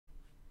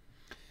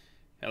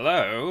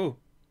Hello?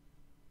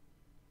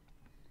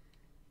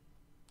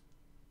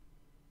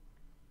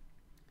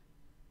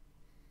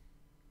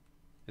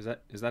 Is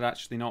that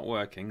actually not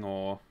working,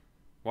 or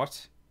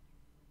what?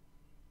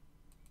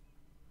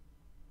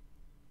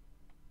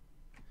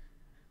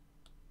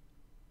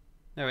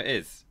 No, it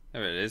is.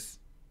 There it is.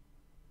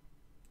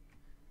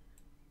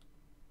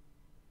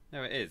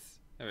 No, it is.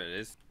 There it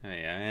is. There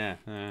you go, yeah.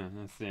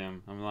 Let's see,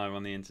 I'm live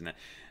on the internet.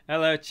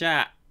 Hello,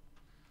 chat.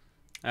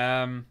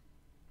 How's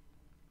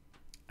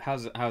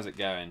it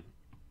going?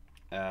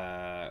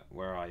 Where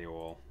are you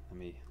all?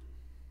 I'm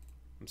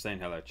saying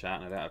hello, chat,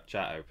 and I don't have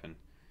chat open.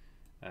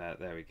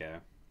 There we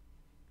go.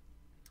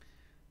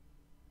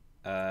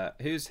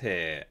 Who's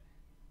here?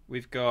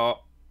 We've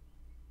got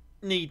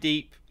Knee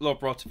Deep, Lord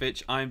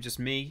Brotovich, I'm Just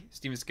Me,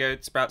 Steven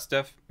Scout, Sprout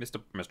Stuff,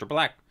 Mr.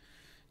 Black,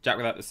 Jack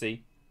Without the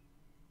Sea.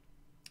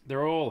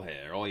 They're all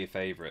here, all your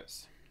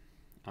favourites.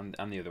 And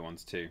the other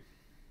ones too.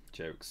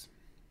 Jokes.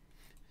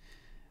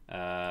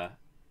 Hello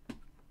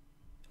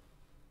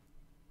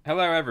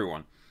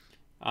everyone.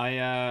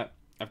 I've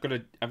got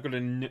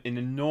an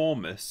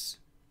enormous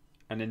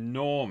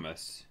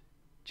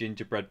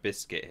gingerbread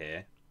biscuit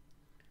here,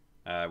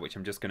 which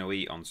I'm just going to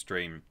eat on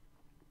stream.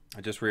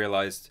 I just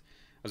realised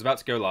I was about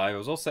to go live. I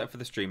was all set for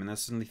the stream, and then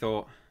suddenly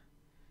thought,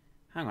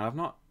 "Hang on, I've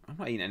not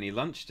eaten any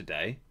lunch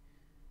today.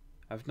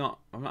 I've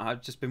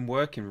just been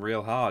working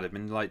real hard. I've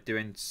been like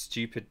doing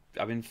stupid.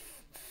 I've been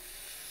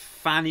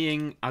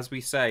fannying, as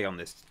we say on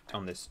this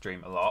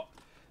stream a lot.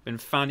 Been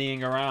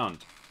fannying around.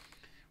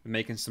 We're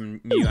making some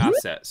new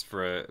assets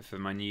for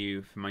my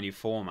new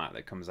format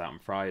that comes out on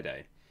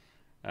Friday.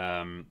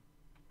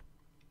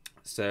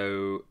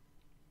 So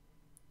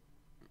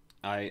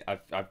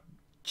I've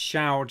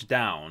chowed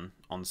down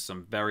on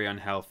some very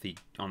unhealthy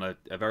a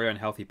very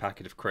unhealthy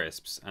packet of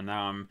crisps, and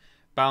now I'm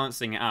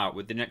balancing it out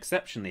with an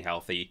exceptionally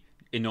healthy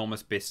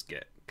enormous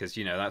biscuit, because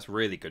you know that's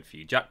really good for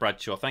you. Jack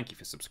Bradshaw, thank you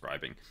for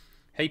subscribing.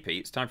 Hey Pete,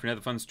 it's time for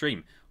another fun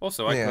stream.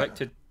 Also, I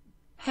collected.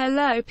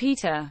 Hello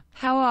Peter,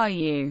 how are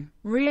you?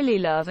 Really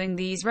loving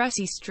these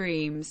ratty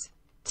streams.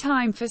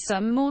 Time for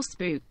some more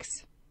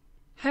spooks.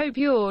 Hope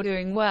you're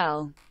doing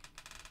well.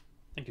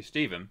 Thank you,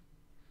 Stephen.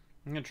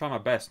 I'm going to try my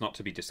best not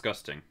to be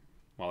disgusting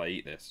while I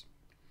eat this.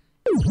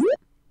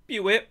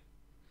 You whip.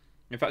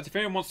 In fact, if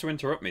anyone wants to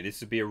interrupt me,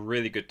 this would be a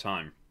really good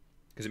time,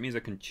 because it means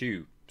I can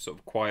chew sort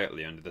of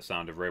quietly under the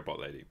sound of Robot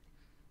Lady.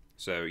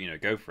 So, you know,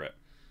 go for it.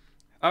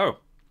 Oh!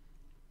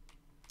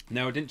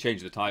 No, I didn't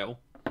change the title.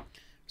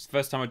 It's the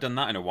first time I've done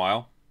that in a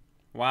while.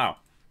 Wow.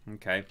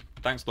 Okay.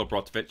 Thanks, Lord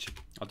Brotovich.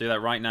 I'll do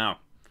that right now.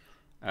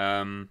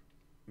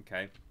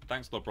 Okay.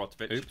 Thanks, Lord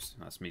Brotovich. Oops,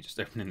 that's me just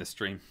opening the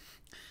stream.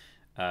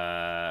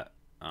 Oh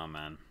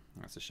man,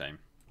 that's a shame.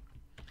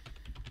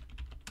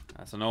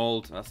 That's an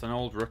old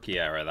rookie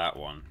error, that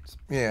one.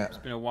 It's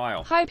been a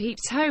while. Hi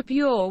peeps, hope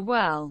you're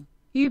well.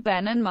 You,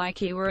 Ben and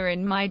Mikey were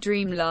in my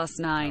dream last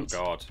night.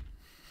 Oh god.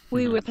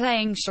 We were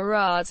playing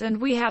charades and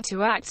we had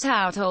to act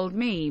out old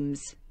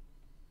memes.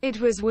 It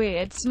was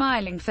weird,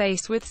 smiling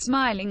face with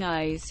smiling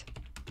eyes.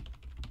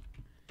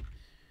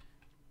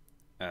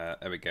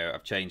 There we go.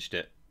 I've changed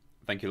it.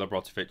 Thank you,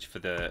 Lobrotovich, for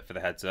the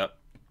heads up.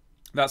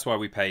 That's why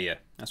we pay you.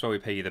 That's why we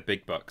pay you the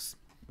big bucks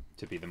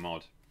to be the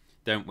mod,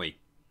 don't we?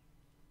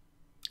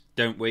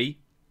 Don't we?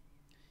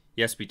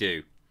 Yes, we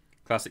do.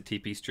 Classic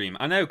TP stream.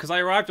 I know, because I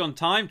arrived on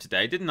time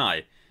today, didn't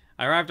I?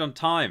 I arrived on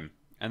time,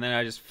 and then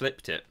I just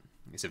flipped it.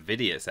 It's a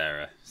Vidiot's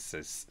error,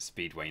 says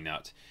Speedway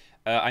Nut.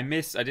 I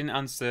didn't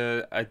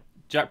answer.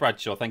 Jack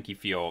Bradshaw, thank you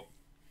for your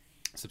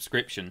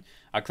subscription.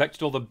 I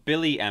collected all the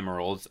Billy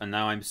emeralds, and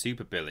now I'm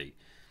Super Billy.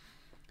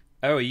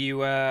 Oh, are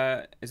you?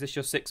 Is this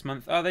your 6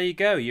 month? Oh, there you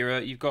go.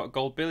 You've got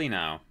Gold Billy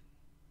now.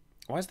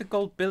 Why is the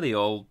Gold Billy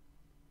all?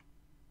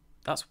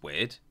 That's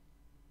weird.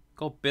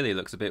 Gold Billy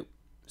looks a bit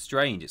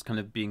strange. It's kind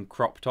of being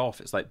cropped off.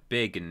 It's like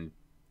big and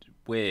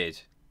weird.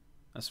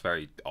 That's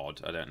very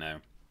odd. I don't know.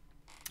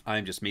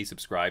 I'm Just Me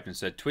subscribed and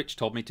said Twitch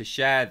told me to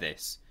share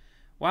this.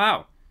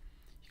 Wow.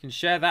 You can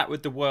share that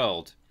with the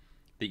world.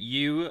 That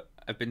you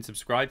have been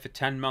subscribed for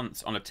 10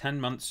 months on a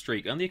 10-month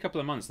streak. Only a couple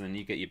of months and then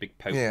you get your big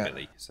poke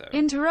Billy. So.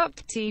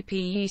 Interrupt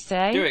TP, you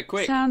say? Do it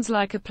quick. Sounds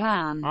like a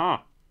plan.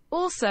 Ah.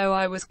 Also,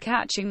 I was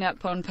catching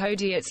up on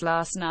Podiats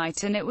last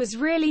night and it was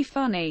really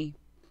funny.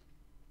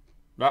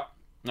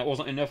 That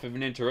wasn't enough of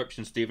an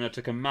interruption, Stephen. I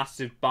took a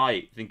massive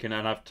bite thinking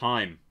I'd have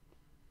time.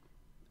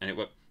 And it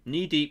went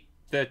knee deep.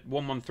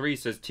 113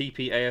 says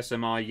TP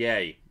ASMR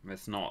yay.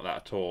 It's not that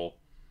at all.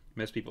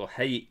 Most people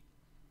hate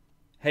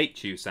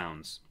chew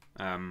sounds.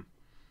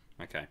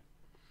 Okay.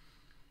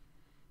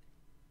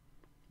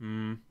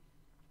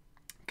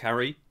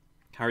 Carrie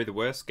the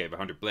Worst gave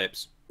 100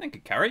 blips. Thank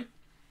you, Carrie.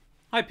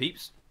 Hi,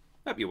 peeps.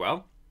 Hope you're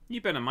well.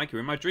 You, Ben and Mikey were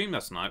in my dream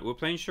last night. We were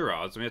playing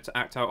charades and we had to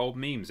act out old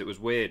memes. It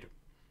was weird.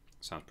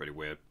 Sounds pretty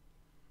weird.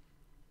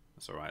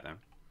 That's alright, though.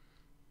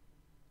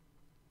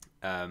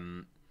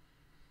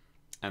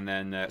 And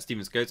then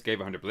Stephen Scoats gave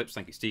 100 blips.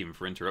 Thank you, Stephen,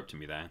 for interrupting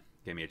me there.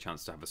 Gave me a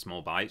chance to have a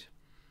small bite.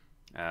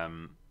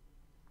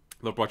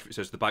 Lord Broadfoot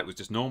says the bite was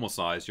just normal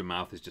size. Your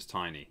mouth is just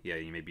tiny. Yeah,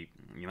 you might be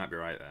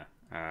right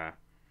there.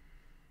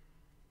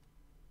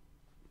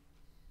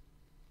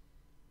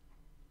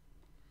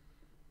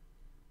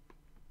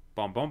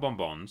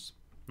 Bonbons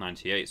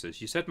 98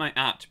 says, you said my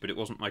at, but it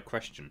wasn't my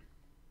question.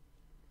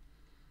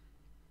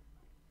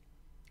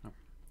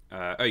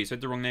 Oh, you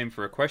said the wrong name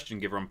for a question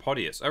giver on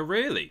Podius. Oh,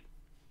 really?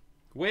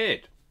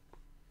 Weird.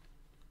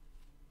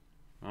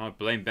 Oh,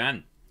 blame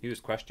Ben. He was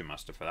question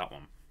master for that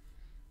one.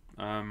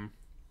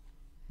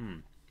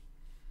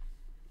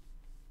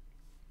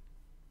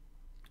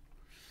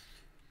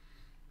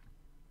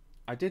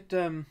 I did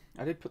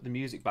put the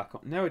music back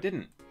on. No, I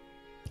didn't.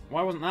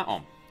 Why wasn't that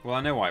on? Well,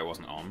 I know why it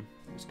wasn't on.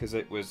 It's because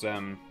it was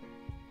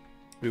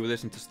we were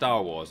listening to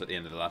Star Wars at the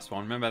end of the last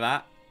one. Remember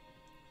that?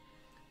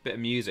 Bit of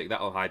music,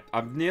 that'll hide.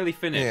 I'm nearly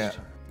finished.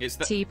 Yeah. It's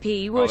the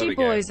TP, would you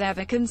boys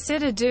ever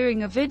consider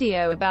doing a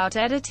video about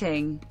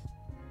editing?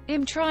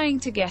 I'm trying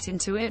to get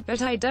into it,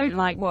 but I don't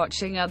like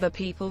watching other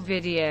people's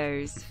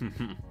videos.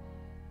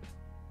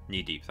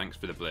 Knee deep, thanks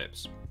for the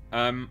blips.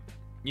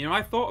 You know,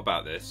 I thought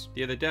about this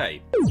the other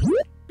day.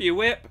 Be a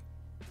whip.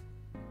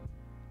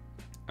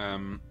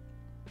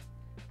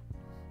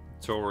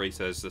 Tori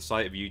says, the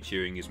sight of you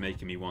chewing is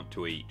making me want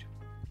to eat.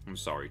 I'm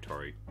sorry,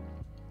 Tori.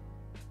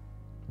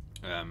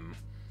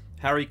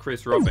 Harry,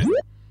 Chris, Robin,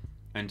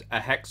 and a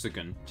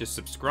hexagon just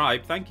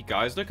subscribe. Thank you,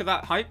 guys. Look at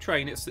that hype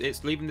train.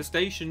 It's leaving the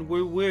station.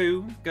 Woo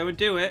woo. Go and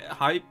do it.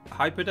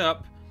 Hype it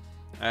up.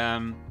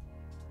 Harry,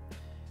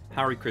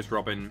 Chris,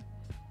 Robin.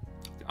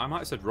 I might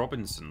have said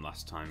Robinson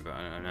last time, but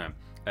I don't know.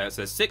 It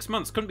says 6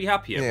 months. Couldn't be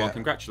happier. Yeah. Well,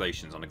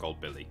 congratulations on a gold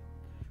Billy.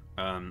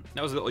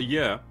 That was a little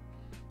year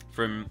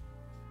from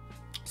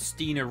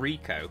Stina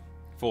Rico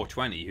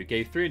 420, who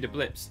gave 300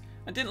 blips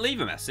and didn't leave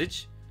a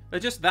message.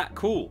 They're just that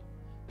cool.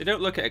 They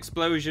don't look at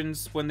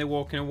explosions when they're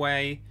walking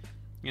away,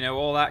 you know,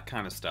 all that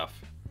kind of stuff.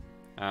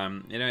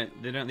 They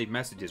don't leave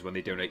messages when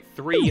they donate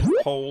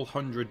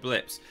 300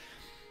 blips.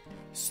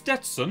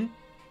 Stetson,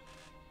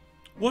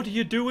 what are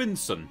you doing,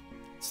 son?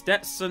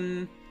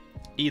 Stetson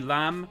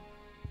Elam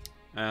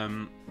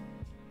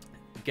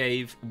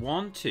gave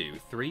 1, 2,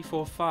 3,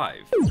 4, 5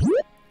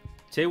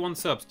 tier 1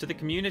 subs to the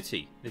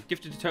community. They've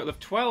gifted a total of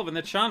 12 in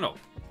the channel.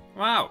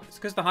 Wow, it's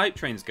because the hype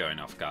train's going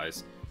off,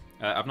 guys.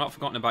 I've not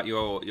forgotten about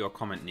your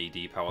comment, Knee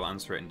Deep. I will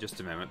answer it in just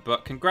a moment.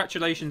 But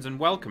congratulations and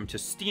welcome to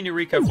Stina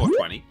Rico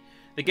 420,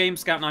 the Game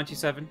Scout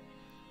 97,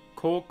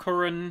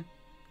 Corcoran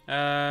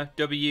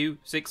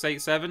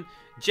W687,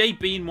 J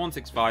Bean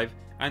 165,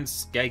 and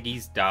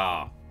Skeggy's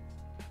Dar.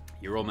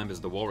 You're all members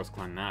of the Walrus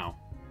clan now.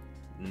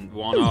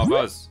 One of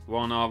us.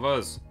 One of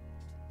us.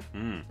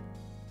 I'm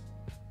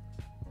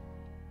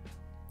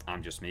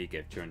just me.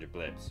 Gave 200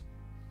 blips.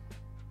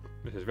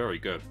 This is very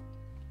good.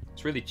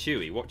 It's really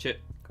chewy. Watch it.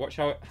 Watch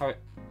how it.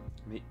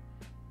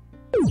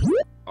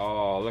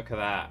 Oh, look at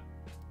that.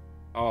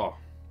 Oh,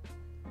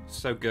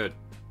 so good.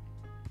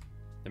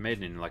 They're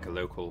made in like a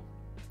local.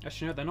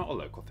 Actually, no, they're not a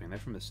local thing. They're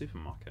from the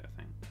supermarket, I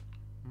think.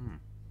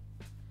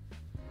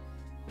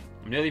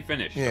 I'm nearly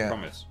finished. I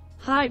promise.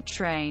 Hype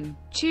train.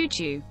 Choo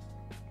choo.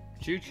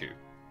 Choo choo.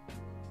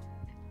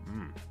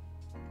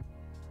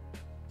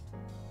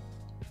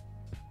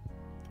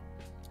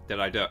 Did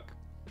I duck?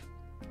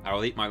 I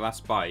will eat my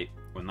last bite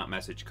when that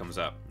message comes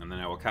up, and then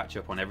I will catch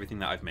up on everything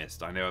that I've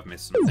missed. I know I've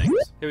missed some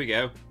things. Here we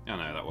go. Oh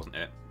no, that wasn't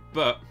it.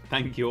 But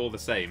thank you all the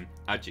same,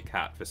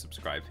 Adjicat, for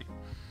subscribing.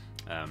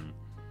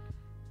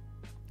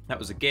 That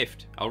was a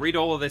gift. I'll read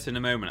all of this in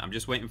a moment. I'm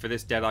just waiting for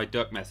this Dead-Eye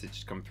Duck message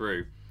to come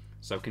through,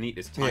 so I can eat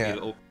this tiny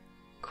little...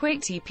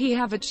 Quick TP,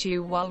 have a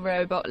chew while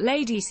Robot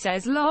Lady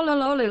says lol lol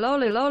lol lol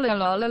lol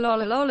lol lol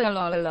lol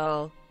lol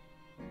lol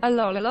a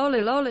lol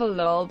lol lol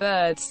lol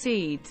bird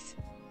seeds.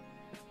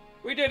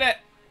 We did it,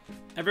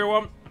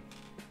 everyone.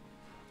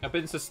 I've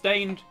been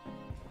sustained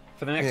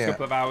for the next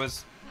couple of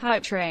hours.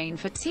 Hype train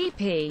for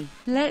TP.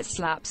 Let's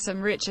slap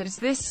some Richards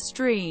this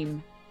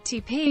stream.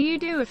 TP, you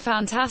do a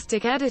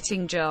fantastic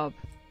editing job.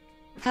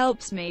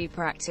 Helps me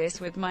practice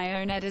with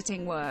my own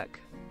editing work.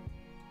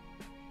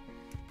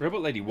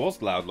 Robot Lady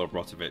was loud,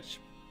 Lobrotovich.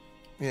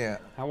 Yeah.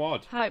 How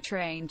odd. Hype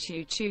train,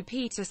 choo choo,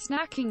 Peter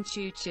snacking,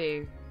 choo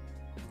choo.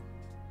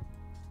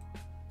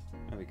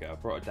 There we go. I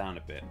brought it down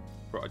a bit.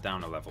 Brought it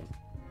down a level.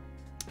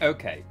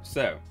 Okay,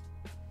 so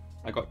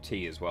I got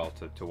tea as well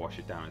to wash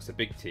it down. It's a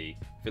big tea.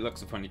 If it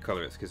looks a funny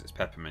colour, it's because it's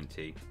peppermint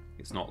tea.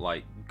 It's not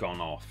like gone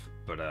off,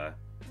 but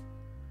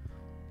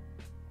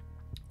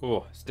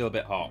oh, still a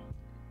bit hot.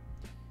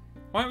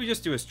 Why don't we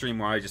just do a stream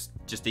where I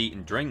just eat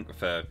and drink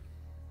for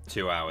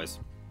 2 hours?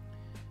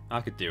 I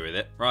could do with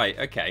it. Right,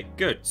 okay,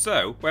 good.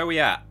 So, where are we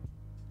at?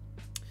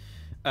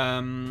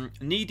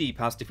 Knee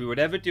Deep asked if we would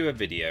ever do a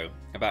video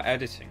about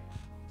editing.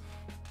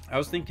 I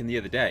was thinking the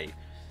other day,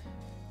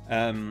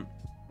 I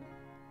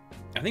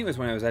think it was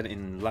when I was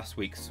editing last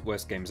week's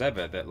Worst Games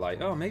Ever, that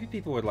like, oh, maybe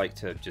people would like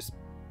to just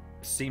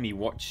see me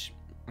watch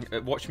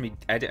me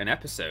edit an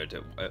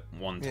episode at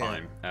one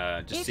time,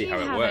 just see how it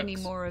works. If you have any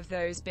more of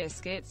those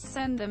biscuits,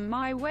 send them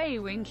my way,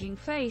 winking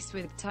face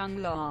with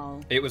tongue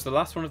lol. It was the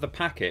last one of the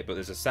packet, but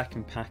there's a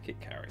second packet,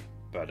 Carrie.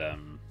 But,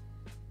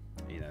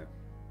 you know,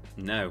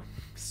 no,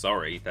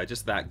 sorry, they're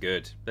just that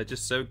good. They're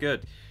just so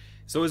good.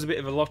 It's always a bit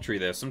of a lottery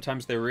there.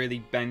 Sometimes they're really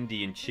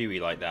bendy and chewy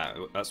like that.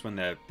 That's when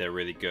they're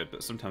really good,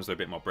 but sometimes they're a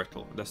bit more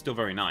brittle. They're still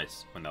very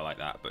nice when they're like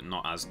that, but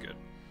not as good.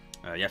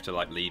 You have to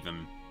like leave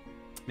them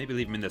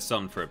in the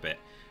sun for a bit.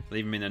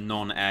 Leave them in a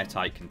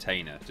non-airtight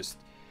container. Just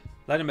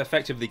let them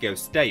effectively go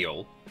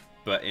stale,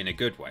 but in a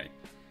good way.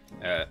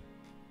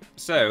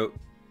 So,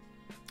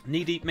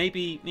 Knee-Deep,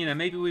 maybe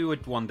we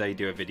would one day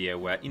do a video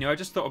where, I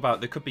just thought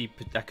about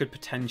I could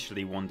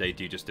potentially one day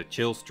do just a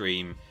chill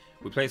stream.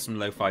 We play some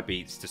lo-fi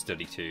beats to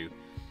study to,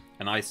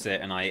 and I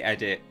sit and I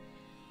edit.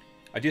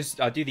 I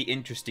do the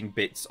interesting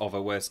bits of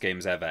a worst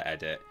games ever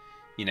edit,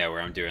 where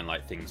I'm doing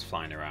like things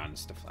flying around and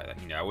stuff like that.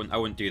 I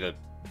wouldn't do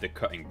the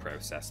cutting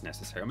process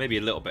necessarily. Maybe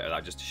a little bit of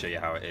that just to show you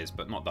how it is,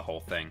 but not the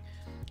whole thing.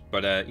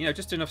 But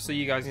just enough so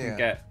you guys can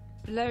get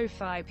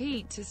lo-fi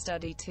beat to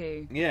study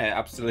to. Yeah,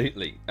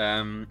 absolutely.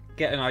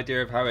 Get an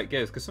idea of how it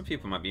goes, because some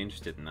people might be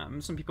interested in that,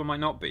 and some people might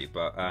not be.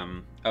 But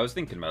I was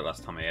thinking about it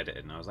last time I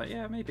edited, and I was like,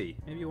 yeah, maybe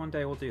one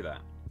day we'll do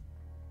that.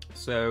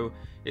 So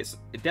it's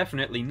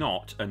definitely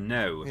not a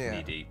no,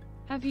 Knee-Deep.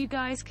 Have you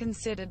guys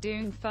considered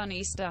doing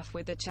funny stuff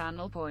with the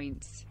channel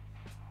points?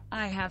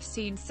 I have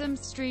seen some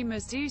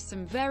streamers do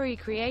some very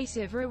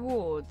creative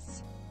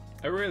rewards.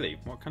 Oh really?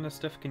 What kind of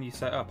stuff can you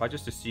set up? I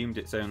just assumed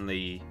it's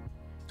only...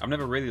 I've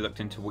never really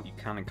looked into what you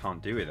can and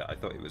can't do with it. I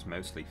thought it was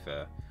mostly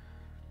for,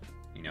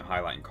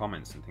 highlighting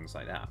comments and things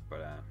like that.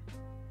 But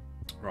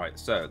right,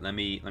 so let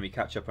me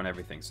catch up on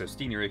everything. So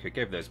Steeny Rika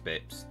gave those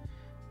bips.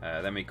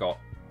 Then we got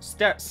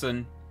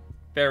Stetson,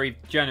 very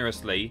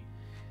generously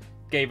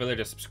gave a load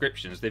of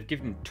subscriptions. They've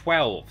given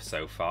 12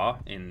 so far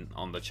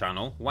on the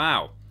channel.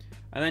 Wow.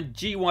 And then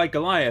GY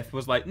Goliath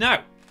was like,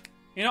 no,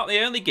 you're not the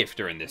only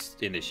gifter in this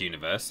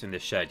universe, in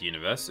this shared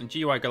universe. And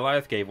GY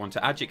Goliath gave one to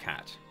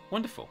Agicat.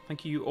 Wonderful.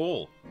 Thank you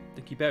all.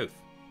 Thank you both.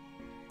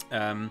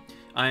 I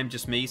am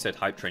just me, said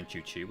Hype Train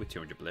Choo Choo with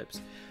 200 blips.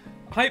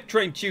 Hype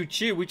Train Choo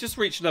Choo, we just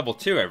reached level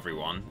 2,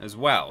 everyone, as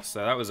well.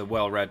 So that was a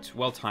well-read,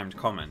 well-timed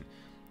comment.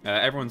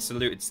 Everyone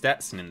saluted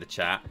Stetson in the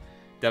chat.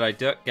 Deadeye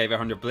Duck gave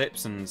 100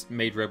 blips and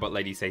made Robot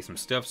Lady say some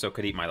stuff so I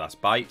could eat my last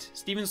bite.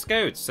 Steven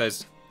Scodes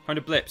says,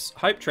 100 blips.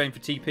 Hype Train for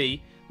TP.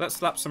 Let's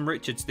slap some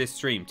Richards this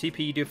stream.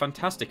 TP, you do a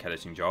fantastic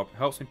editing job.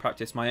 Helps me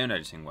practice my own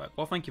editing work.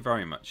 Well, thank you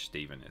very much,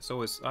 Stephen. It's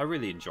always... I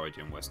really enjoy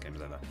doing Worst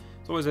Games Ever.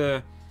 It's always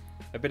a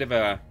bit of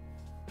a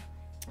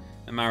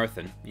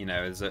marathon.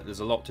 There's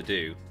a lot to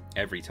do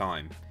every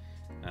time.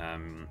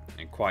 And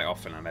quite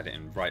often I'm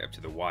editing right up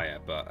to the wire.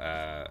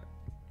 But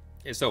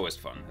it's always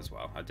fun as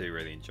well. I do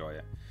really enjoy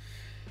it.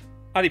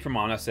 Adi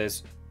Pramana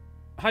says,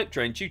 Hype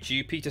Train,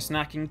 choo-choo, Peter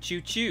snacking,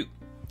 choo-choo.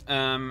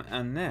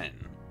 And then...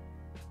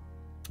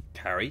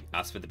 Carrie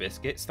asked for the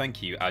biscuits.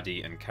 Thank you,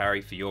 Addy and Carrie,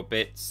 for your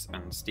bits.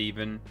 And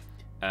Stephen.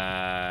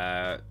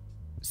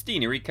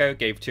 Steeny Rico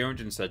gave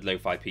 200 and said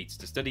lo-fi pizza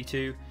to study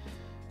to.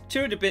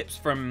 200 bips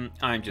from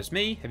I'm Just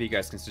Me. Have you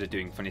guys considered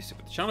doing funny stuff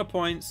with the channel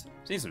points?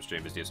 Seen some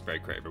streamers do some very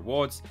creative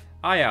rewards.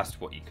 I asked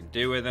what you can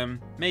do with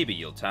them. Maybe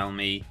you'll tell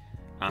me.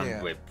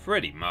 And we're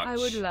pretty much... I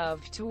would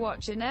love to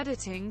watch an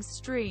editing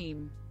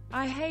stream.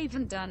 I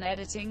haven't done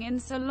editing in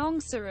so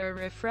long, so a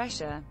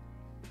refresher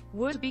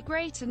would be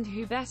great, and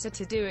who better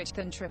to do it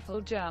than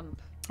TripleJump?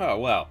 Oh,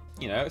 well,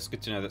 it's good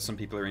to know that some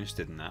people are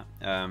interested in that.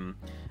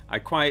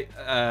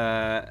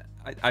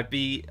 I'd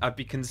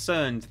be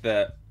concerned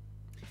that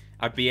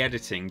I'd be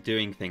editing,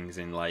 doing things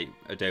in like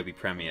Adobe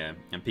Premiere,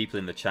 and people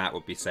in the chat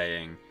would be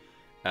saying,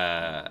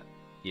 oh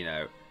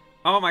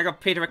my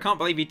god, Peter, I can't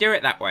believe you do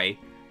it that way.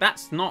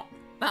 That's not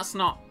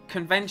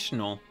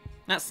conventional.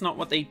 That's not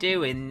what they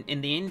do in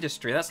the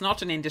industry. That's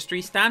not an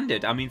industry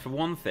standard. I mean, for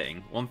one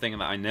thing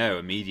that I know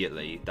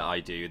immediately that I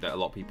do that a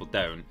lot of people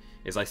don't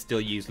is I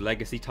still use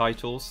legacy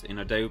titles in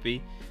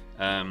Adobe,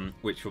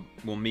 which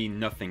will mean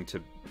nothing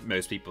to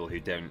most people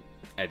who don't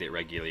edit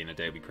regularly in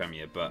Adobe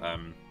Premiere. But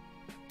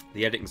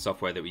the editing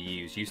software that we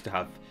used to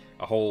have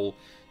a whole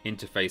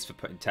interface for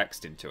putting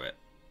text into it.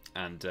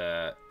 And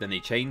then they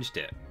changed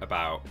it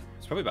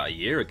it's probably about a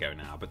year ago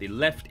now, but they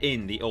left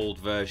in the old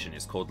version.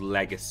 It's called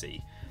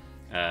Legacy.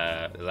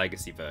 The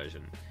legacy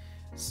version.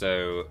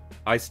 So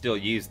I still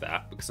use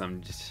that because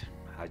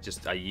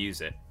I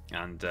use it,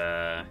 and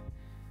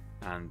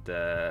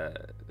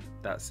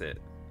that's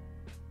it.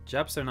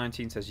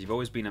 Jabso19 says you've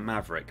always been a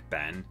maverick,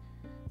 Ben.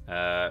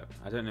 I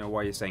don't know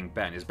why you're saying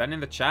Ben. Is Ben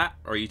in the chat,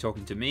 or are you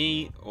talking to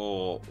me,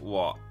 or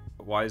what?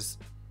 Why's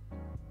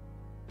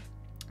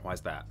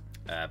that?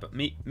 But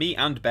me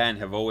and Ben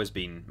have always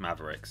been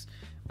mavericks.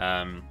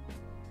 But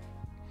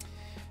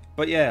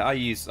yeah, I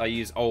use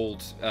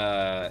old,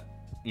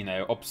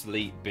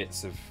 obsolete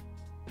bits of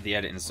the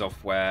editing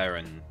software,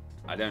 and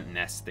I don't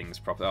nest things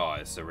properly. Oh,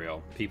 it's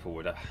surreal. People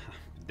would,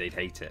 they'd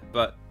hate it.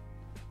 But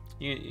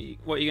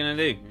what are you gonna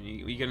do?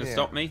 Are you gonna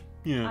stop me?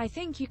 Yeah. I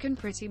think you can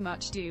pretty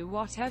much do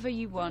whatever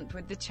you want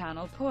with the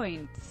channel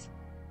points.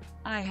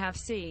 I have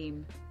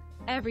seen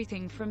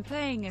everything from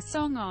playing a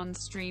song on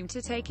stream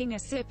to taking a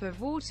sip of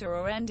water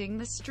or ending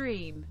the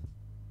stream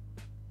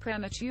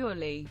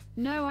prematurely.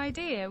 No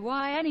idea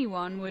why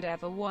anyone would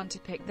ever want to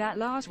pick that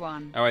last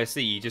one. Oh, I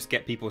see. You just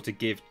get people to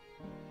give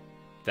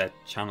their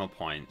channel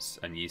points,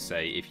 and you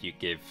say if you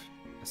give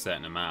a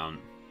certain amount,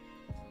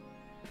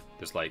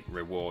 there's like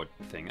reward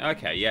thing.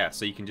 Okay, yeah,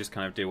 so you can just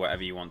kind of do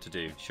whatever you want to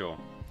do, sure.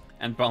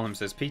 And Bollum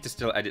says, Peter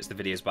still edits the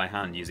videos by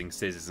hand using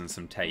scissors and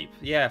some tape.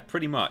 Yeah,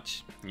 pretty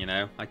much, you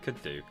know, I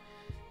could do.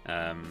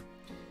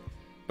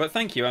 But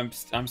thank you,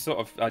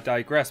 I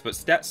digress, but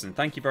Stetson,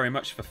 thank you very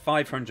much for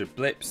 500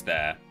 blips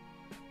there.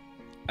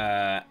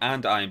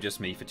 And I am just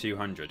me for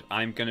 200.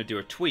 I'm going to do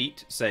a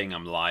tweet saying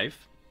I'm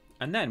live,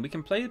 and then we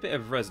can play a bit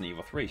of Resident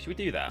Evil 3. Should we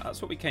do that?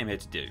 That's what we came here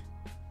to do.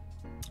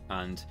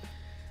 And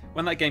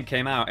when that game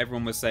came out,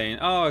 everyone was saying,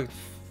 oh,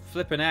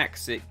 flippin'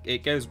 X,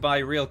 it goes by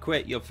real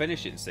quick, you'll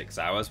finish it in 6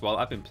 hours. Well,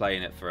 I've been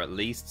playing it for at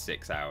least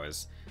 6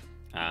 hours,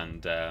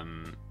 and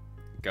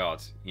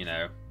God, you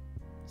know,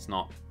 it's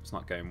not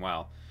going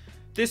well.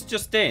 This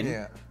just in.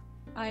 Yeah.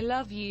 I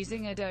love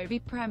using Adobe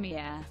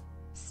Premiere.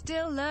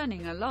 Still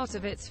learning a lot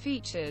of its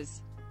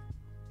features.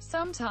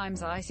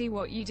 Sometimes I see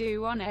what you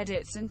do on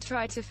edits and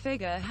try to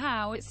figure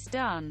how it's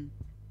done.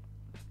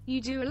 You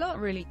do a lot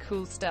of really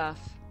cool stuff.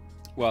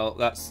 Well,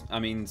 I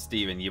mean,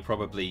 Stephen, you're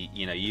probably,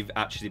 you know, you've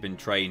actually been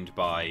trained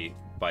by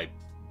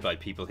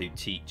people who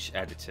teach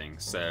editing,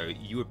 so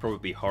you would probably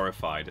be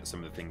horrified at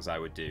some of the things I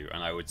would do,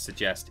 and I would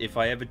suggest if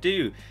I ever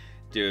do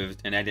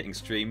an editing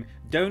stream,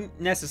 don't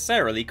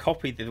necessarily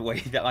copy the way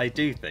that I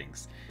do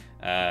things.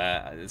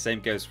 The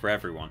same goes for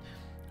everyone.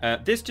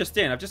 This just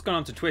in, I've just gone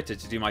onto Twitter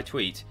to do my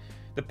tweet.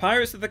 The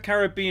Pirates of the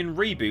Caribbean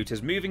reboot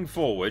is moving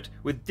forward,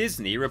 with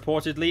Disney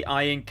reportedly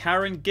eyeing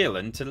Karen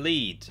Gillan to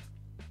lead.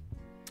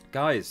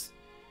 Guys,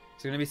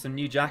 there's going to be some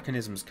new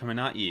Jackanisms coming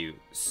at you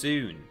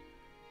soon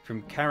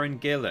from Karen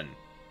Gillan.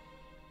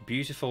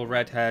 Beautiful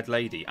red-haired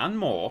lady. And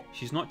more.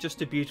 She's not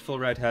just a beautiful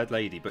red-haired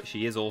lady, but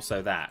she is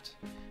also that.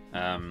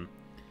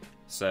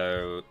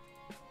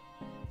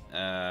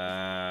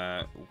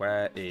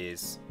 Where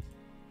is...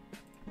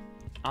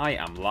 I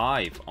am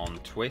live on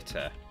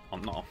Twitter.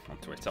 Not on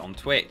Twitter, on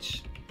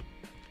Twitch.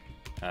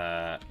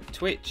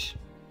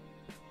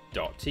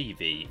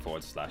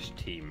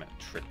 Twitch.tv/Team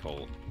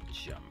Triple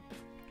Jump.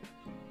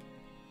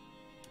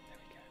 There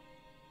we go.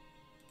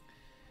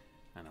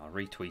 And I'll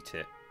retweet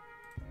it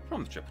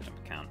from the Triple Jump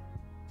account.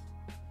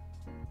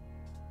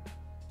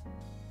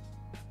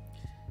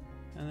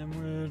 And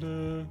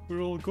then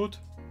we're all good.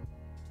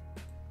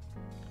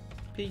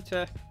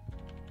 Peter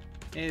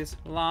is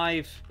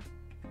live.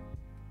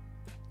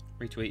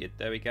 Retweeted.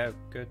 There we go.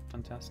 Good.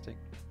 Fantastic.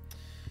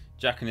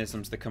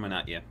 Jackanisms, they're coming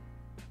at you.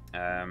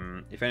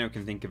 If anyone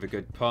can think of a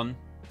good pun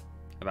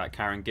about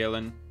Karen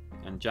Gillan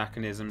and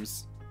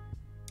Jackanisms,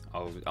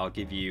 I'll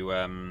give you,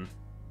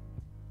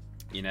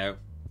 you know,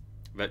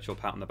 virtual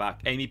pat on the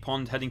back. Amy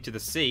Pond heading to the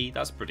sea.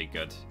 That's pretty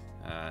good.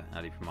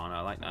 Adi Pramana,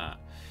 I like that.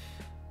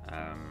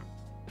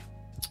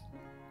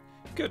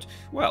 Good.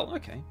 Well,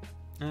 okay.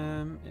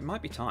 It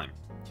might be time.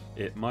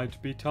 It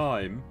might be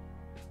time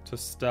to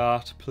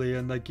start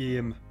playing the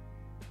game.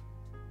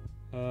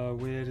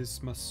 Where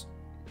is my...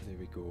 There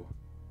we go.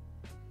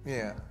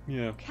 Yeah.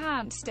 Yeah.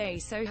 Can't stay,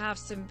 so have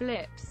some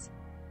blips.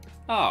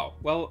 Oh,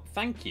 well,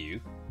 thank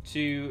you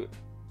to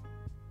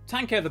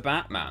Tanko the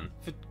Batman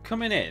for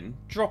coming in,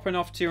 dropping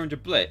off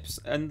 200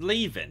 blips, and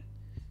leaving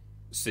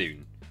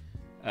soon.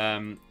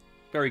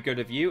 Very good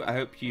of you. I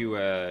hope you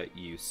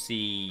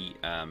see...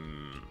 I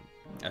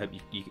hope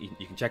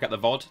you can check out the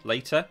VOD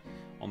later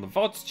on the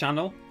VODs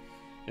channel.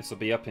 This will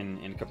be up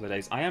in a couple of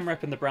days. I am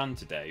repping the brand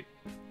today.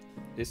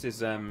 This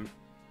is...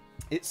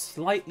 It's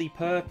slightly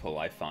purple,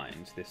 I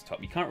find, this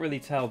top. You can't really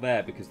tell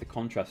there because the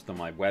contrast on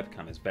my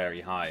webcam is very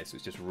high, so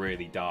it's just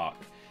really dark.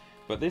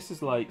 But this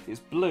is like, it's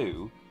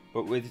blue,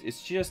 but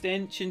it's just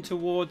inching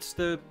towards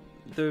the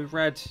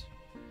red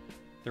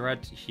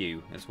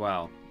hue as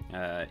well.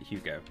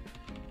 Hugo.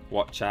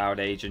 Watch out,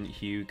 Agent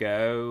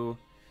Hugo.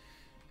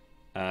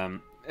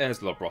 There's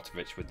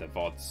Lobrotovich with the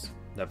VODs.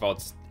 The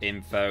VODs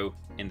info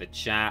in the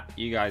chat.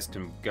 You guys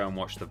can go and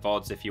watch the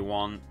VODs if you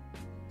want.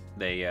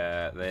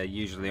 They're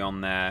usually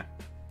on there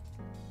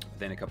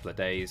within a couple of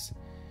days.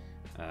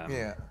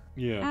 Yeah.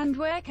 And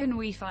where can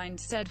we find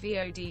said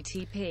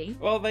VODTP?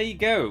 Well, there you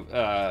go,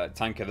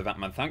 Tanker the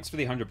Batman. Thanks for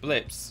the 100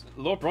 blips.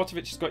 Lord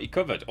Brotovich has got you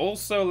covered. All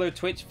solo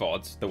Twitch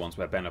VODs, the ones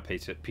where Ben or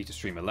Peter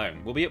stream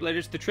alone, will be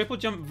uploaded to the Triple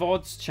Jump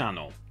VODs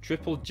channel.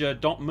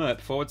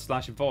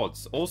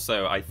 triplej.merp/VODs.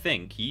 Also, I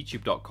think,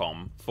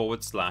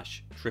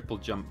 youtube.com/Triple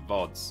Jump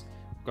VODs.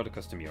 I've got a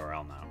custom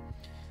URL now.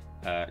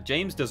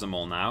 James does them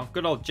all now.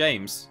 Good old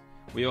James.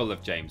 We all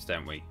love James,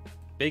 don't we?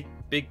 Big,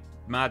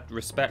 mad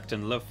respect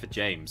and love for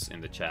James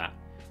in the chat.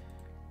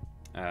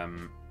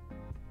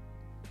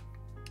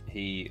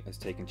 He has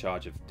taken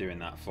charge of doing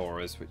that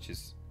for us, which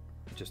is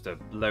just a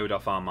load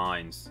off our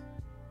minds.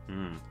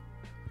 And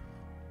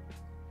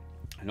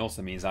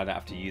also means I don't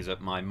have to use up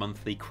my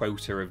monthly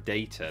quota of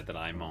data that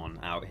I'm on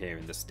out here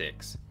in the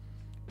sticks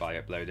by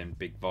uploading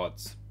big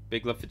VODs.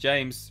 Big love for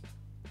James.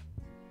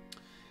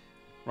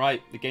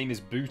 Right, the game is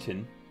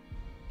booting.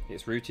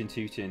 It's rootin'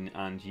 tootin',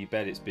 and you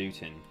bet it's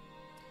booting.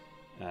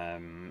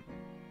 PC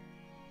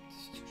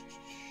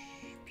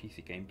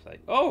gameplay.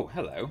 Oh,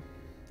 hello.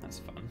 That's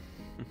fun.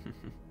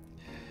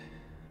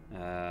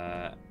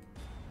 Oh.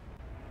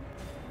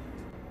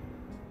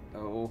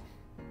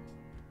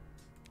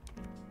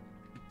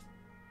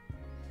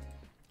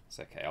 It's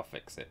okay, I'll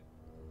fix it.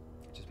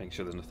 Just make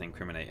sure there's nothing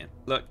incriminating.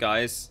 Look,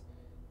 guys.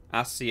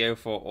 ASCII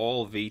for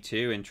all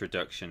V2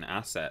 introduction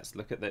assets.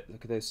 Look at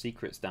those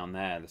secrets down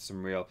there. There's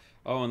some real...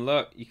 Oh, and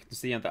look, you can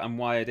see that I'm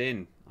wired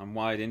in. I'm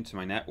wired into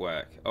my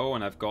network. Oh,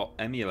 and I've got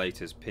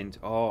emulators pinned.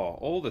 Oh,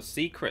 all the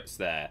secrets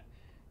there.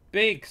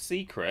 Big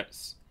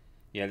secrets.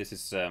 Yeah, this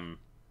is...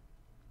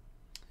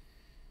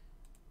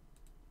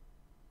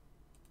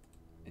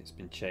 It's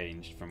been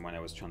changed from when I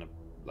was trying to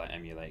like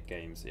emulate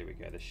games. Here we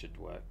go. This should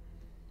work.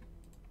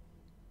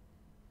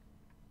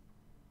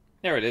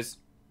 There it is.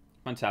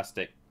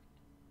 Fantastic.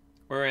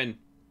 We're in.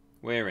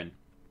 We're in.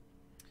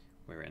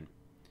 We're in.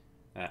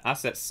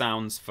 Asset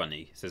sounds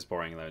funny, says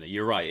Boring Loner.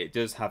 You're right, it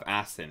does have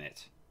ass in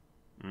it.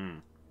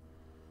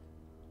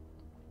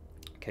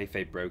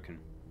 Kayfabe broken.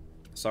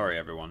 Sorry,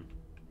 everyone.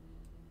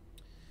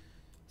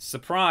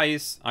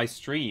 Surprise! I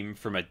stream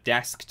from a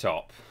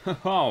desktop.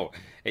 Oh,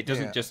 it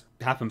doesn't just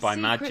happen by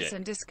magic. Secrets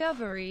and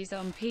discoveries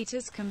on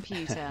Peter's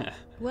computer.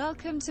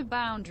 Welcome to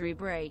Boundary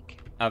Break.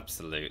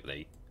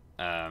 Absolutely.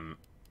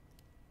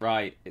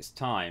 Right, it's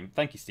time.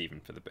 Thank you, Stephen,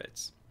 for the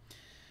bits.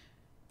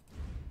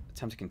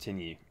 Time to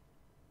continue.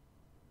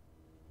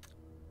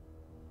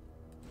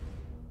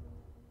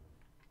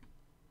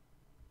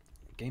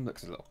 The game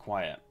looks a little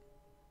quiet.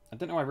 I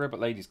don't know why Robot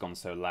Lady's gone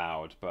so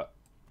loud, but...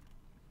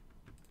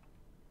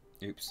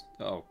 Oops.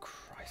 Oh,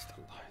 Christ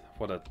alive.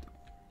 What a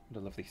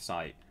lovely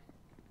sight.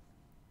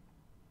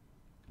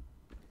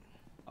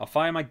 I'll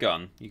fire my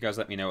gun. You guys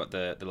let me know what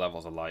the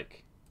levels are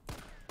like.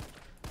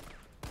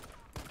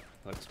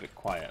 Looks a bit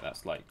quiet.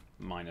 That's like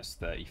minus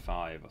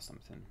 35 or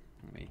something.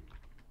 Let me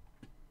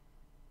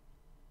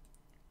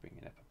bring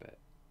it up a bit.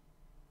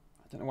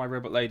 I don't know why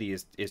Robot Lady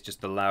is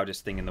just the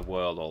loudest thing in the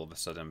world all of a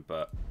sudden,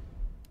 but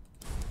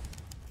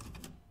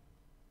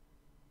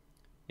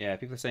yeah,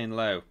 people are saying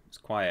low. It's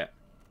quiet.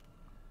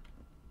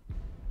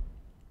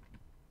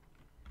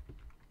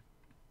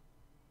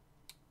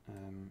 Let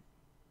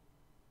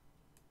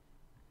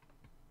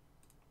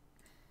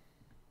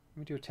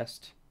me do a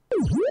test.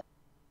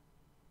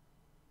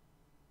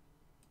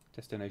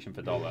 Test donation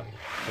for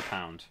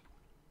 £1.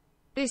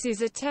 This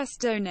is a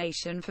test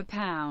donation for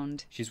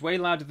 £1. She's way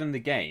louder than the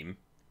game.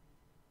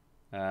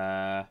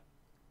 But,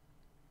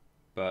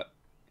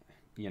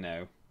 you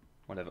know,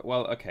 whatever.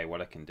 Well, okay,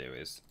 what I can do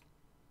is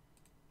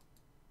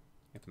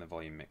open the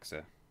volume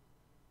mixer.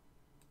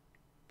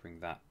 Bring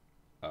that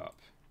up.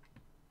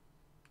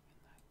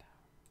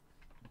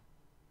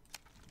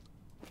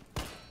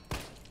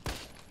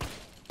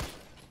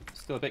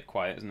 Still a bit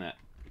quiet, isn't it?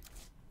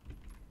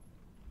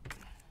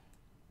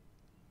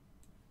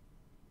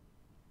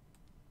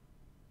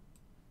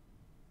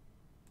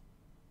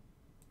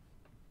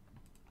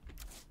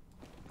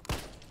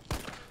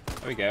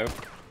 There we go.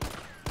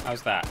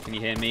 How's that? Can you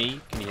hear me?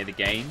 Can you hear the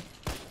game?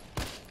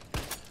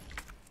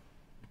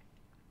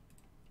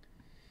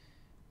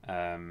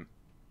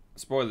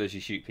 Spoilers,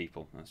 you shoot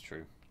people. That's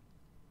true.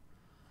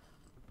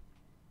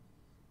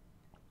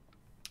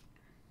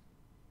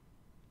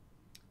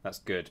 That's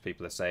good,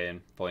 people are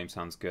saying. Volume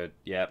sounds good.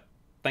 Yeah.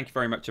 Thank you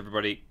very much,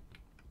 everybody.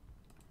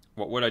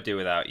 What would I do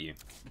without you?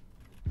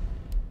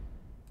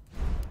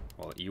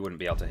 Well, you wouldn't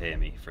be able to hear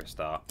me, for a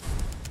start.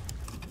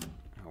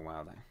 Oh,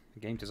 wow. The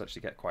game does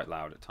actually get quite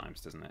loud at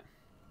times, doesn't it?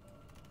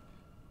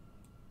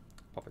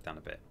 Pop it down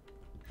a bit.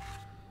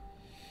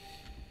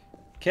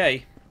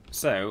 Okay,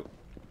 so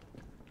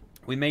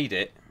we made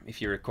it,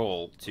 if you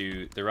recall,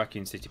 to the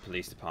Raccoon City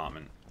Police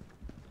Department.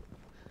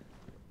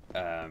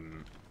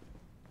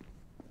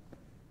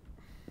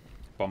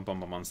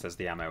 Bomb says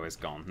the ammo is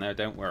gone. No,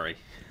 don't worry.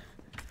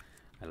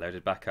 I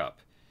loaded back up.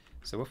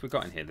 So what have we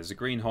got in here? There's a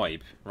green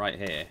hoib right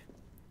here.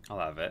 I'll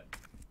have it.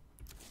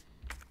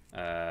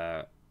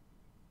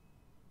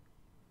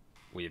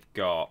 We've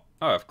got...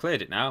 Oh, I've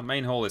cleared it now.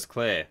 Main hall is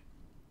clear.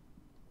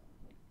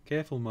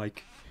 Careful,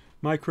 Mike.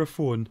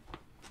 Microphone.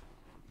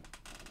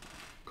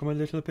 Come a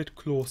little bit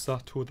closer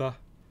to the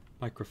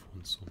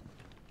microphone, son.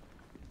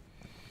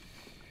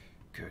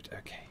 Good,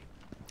 okay.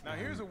 Now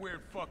here's a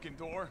weird fucking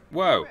door.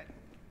 Whoa.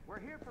 We're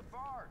here for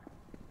Bard.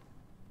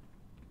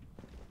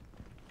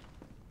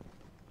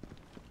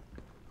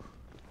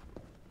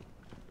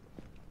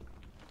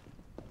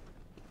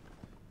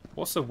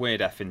 What's a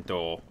weird effing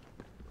door?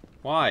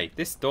 Why?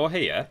 This door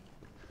here?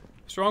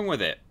 What's wrong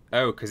with it?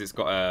 Oh, because it's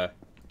got a...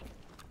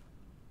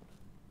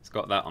 It's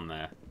got that on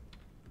there.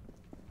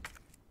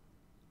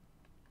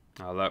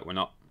 Oh, look, we're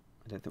not...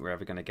 I don't think we're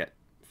ever going to get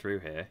through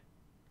here.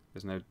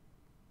 There's no...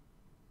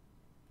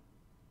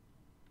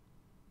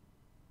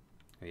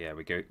 Oh, yeah,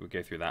 we go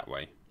through that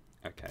way.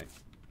 Okay.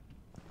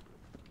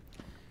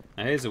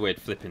 Now here's a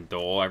weird flipping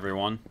door,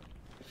 everyone.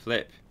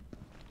 Flip.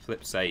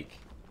 Flip's sake.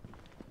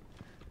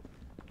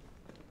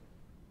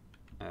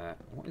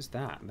 What is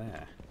that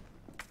there?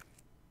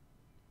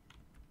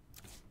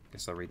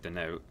 Guess I'll read the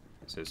note.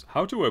 It says,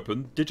 how to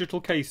open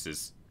digital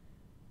cases.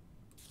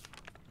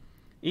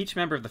 Each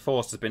member of the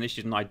force has been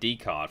issued an ID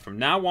card. From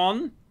now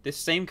on, this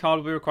same card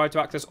will be required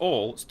to access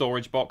all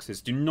storage boxes.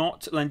 Do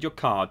not lend your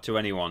card to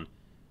anyone.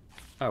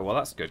 Oh, well,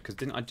 that's good, because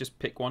didn't I just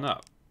pick one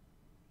up?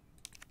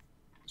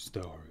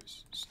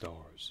 Stars.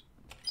 Stars.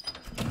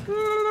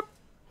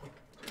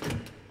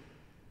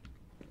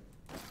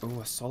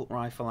 Oh, assault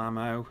rifle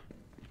ammo.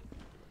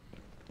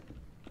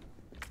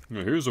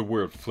 Now, here's a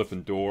weird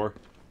flipping door.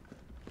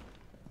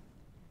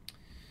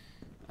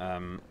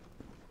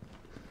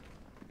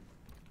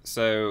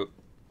 So,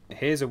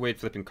 here's a weird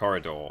flipping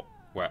corridor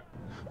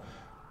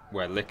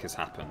where lickers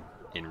happen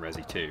in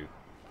Resi 2.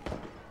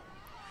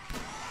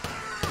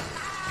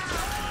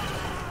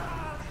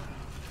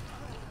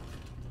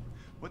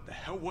 What the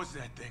hell was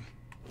that thing?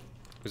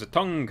 It was a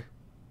tongue.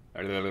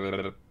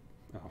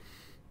 Oh.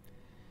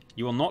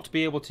 You will not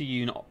be able to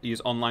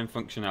use online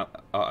function.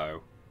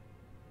 Uh-oh.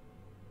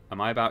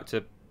 Am I about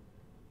to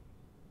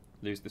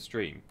lose the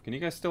stream? Can you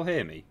guys still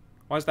hear me?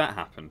 Why has that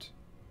happened?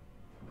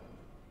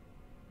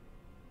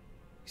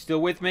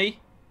 Still with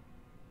me?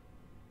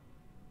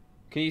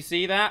 Can you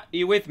see that? Are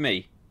you with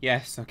me?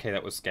 Yes. Okay,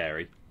 that was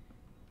scary.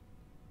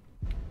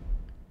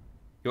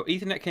 Your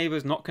Ethernet cable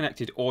is not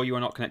connected, or you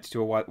are not connected to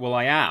a Wi-Fi. Well,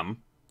 I am,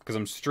 because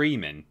I'm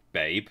streaming,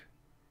 babe.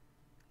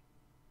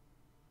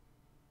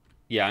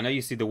 Yeah, I know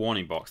you see the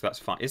warning box. That's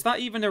fine. Is that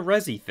even a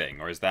Resi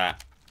thing, or is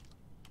that...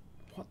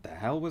 What the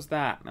hell was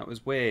that? That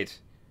was weird.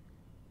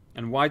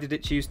 And why did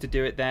it choose to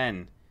do it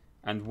then?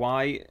 And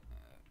why...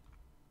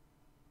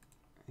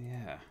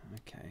 Yeah,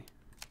 okay.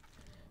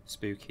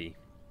 Spooky.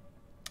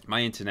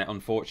 My internet,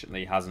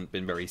 unfortunately, hasn't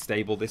been very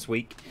stable this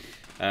week.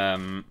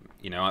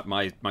 You know,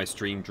 my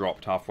stream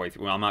dropped halfway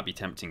through. Well, I might be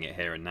tempting it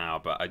here and now,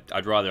 but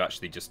I'd rather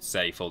actually just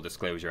say full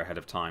disclosure ahead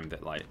of time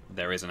that, like,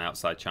 there is an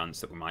outside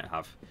chance that we might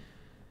have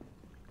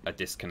a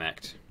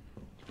disconnect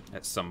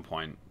at some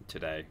point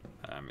today.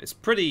 It's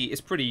pretty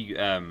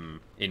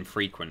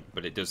infrequent,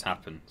 but it does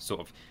happen.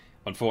 Sort of,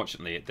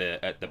 unfortunately,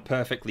 at the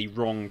perfectly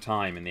wrong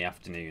time in the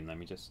afternoon. Let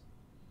me just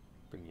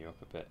bring you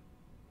up a bit.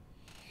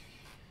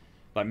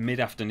 Like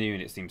mid-afternoon,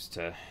 it seems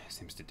to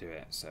do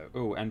it. So,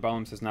 oh, and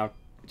Balm says now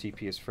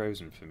TP is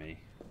frozen for me.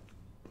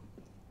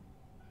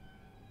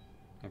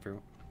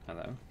 Everyone,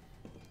 hello.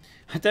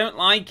 I don't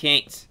like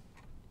it.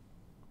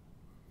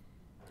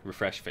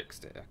 Refresh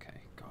fixed it. Okay,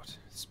 God,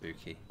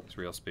 spooky. It's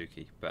real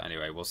spooky. But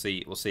anyway, we'll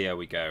see how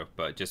we go.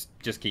 But just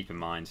keep in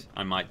mind,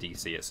 I might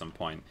DC at some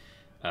point,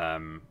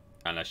 and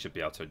I should be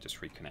able to just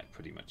reconnect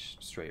pretty much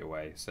straight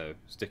away. So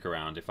stick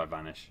around if I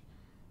vanish.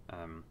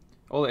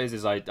 All it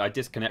is I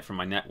disconnect from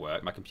my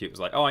network. My computer's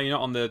like, oh, you're not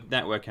on the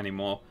network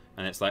anymore.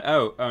 And it's like,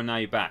 oh, now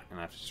you're back. And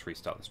I have to just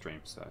restart the stream.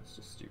 So it's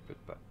just stupid,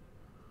 but...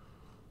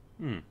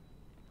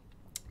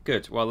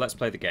 Good. Well, let's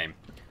play the game.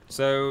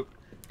 So,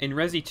 in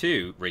Resi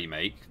 2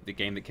 Remake, the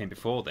game that came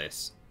before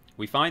this,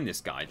 we find this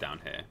guy down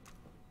here.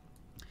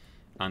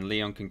 And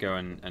Leon can go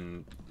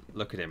and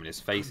look at him, and his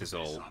face is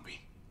all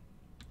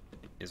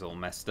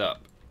messed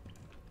up.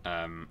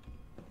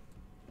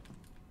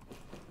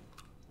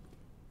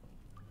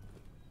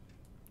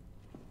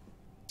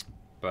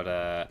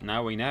 But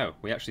now we know.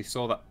 We actually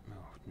saw that...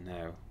 Oh,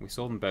 no. We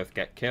saw them both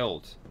get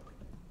killed.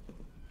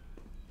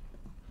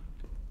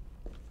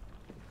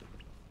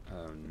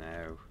 Oh,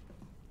 no.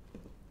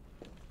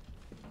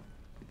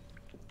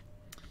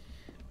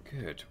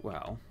 Good.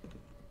 Well.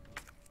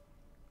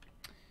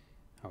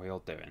 How are we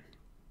all doing?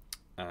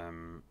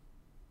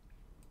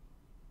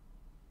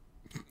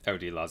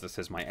 OD Lazar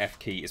says my F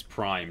key is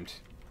primed.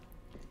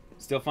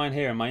 Still fine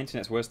here, and my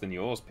internet's worse than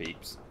yours,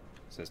 peeps.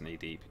 Says Knee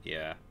Deep.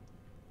 Yeah.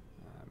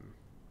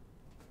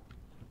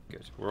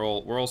 Good. We're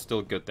all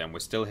still good then. We're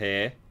still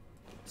here.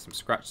 Some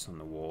scratches on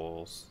the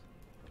walls.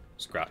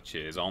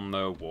 Scratches on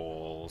the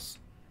walls.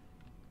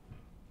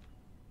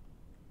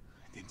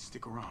 I didn't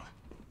stick around.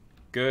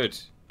 Good.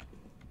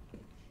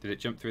 Did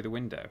it jump through the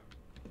window?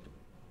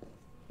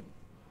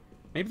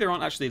 Maybe there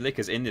aren't actually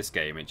lickers in this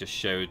game. It just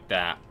showed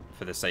that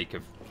for the sake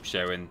of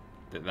showing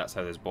that that's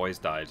how those boys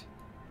died.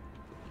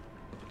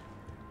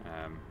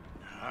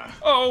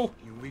 Oh!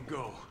 Here we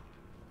go.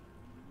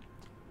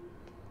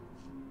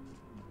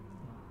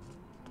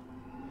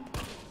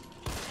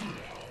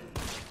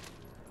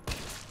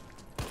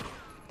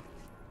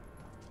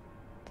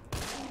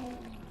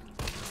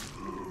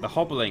 The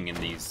hobbling in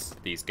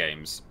these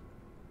games,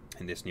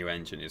 in this new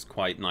engine, is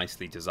quite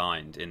nicely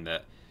designed in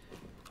that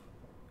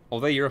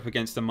although you're up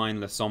against a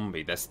mindless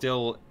zombie, they're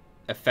still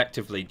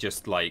effectively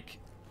just like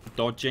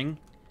dodging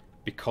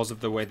because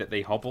of the way that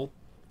they hobble.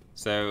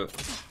 So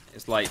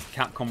it's like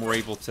Capcom were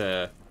able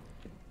to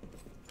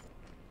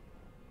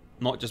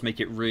not just make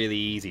it really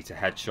easy to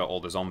headshot all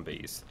the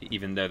zombies,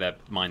 even though they're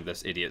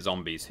mindless idiot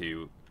zombies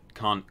who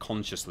can't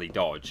consciously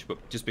dodge,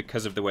 but just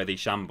because of the way they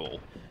shamble,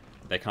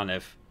 they're kind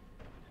of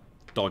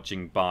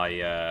dodging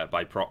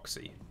by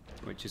proxy,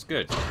 which is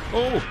good.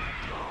 Oh!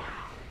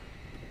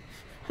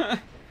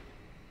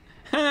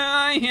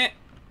 I hit.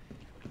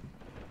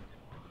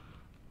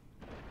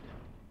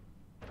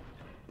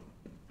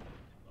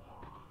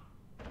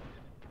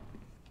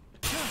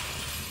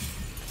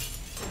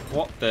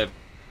 What the?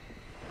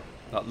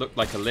 That looked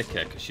like a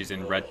liquor because she's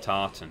in red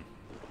tartan.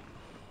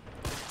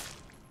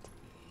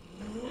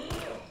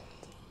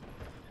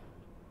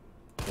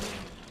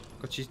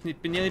 God, she's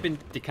nearly been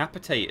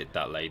decapitated,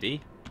 that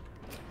lady.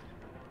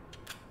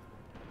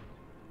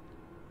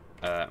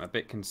 I'm a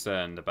bit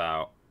concerned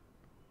about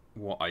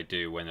what I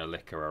do when a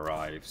liquor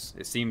arrives.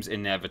 It seems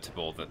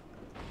inevitable that...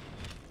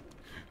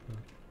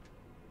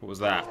 What was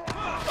that?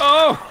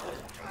 Oh!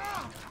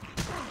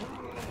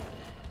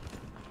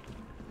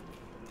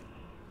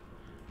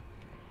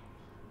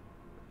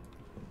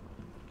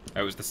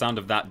 It was the sound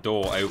of that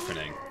door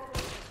opening.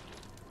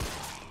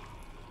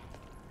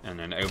 And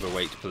an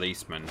overweight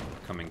policeman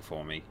coming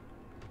for me.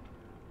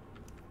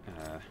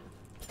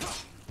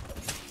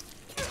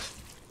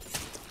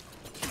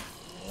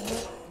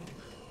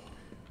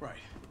 Right.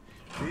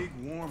 Big,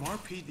 warm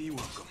RPD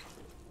welcome.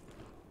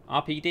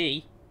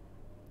 RPD?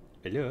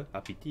 Hello,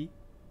 RPD?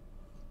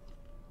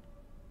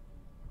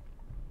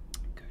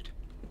 Good.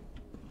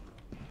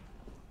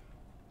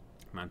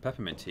 Man,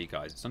 peppermint tea,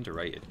 guys, it's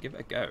underrated. Give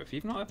it a go. If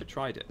you've not ever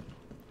tried it,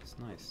 it's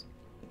nice.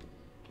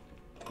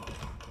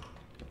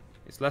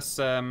 It's less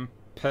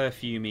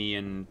perfumey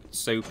and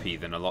soapy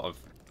than a lot of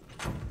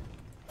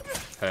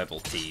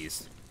herbal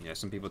teas. You know,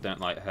 some people don't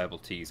like herbal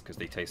teas because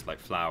they taste like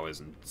flowers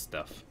and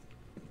stuff.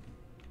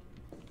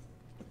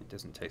 It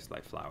doesn't taste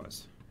like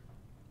flowers.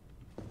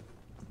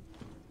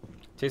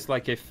 It tastes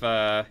like if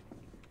a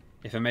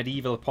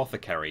medieval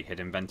apothecary had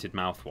invented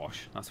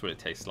mouthwash. That's what it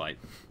tastes like.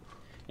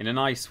 In a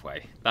nice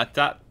way. That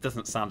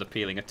doesn't sound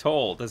appealing at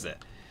all, does it?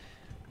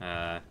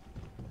 Yeah,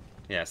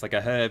 it's like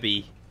a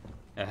herby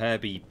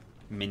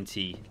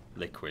minty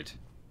liquid.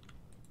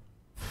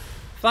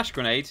 Flash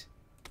grenade.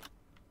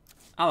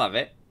 I'll have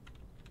it.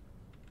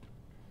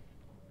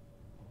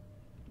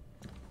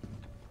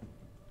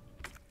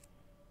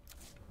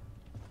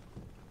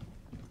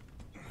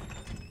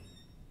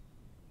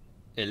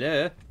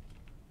 Hello.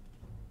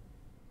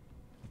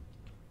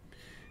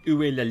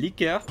 Où est la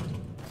liqueur?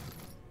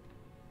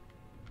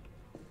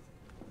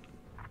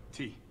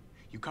 T,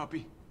 you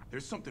copy?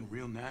 There's something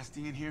real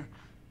nasty in here.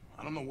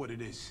 I don't know what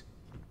it is.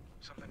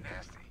 Something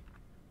nasty.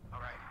 All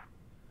right.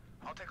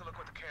 I'll take a look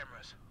with the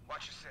cameras.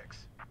 Watch your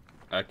six.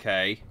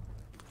 Okay.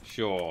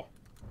 Sure.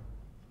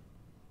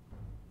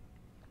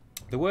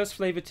 The worst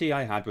flavour tea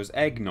I had was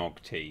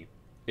eggnog tea.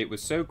 It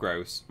was so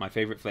gross. My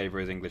favourite flavour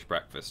is English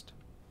breakfast.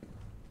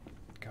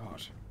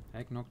 God.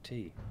 Eggnog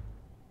tea.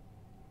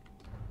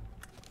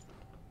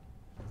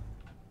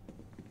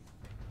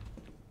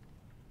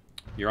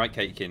 You're right,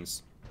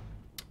 Catekins.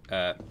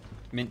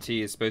 Mint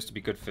tea is supposed to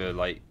be good for,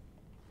 like,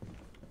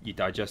 your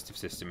digestive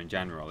system in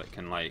general. It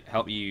can, like,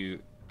 help you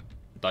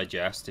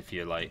digest if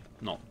you're, like,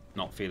 not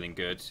feeling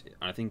good.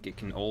 And I think it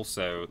can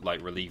also,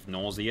 like, relieve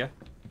nausea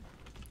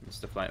and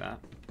stuff like that.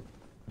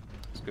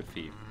 It's good for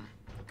you.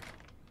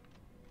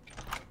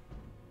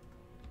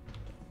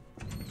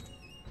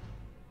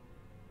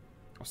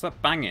 What's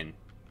that banging?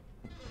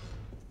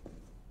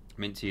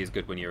 Mint tea is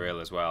good when you're ill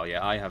as well.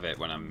 Yeah, I have it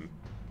when I'm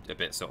a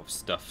bit sort of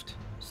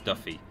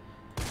stuffy.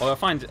 Although I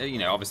find, you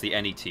know, obviously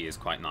any tea is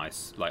quite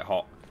nice. Like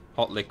hot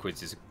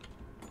liquids is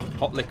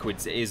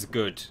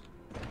good.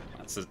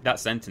 That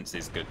sentence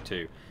is good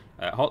too.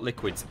 Hot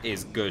liquids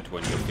is good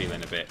when you're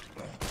feeling a bit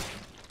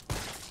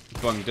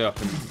bunged up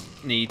and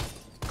need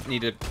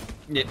a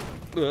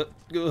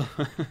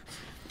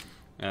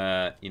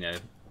you know,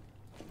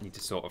 need to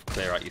sort of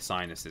clear out your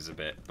sinuses a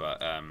bit.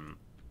 But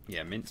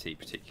yeah, mint tea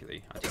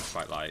particularly I do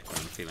quite like when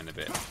I'm feeling a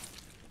bit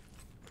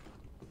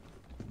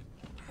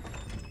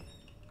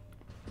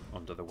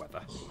under the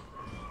weather.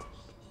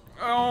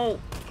 Oh!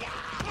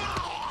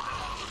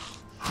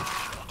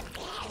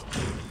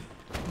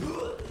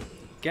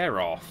 Get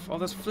off. Oh,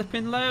 there's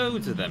flipping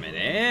loads of them in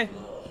here.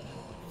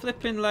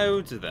 Flipping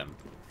loads of them.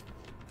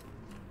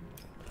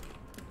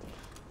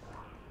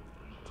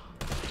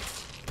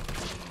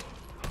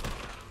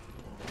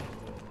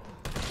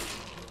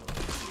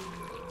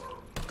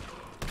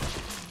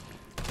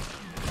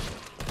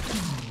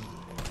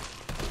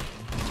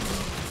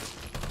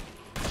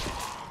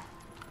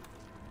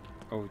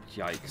 Oh,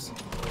 yikes.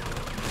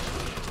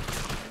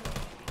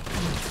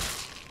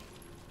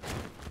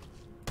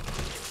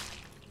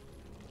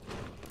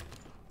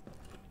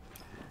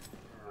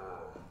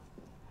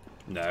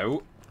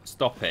 No,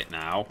 stop it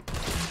now.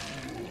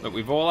 Look,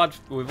 we've all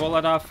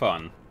had our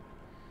fun.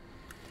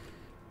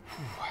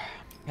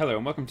 Hello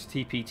and welcome to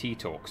TPT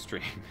Talk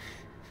stream.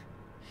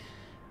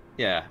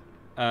 Yeah.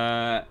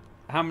 How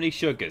many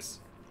sugars?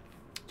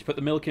 Did you put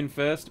the milk in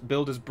first?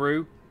 Builder's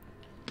brew?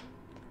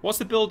 What's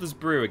the Builder's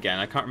brew again?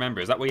 I can't remember.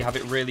 Is that where you have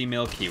it really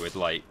milky with,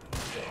 like...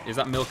 Is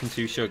that milk and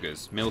 2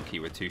 sugars? Milky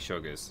with 2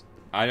 sugars.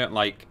 I don't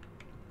like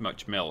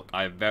much milk.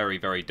 I have very,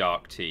 very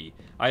dark tea.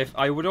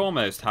 I would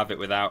almost have it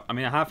without... I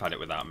mean, I have had it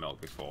without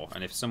milk before.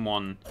 And if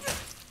someone...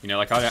 You know,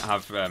 like I don't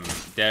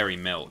have dairy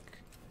milk.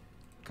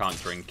 Can't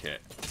drink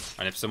it.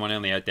 And if someone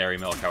only had dairy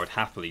milk, I would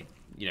happily...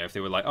 You know, if they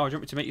were like, oh, do you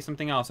want me to make you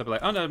something else? I'd be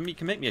like, oh, no, you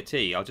can make me a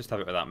tea. I'll just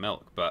have it without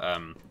milk.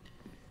 But,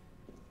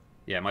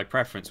 yeah, my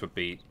preference would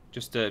be...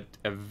 Just a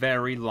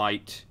very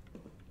light,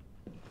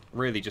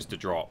 really just a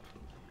drop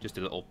Just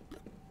a little...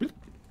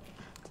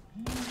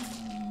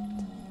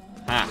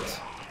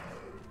 Hat.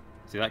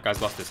 See, that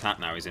guy's lost his hat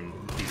now. He's in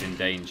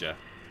danger.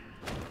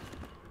 I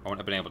wouldn't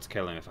have been able to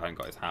kill him if I hadn't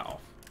got his hat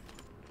off.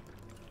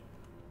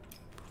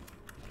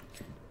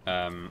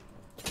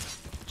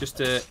 Just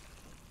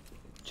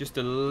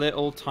a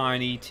little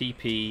tiny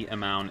TP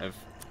amount of...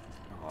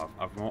 Oh,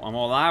 I'm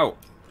all out.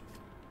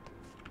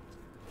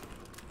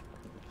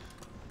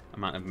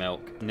 Amount of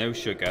milk. No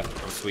sugar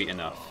or sweet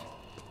enough.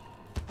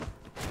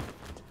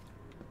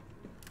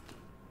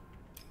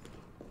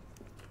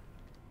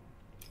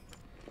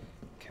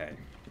 Okay.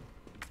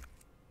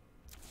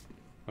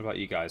 What about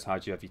you guys?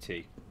 How'd you have your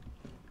tea?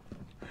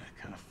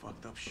 Kind of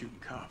fucked up shooting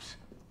cops.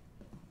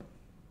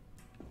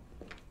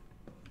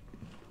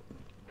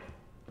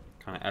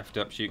 Kind of effed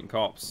up shooting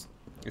cops.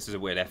 This is a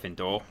weird effing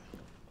door.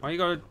 Why you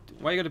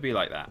gotta be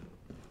like that?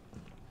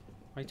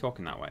 Why are you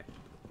talking that way?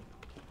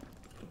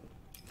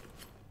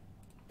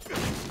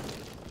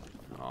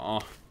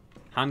 Oh,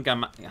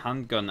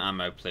 handgun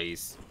ammo,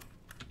 please.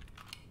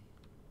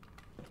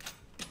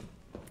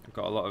 I've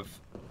got a lot of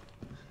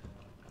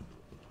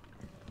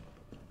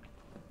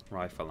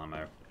rifle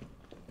ammo,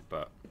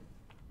 but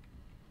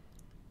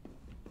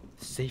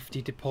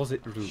safety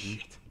deposit room.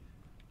 Shit.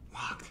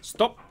 Locked.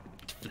 Stop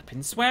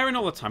flipping swearing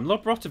all the time.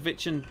 Lord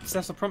Brotovich and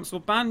Cecil Prompts will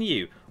ban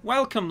you.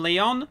 Welcome,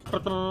 Leon.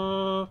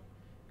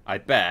 I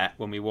bet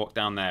when we walk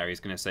down there, he's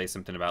going to say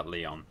something about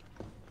Leon.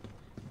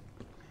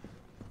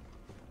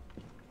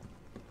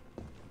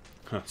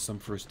 Huh, some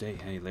first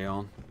date, hey,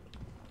 Leon.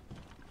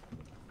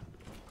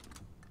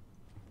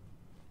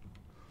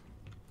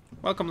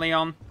 Welcome,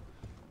 Leon.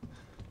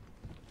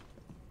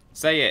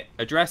 Say it.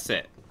 Address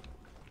it.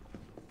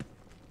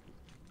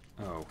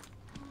 Oh.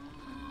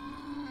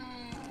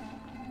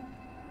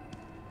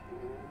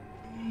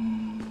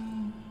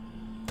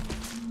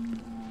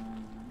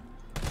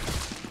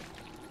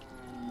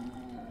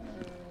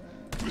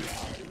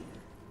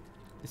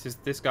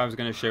 This guy was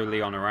going to show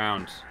Leon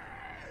around.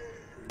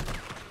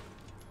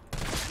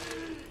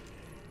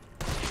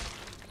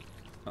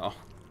 Oh,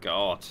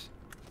 God.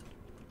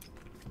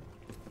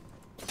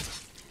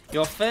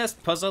 Your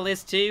first puzzle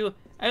is to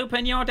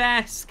open your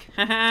desk.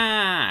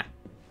 Haha.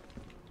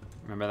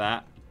 Remember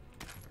that?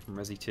 From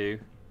Resi 2. Your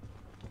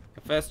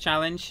first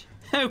challenge,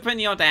 open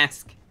your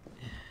desk.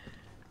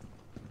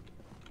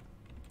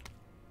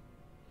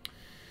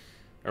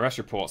 Arrest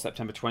report,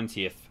 September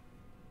 20th.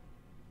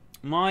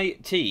 My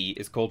tea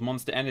is called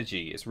Monster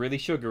Energy. It's really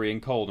sugary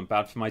and cold and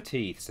bad for my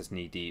teeth, says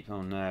Knee Deep.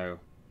 Oh no.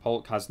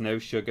 Hulk has no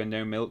sugar,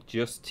 no milk,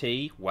 just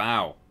tea?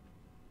 Wow.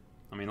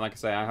 I mean, like I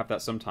say, I have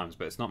that sometimes,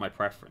 but it's not my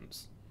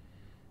preference.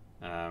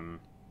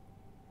 Not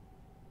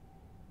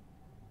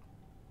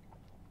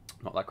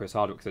like Chris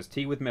Hardwick says,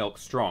 tea with milk,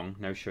 strong,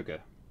 no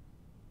sugar.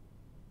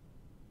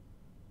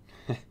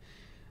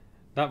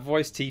 That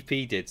voice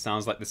TP did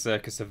sounds like the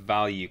Circus of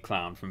Value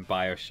clown from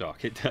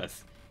Bioshock. It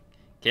does.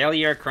 Kill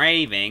your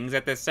cravings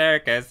at the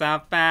Circus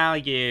of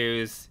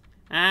Values.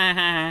 Ah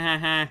ha ha ha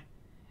ha.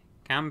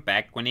 Come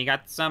back when you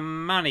got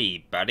some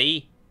money,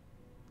 buddy.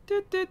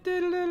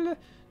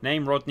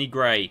 Name Rodney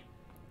Gray.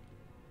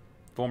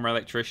 Former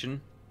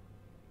electrician.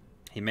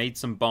 He made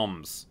some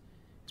bombs.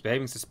 He's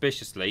behaving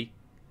suspiciously.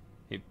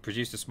 He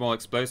produced a small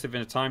explosive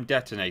in a timed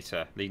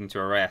detonator, leading to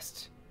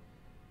arrest.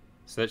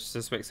 Search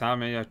suspects how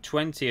many?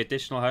 20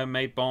 additional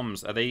homemade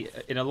bombs. Are they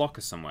in a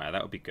locker somewhere?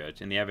 That would be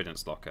good. In the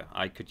evidence locker.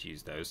 I could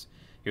use those.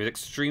 He was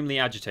extremely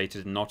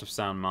agitated and not of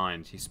sound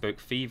mind. He spoke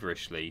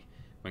feverishly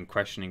when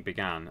questioning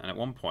began, and at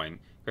one point,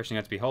 questioning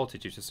had to be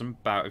halted due to some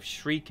bout of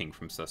shrieking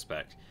from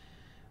suspect.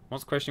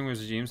 Once questioning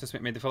was resumed,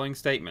 suspect made the following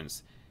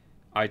statements.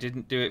 I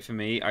didn't do it for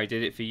me, I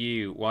did it for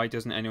you. Why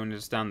doesn't anyone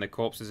understand the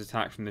corpses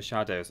attacked from the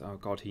shadows? Oh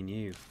god, he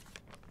knew.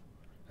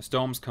 A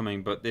storm's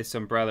coming, but this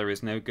umbrella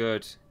is no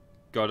good.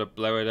 Gotta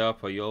blow it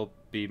up or you'll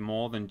be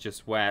more than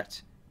just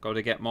wet.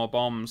 Gotta get more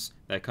bombs.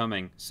 They're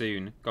coming.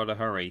 Soon. Gotta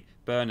hurry.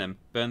 Burn them.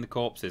 Burn the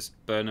corpses.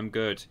 Burn them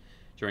good.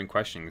 During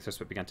questioning, the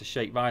suspect began to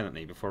shake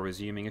violently before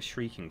resuming a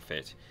shrieking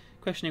fit.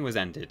 Questioning was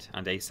ended,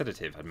 and a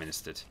sedative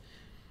administered.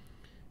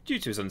 Due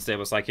to his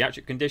unstable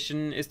psychiatric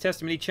condition, his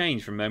testimony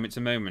changed from moment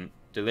to moment.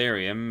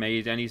 Delirium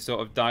made any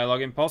sort of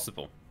dialogue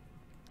impossible.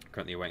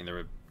 Currently awaiting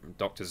the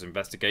doctor's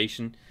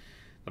investigation.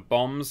 The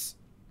bombs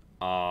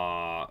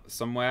are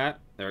somewhere.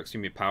 They're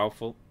extremely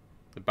powerful.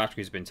 The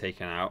battery's been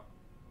taken out.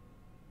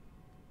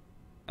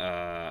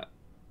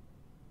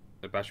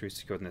 The battery is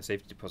secured in the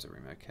safety deposit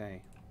room.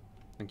 Okay.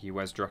 Thank you,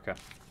 Wes Drucker.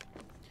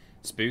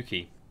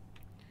 Spooky.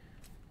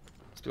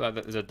 It's like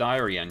that. There's a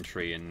diary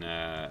entry in,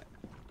 I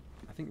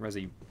think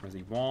Resi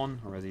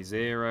 1 or Resi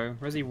 0.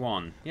 Resi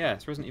 1. Yeah,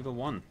 it's Resident Evil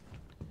 1.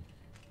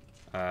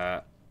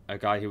 A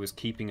guy who was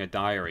keeping a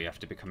diary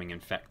after becoming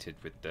infected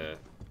with the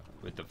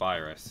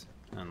virus,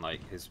 and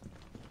like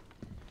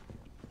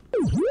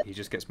he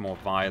just gets more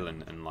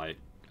violent and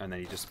then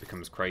he just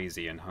becomes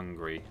crazy and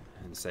hungry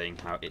and saying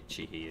how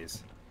itchy he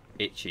is.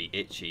 Itchy,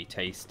 itchy,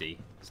 tasty.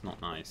 It's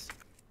not nice.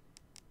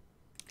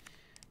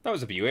 That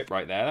was a Buick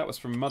right there. That was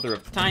from Mother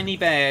of Tiny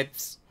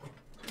Beds,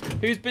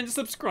 who's been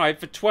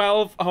subscribed for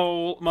 12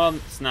 whole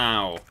months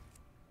now.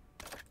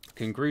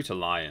 Congruent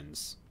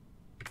Alliance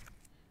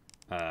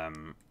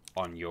on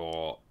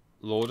your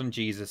Lord and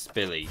Jesus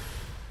Billy.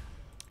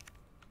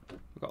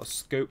 We've got a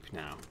scope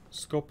now.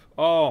 Scope.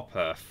 Oh,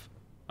 perf.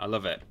 I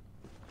love it.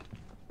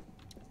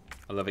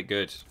 I love it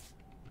good.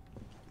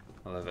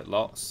 I love it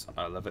lots.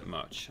 I love it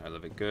much. I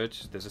love it good.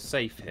 There's a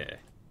safe here.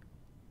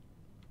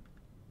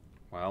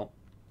 Well,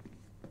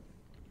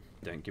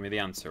 don't give me the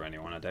answer,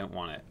 anyone. I don't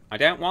want it. I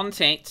don't want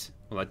it!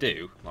 Well, I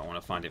do. But I want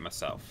to find it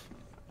myself.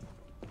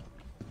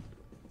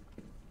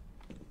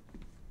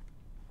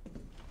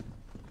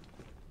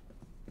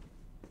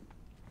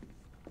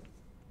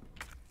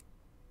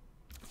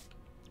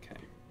 Okay.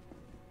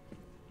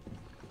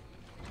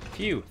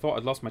 Phew, thought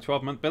I'd lost my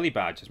 12-month Billy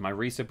badge as my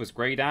resub was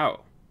greyed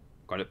out.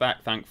 Got it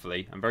back,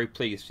 thankfully. I'm very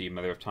pleased for you,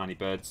 mother of tiny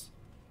birds.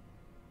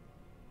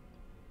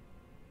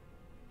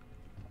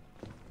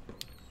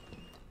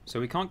 So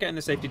we can't get in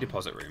the safety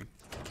deposit room.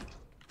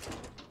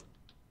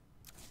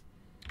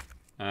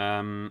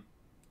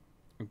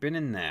 We've been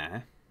in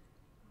there.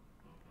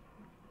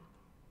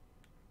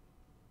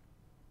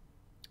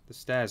 The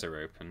stairs are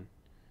open.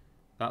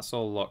 That's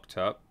all locked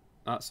up.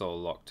 That's all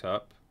locked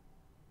up.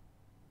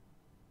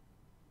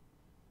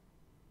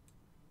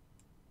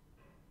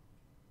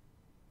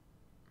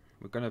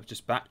 We're going to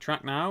just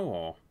backtrack now,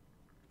 or...?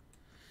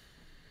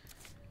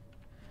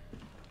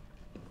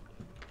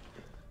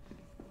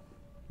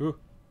 Ooh.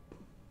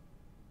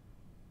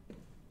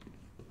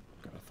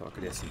 God, I thought I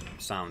could hear some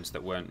sounds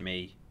that weren't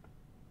me.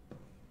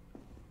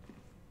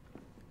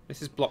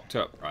 This is blocked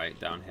up, right,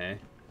 down here?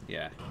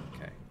 Yeah,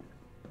 okay.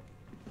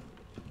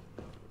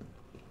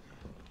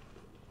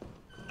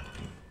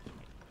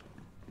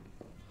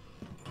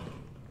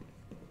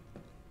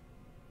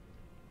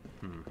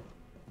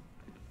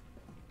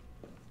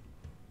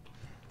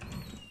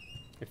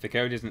 If the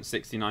code isn't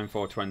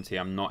 69420,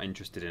 I'm not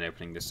interested in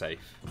opening the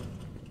safe.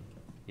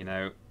 You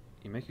know,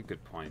 you make a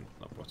good point,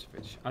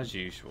 Lobrotovich, as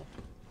usual.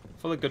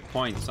 Full of good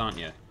points, aren't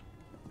you?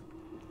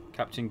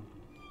 Captain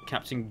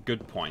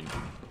Good Point.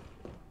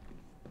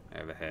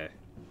 Over here.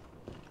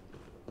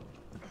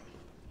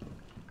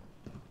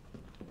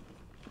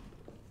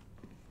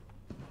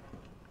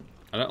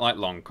 I don't like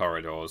long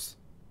corridors.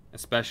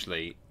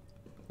 Especially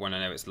when I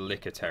know it's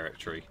liquor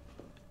territory.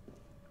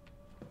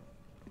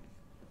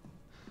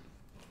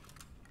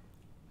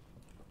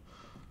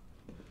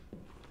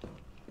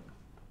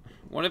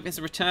 What if it's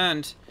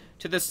returned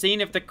to the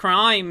scene of the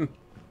crime?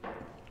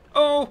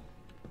 Oh!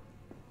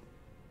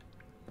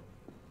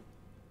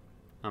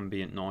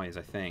 Ambient noise,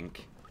 I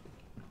think.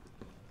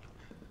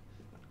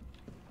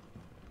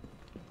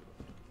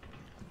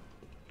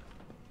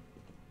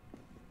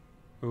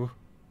 Ooh.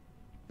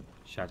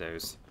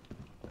 Shadows.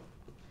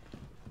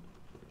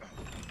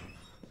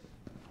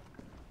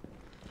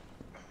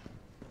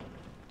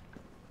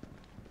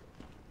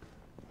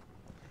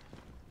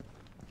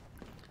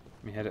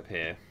 Let me head up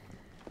here.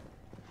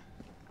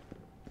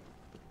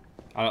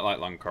 I don't like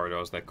long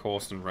corridors. They're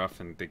coarse and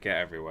rough and they get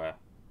everywhere.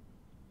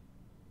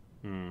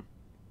 Area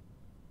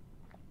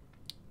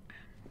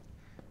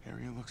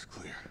looks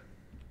clear.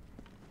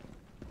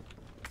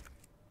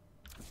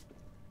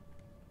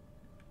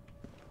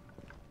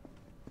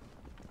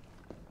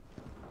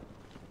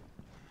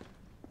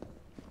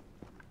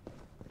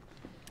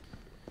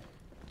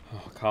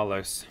 Oh,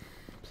 Carlos,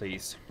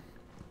 please.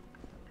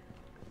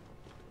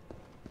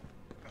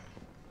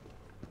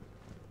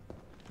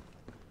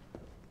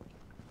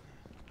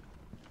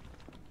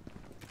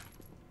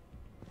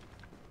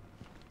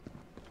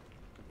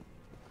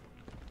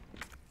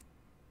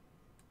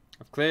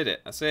 Cleared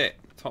it. That's it.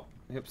 Top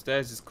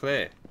upstairs is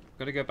clear.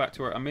 Got to go back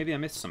to where. Maybe I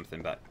missed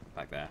something back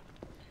there.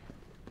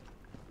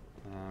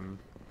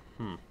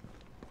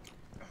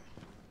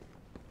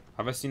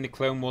 Have I seen the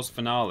Clone Wars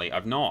finale?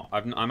 I've not.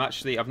 I've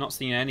not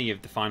seen any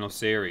of the final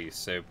series.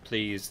 So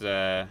please,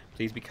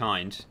 please be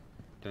kind.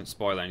 Don't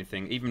spoil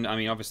anything. Even, I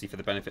mean, obviously for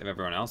the benefit of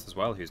everyone else as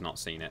well who's not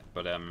seen it.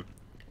 But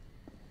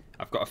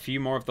I've got a few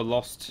more of the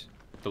lost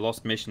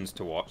missions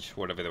to watch,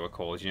 whatever they were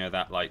called. You know,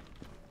 that like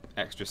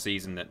extra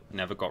season that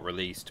never got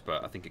released,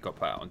 but I think it got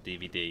put out on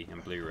DVD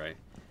and Blu-ray,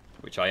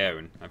 which I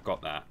own. I've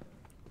got that.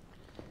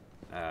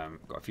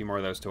 Got a few more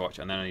of those to watch,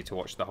 and then I need to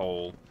watch the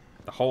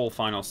whole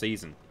final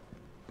season.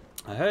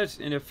 I heard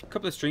in a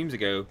couple of streams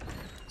ago,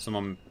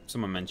 someone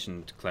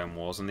mentioned Clone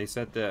Wars, and they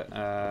said that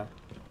a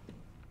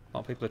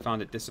lot of people had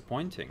found it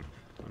disappointing.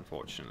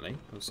 Unfortunately,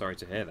 I was sorry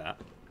to hear that.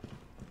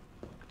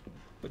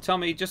 But tell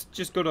me,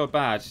 just good or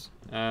bad?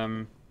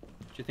 Do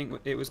you think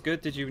it was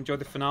good? Did you enjoy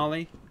the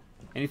finale?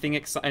 Anything,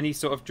 any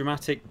sort of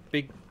dramatic,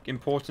 big,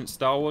 important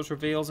Star Wars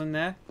reveals in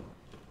there?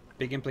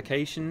 Big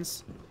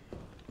implications?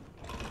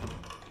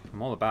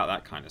 I'm all about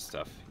that kind of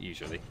stuff,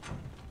 usually.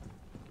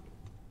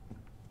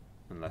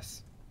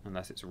 Unless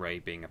it's Rey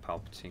being a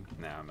Palpatine.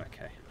 No, I'm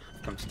okay.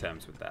 I've come to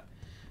terms with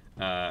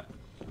that.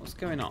 What's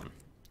going on?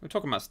 We're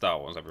talking about Star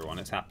Wars, everyone.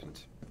 It's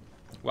happened.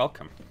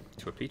 Welcome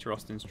to a Peter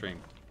Austin stream.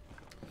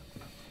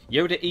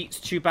 Yoda eats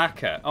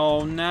Chewbacca.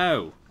 Oh,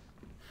 no.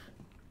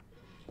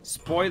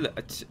 Spoiler.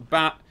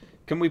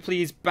 Can we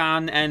please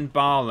ban N.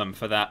 Barlam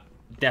for that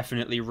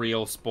definitely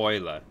real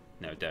spoiler?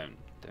 No, don't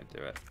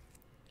do it.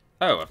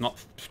 Oh, I've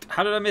not...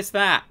 How did I miss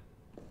that?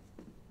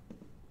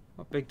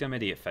 What big dumb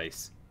idiot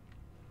face.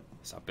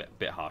 It's a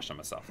bit harsh on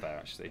myself there,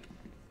 actually.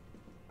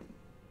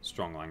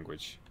 Strong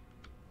language.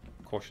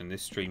 Caution,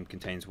 this stream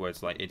contains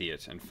words like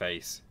idiot and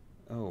face.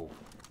 Oh.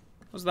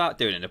 What's that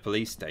doing in a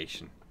police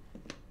station?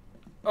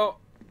 Oh!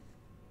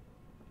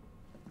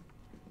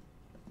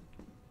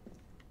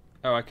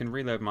 Oh, I can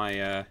reload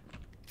my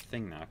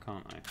thing now,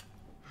 can't I?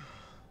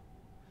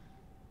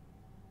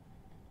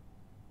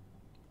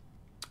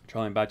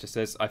 Charlie Badger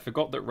says, I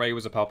forgot that Ray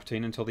was a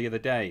Palpatine until the other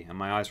day, and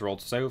my eyes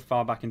rolled so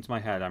far back into my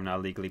head I'm now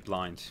legally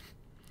blind.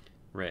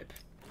 Rip.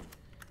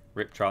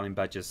 Rip Charlie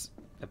Badger's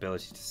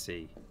ability to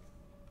see.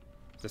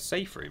 There's a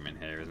safe room in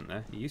here, isn't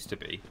there? It used to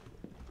be.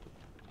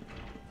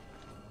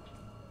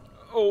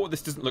 Oh,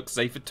 this doesn't look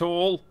safe at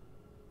all.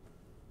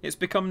 It's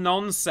become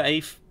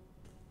non-safe.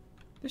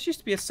 This used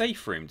to be a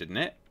safe room, didn't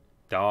it?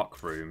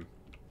 Dark room.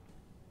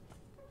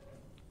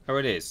 Oh,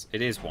 it is.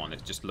 It is one.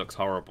 It just looks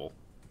horrible.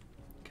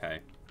 Okay.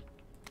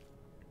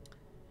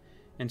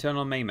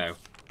 Internal memo.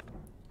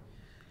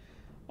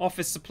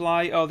 Office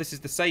supply. Oh, this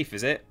is the safe,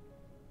 is it?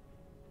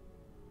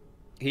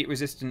 Heat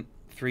resistant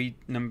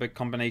 3-number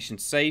combination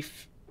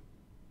safe.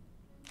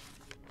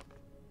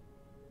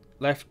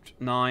 Left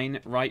 9,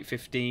 right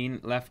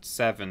 15, left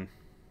 7.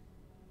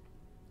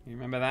 You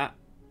remember that?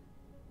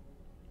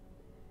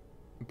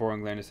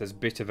 Boring Learner says,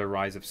 bit of a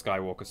Rise of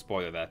Skywalker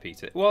spoiler there,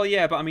 Peter. Well,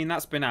 yeah, but I mean,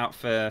 that's been out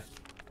for,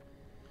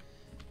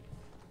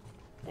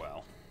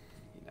 well,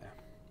 you know,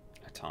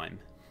 a time.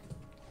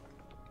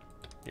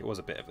 It was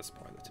a bit of a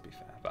spoiler, to be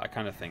fair, but I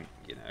kind of think,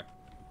 you know,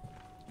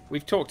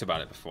 we've talked about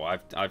it before.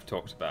 I've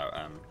talked about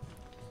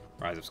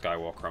Rise of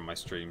Skywalker on my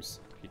streams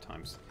a few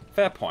times.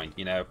 Fair point,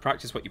 you know,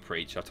 practice what you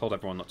preach. I told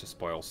everyone not to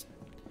spoil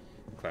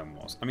Clone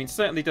Wars. I mean,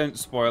 certainly don't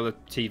spoil a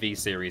TV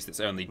series that's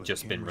only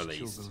just been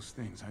released. Those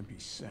things, I'd be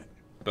set.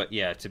 But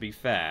yeah, to be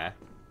fair,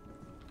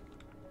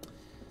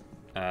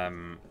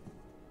 oh,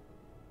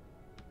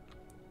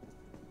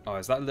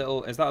 is that a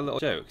little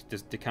joke?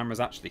 Do cameras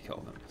actually kill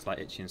them? It's like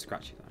Itchy and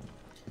Scratchy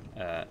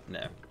then.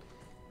 No.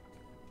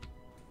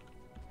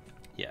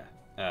 Yeah.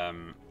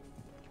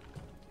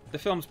 The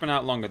film's been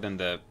out longer than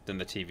the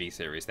TV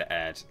series that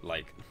aired,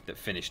 like, that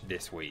finished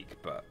this week.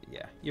 But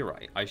yeah, you're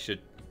right. I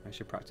should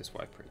practice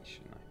what I preach,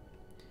 shouldn't I?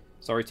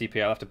 Sorry,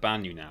 TP, I'll have to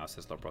ban you now,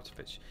 says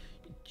Lobrotovich.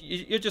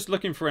 You're just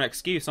looking for an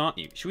excuse, aren't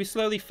you? Should we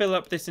slowly fill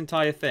up this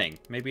entire thing?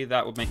 Maybe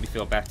that would make me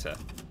feel better.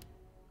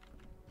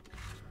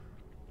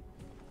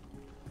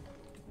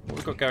 What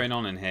we've got going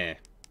on in here?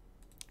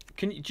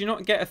 Do you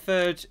not get a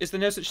third? Is there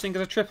no such thing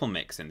as a triple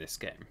mix in this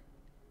game?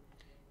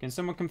 Can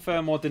someone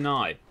confirm or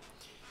deny?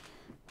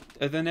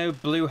 Are there no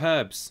blue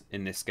herbs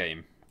in this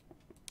game?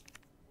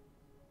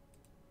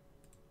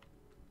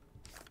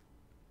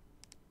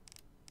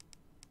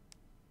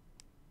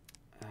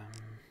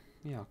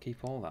 Yeah, I'll keep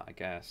all that, I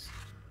guess.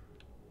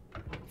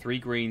 3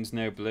 greens,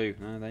 no blue.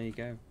 Oh, there you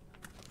go.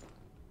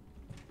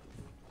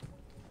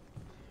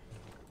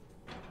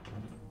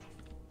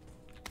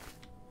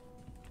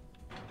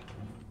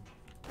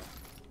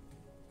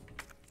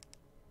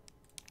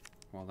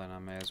 Well, then I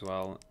may as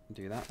well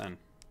do that then.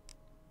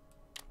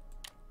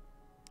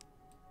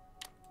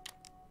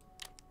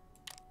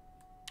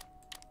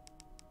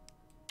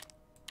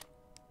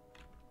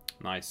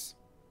 Nice.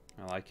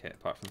 I like it,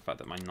 apart from the fact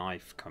that my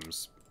knife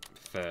comes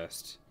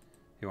first.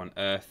 Who on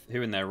earth,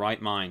 who in their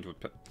right mind would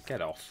put...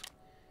 Get off.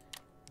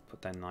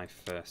 Put their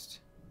knife first.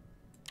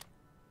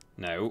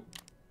 No.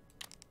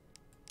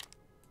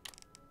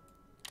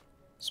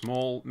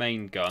 Small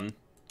main gun.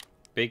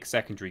 Big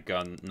secondary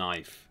gun,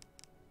 knife.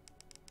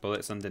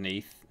 Bullets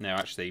underneath. No,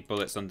 actually,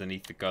 bullets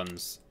underneath the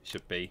guns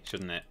should be,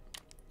 shouldn't it?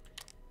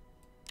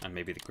 And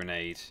maybe the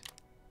grenade.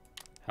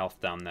 Health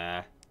down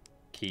there.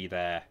 Key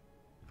there.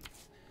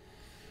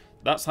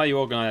 That's how you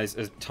organise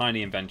a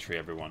tiny inventory,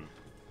 everyone.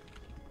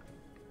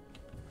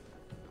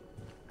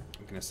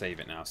 I'm going to save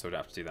it now, so I don't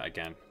have to do that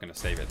again. I'm going to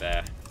save it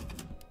there.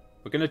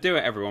 We're going to do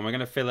it, everyone. We're going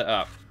to fill it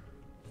up.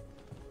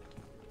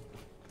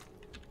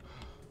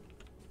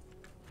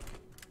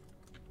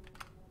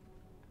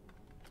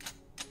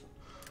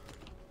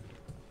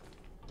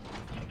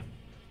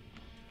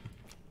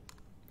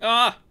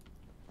 Ah!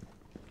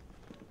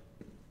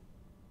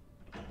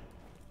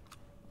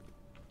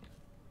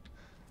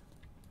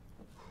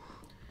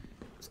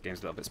 This game's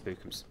a little bit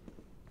spookums.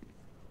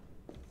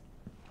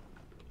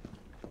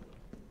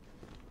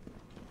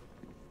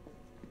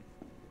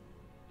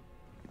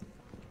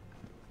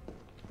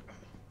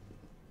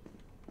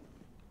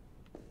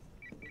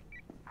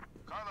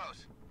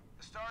 Carlos,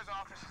 the STARS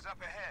office is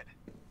up ahead.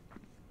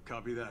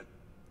 Copy that.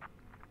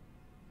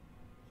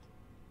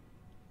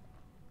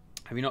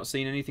 Have you not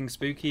seen anything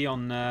spooky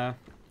on... Oh,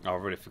 I've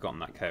already forgotten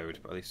that code,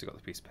 but at least I've got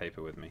the piece of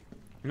paper with me.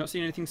 Have you not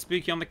seen anything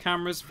spooky on the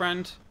cameras,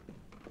 friend?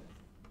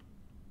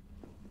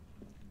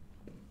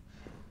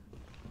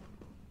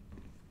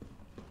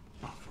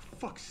 Oh, for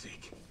fuck's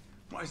sake.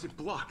 Why is it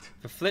blocked?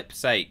 For flip's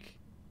sake.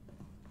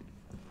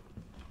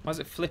 Why is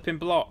it flipping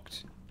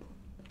blocked?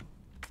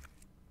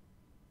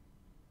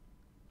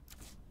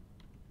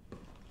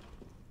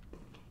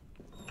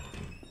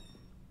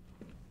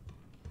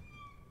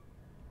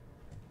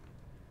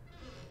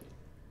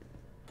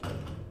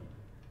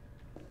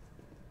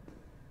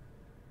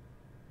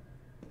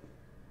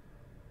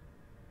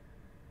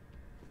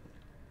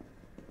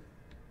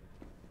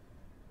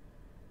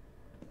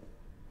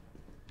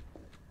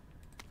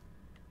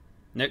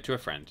 Note to a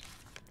friend.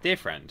 Dear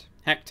friend,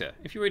 Hector,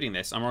 if you're reading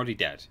this, I'm already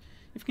dead.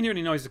 If you can hear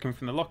any noises coming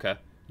from the locker,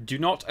 do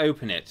not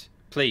open it,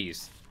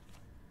 please.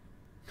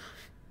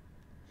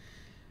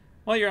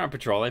 While you're out on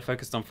patrol, I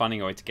focused on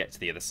finding a way to get to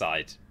the other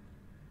side.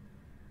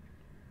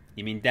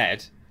 You mean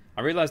dead?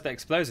 I realised that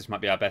explosives might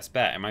be our best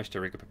bet. I managed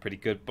to rig up a pretty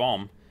good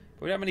bomb,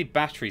 but we don't have any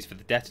batteries for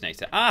the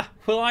detonator. Ah,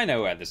 well I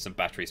know where there's some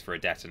batteries for a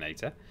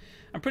detonator.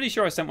 I'm pretty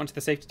sure I sent one to the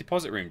safety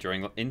deposit room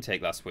during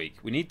intake last week.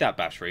 We need that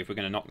battery if we're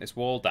going to knock this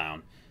wall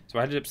down. So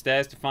I headed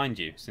upstairs to find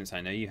you, since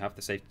I know you have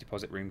the safety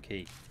deposit room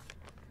key.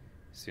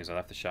 As soon as I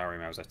left the shower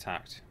room, I was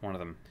attacked. One of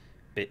them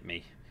bit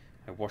me.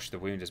 I washed the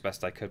wound as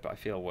best I could, but I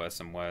feel worse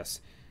and worse.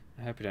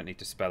 I hope you don't need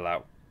to spell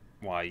out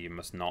why you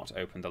must not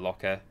open the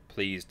locker.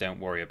 Please don't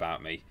worry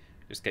about me.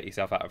 Just get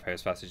yourself out of here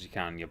as fast as you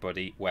can. Your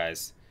buddy,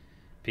 Wes.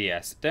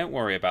 P.S. Don't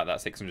worry about that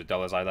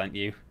 $600 I lent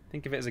you.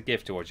 Think of it as a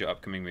gift towards your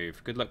upcoming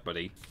move. Good luck,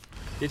 buddy.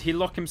 Did he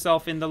lock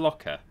himself in the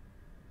locker?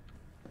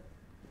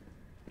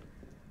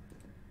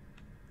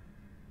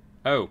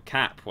 Oh,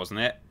 Cap, wasn't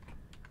it?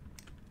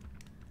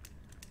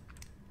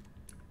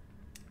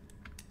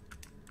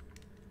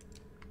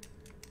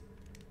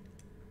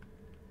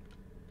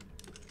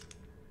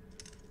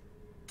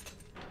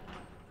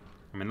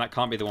 I mean, that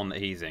can't be the one that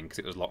he's in, because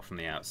it was locked from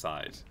the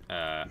outside.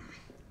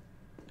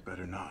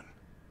 Better not.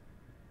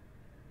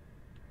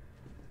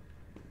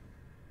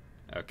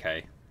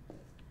 Okay.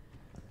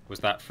 Was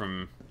that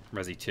from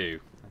Resi 2?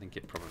 I think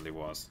it probably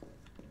was.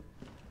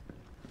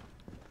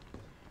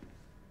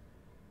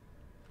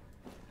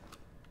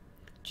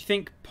 Do you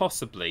think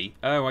possibly...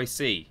 Oh, I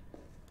see.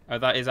 Oh,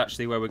 that is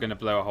actually where we're going to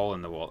blow a hole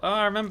in the wall. Oh,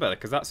 I remember,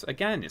 because that's,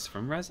 again, it's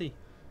from Resi.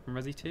 From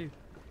Resi 2.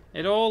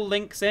 It all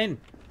links in.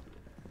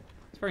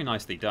 It's very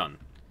nicely done.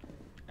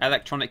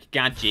 Electronic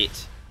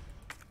gadget.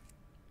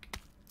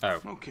 Oh.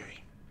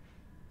 Okay.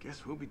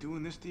 Guess we'll be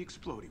doing this the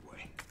explodey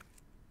way.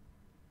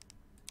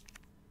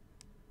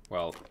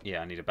 Well,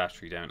 yeah, I need a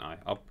battery, don't I?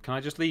 Can I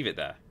just leave it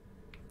there?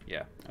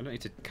 Yeah. I don't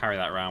need to carry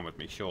that around with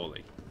me,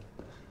 surely.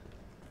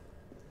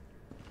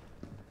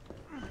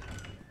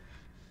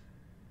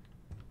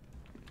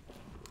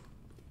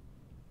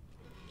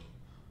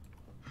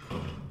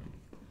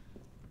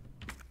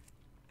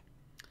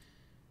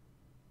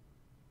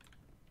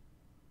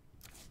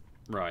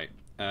 Right.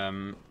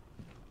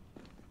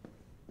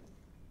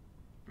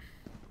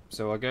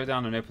 So I'll go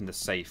down and open the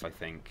safe, I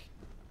think.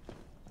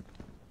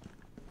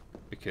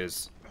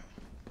 Because,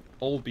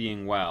 all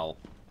being well,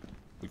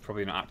 we've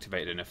probably not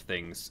activated enough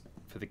things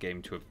for the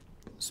game to have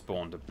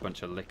spawned a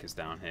bunch of lickers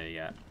down here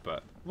yet.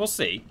 But we'll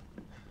see.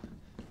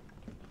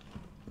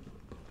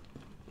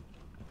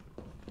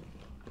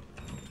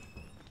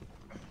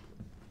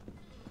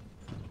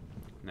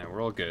 No,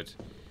 we're all good.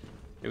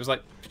 It was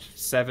like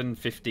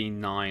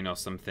 7:59 or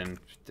something.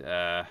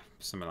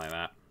 Something like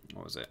that.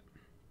 What was it?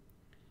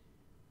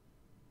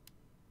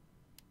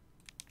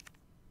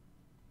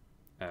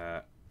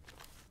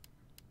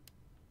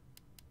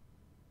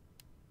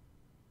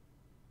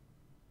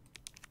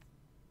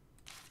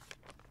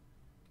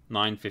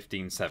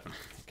 9:15:7.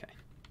 Okay.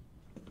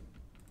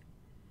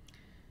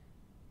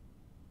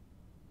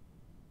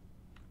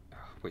 Oh,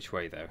 which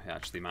way though? It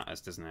actually matters,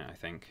 doesn't it? I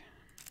think.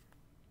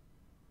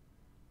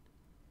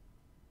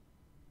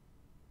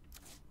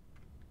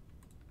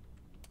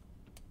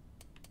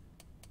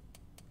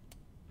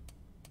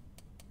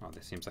 Oh,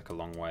 this seems like a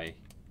long way.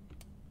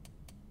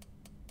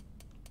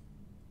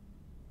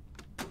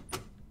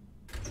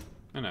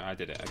 Oh no, I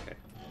did it, okay.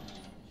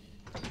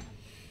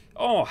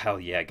 Oh, hell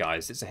yeah,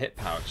 guys, it's a hit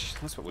pouch.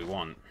 That's what we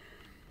want.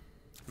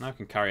 Now I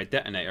can carry a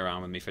detonator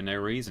around with me for no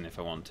reason if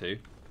I want to.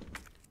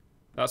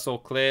 That's all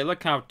clear.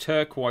 Look how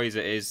turquoise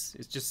it is.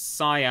 It's just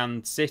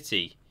Cyan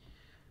City.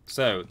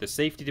 So, the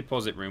safety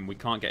deposit room we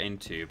can't get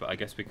into, but I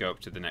guess we go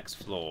up to the next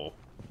floor.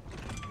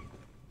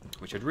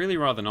 Which I'd really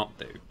rather not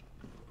do.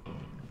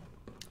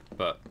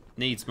 But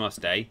needs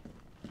must, eh?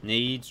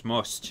 Needs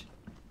must.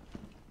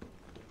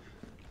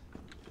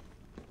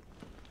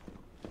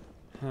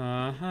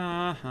 Ha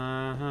ha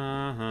ha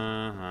ha ha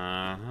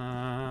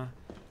ha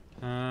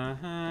ha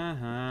ha ha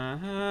ha.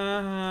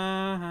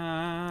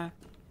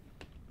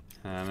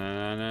 I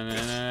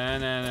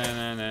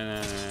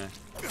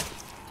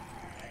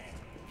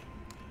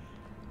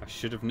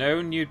should have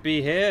known you'd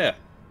be here,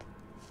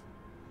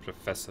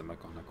 Professor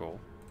McGonagall.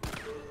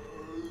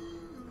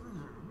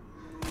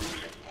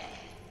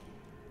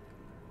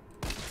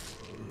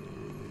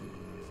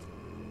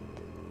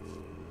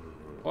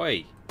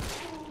 Oi.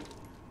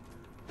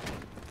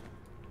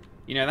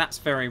 You know, that's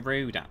very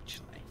rude,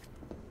 actually.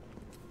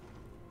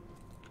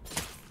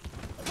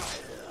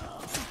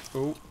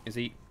 Oh, is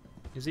he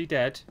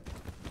dead?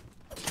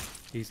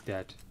 He's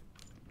dead.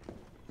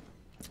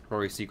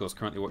 Rory Siegel's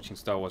currently watching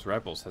Star Wars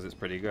Rebels, says it's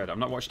pretty good. I've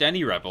not watched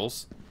any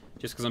Rebels,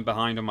 just because I'm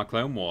behind on my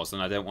Clone Wars,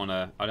 and I don't want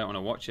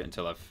to watch it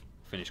until I've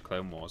finished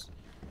Clone Wars.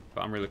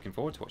 But I'm really looking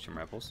forward to watching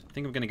Rebels. I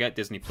think I'm going to get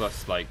Disney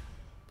Plus, like,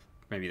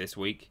 maybe this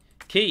week.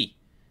 Key!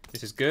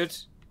 This is good.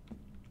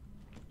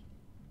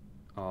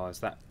 Oh, is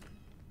that...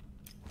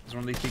 Is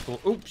one of these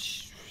people...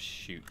 Oops!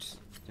 Shoot.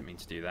 Didn't mean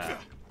to do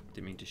that.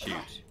 Didn't mean to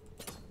shoot.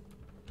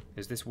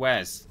 Is this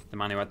Wes, the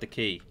man who had the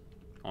key?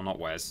 Or not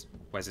Wes.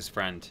 Wes's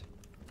friend.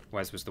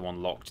 Wes was the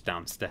one locked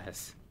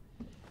downstairs.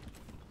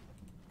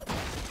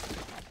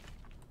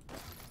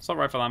 Assault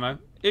rifle ammo.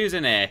 Who's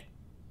in here?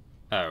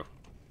 Oh.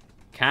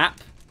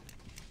 Cap?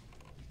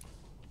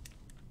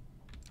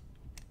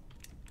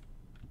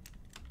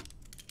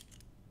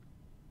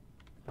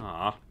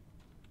 Ah.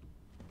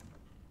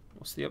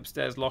 What's the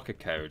upstairs locker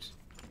code?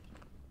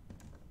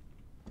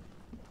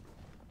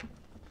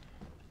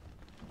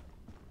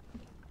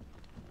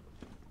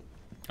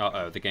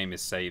 Uh-oh, the game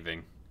is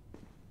saving.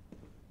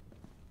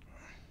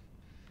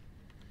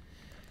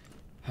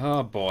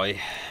 Oh boy.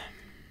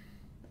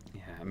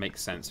 Yeah, it makes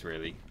sense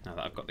really, now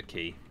that I've got the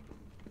key.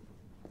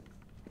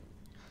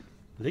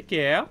 Look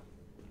here.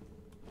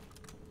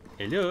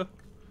 Hello.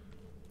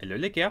 Hello,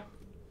 liquor.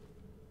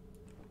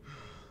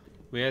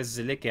 Where's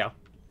the liquor?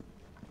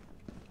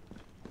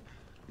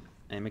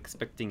 I'm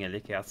expecting a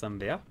liquor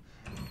somewhere.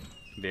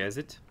 Where is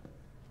it?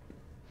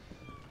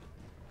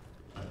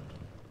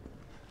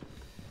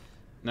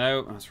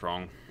 No, that's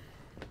wrong.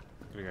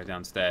 Gotta go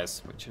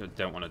downstairs, which I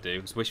don't want to do.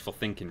 It's wishful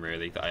thinking,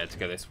 really, that I had to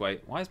go this way.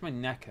 Why is my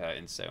neck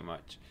hurting so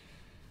much?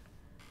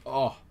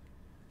 Oh,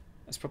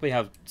 that's probably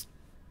how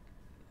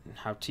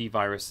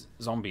T-virus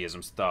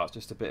zombieism starts.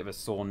 Just a bit of a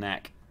sore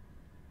neck.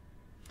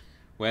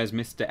 Where's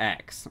Mr.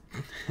 X?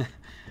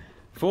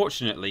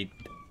 Fortunately,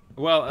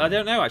 well, I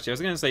don't know actually. I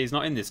was going to say he's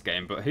not in this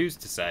game, but who's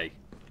to say?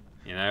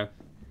 You know?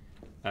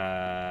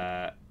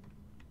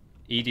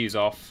 Edu's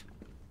off.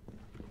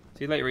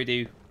 See you later,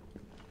 Edu.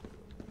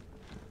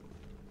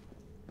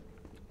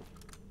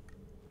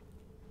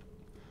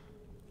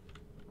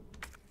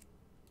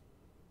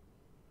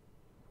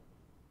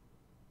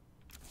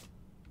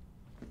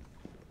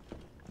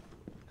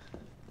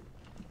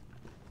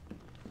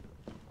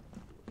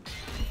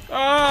 Oh,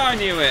 I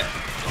knew it!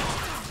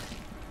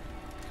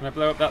 Can I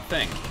blow up that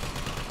thing?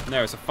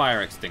 No, it's a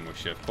fire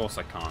extinguisher. Of course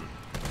I can't.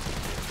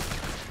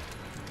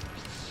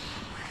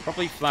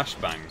 Probably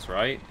flashbangs,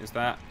 right? Is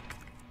that...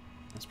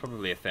 That's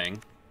probably a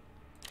thing.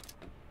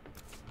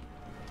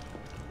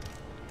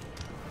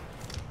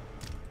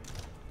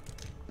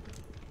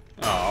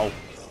 Oh.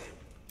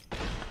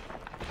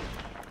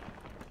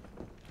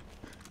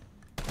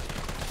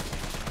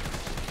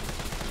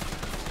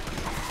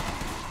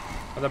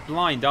 Oh, they're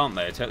blind, aren't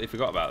they? I totally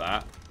forgot about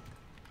that.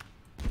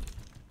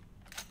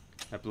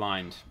 They're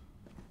blind.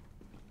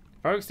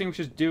 Fire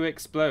extinguishers do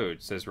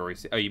explode, says Rory.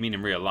 Oh, you mean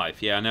in real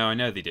life? Yeah, I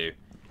know they do.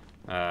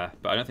 But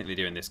I don't think they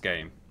do in this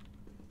game.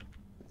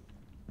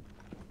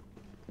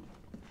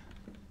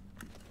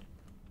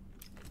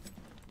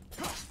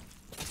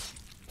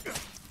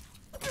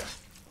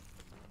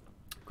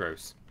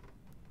 Gross.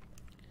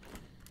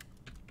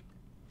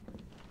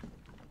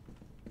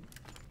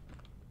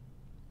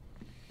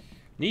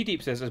 Knee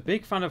Deep says, as a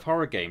big fan of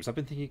horror games, I've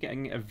been thinking of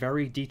getting a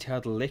very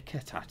detailed liquor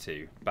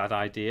tattoo. Bad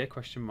idea?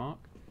 Question mark.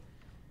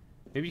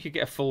 Maybe you could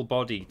get a full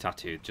body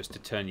tattoo just to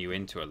turn you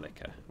into a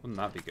liquor. Wouldn't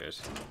that be good?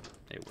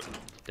 It wouldn't.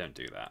 Don't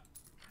do that.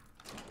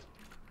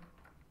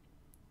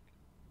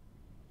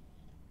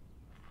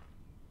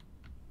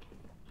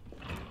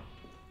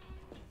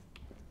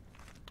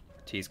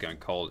 Tea's going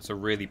cold. It's a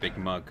really big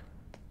mug.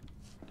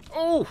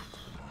 Oh!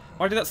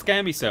 Why did that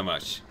scare me so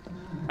much?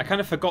 I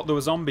kind of forgot there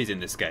were zombies in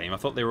this game. I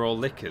thought they were all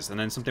lickers, and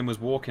then something was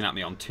walking at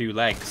me on 2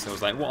 legs. I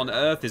was like, what on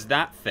earth is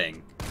that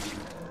thing?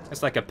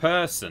 It's like a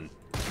person.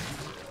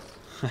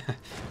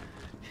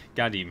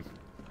 Got him.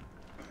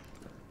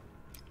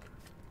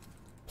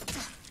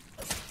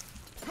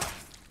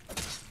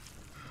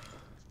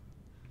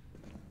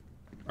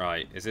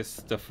 Right, is this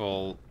stuff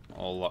all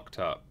locked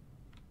up?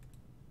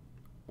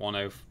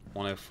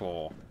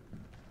 104.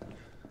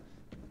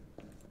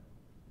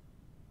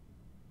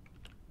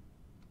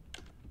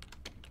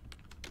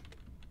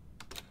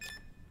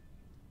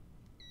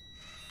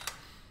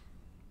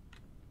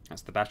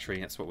 That's the battery,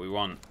 that's what we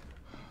want.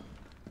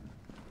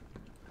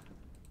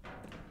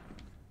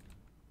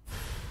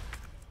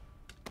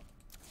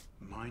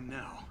 Mine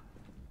now.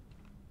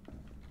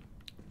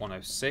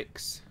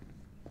 106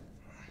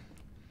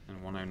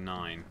 and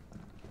 109.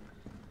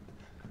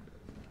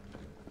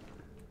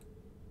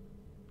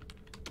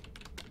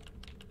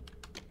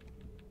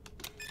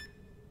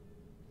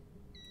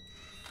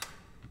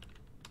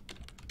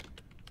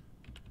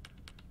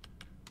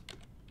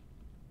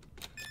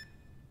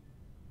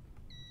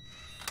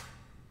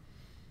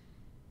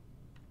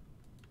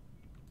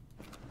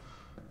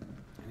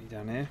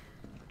 Down here.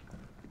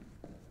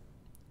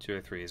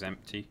 203 is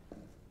empty.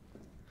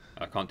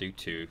 I can't do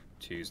 2s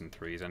and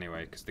 3s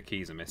anyway because the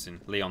keys are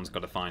missing. Leon's got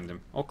to find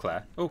them. Or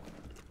Claire. Oh.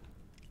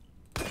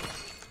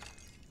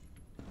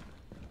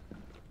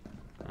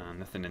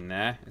 Nothing in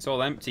there. It's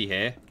all empty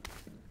here.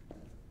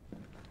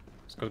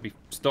 It's got to be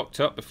stocked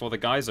up before the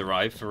guys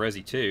arrive for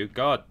Resi 2.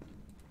 God.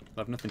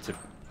 I'll have nothing to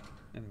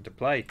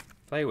play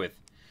with.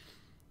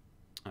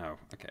 Oh,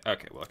 okay.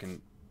 Okay, well I can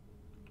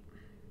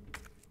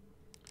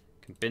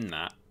bin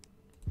that.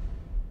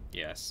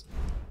 Yes.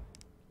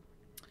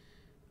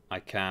 I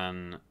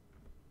can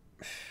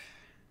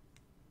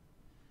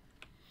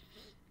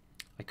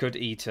I could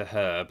eat a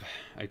herb,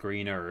 a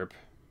green herb,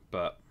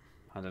 but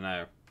I don't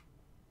know.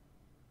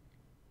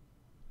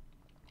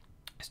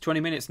 It's 20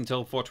 minutes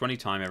until 4:20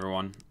 time,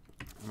 everyone.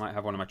 I might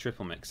have one of my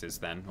triple mixes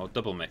then, or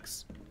double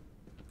mix.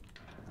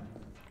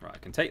 Right, I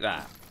can take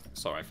that.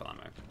 Sorry for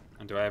ammo.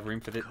 And do I have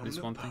room for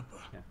this one thing?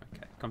 Yeah,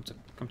 okay. Come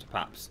to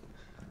Paps.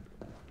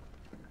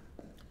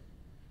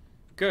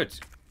 Good.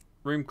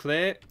 Room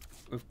clear.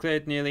 We've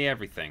cleared nearly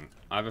everything.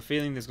 I have a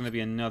feeling there's going to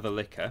be another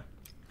liquor,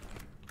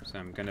 so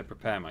I'm going to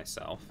prepare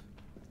myself.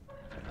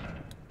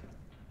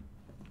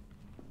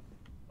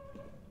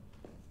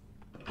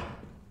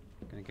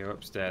 I'm going to go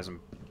upstairs and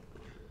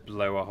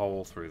blow a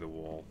hole through the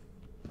wall.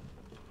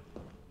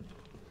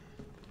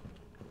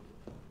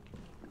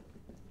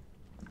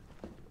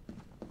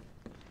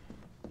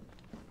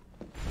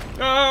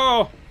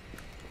 Oh!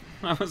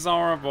 That was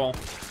horrible.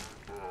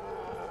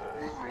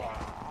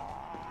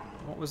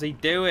 What was he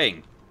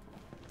doing?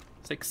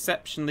 It's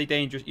exceptionally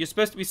dangerous. You're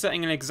supposed to be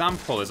setting an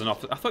example as an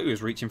officer. I thought he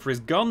was reaching for his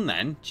gun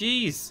then.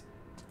 Jeez.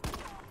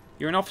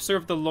 You're an officer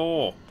of the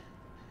law.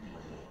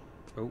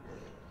 Oh.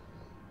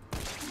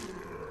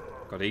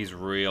 God, he's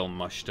real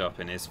mushed up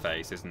in his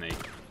face, isn't he?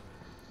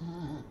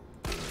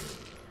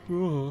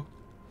 If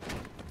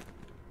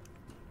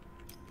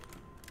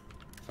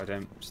I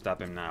don't stab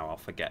him now, I'll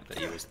forget that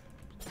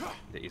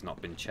he's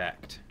not been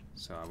checked.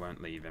 So I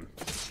won't leave him.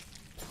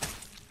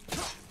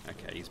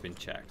 Okay, he's been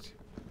checked.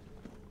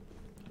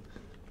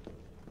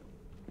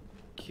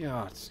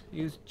 God,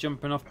 he was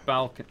jumping off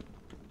balcony.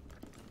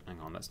 Hang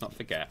on, let's not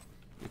forget.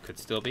 It could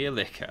still be a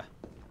liquor.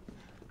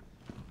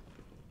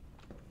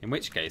 In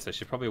which case, I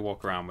should probably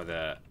walk around with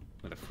a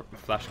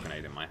flash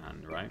grenade in my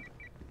hand, right?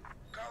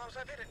 Carlos,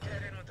 I've hit a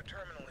dead end with the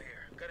terminal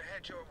here. Gotta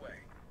head your way.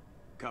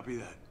 Copy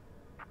that.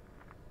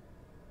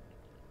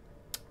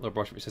 Lord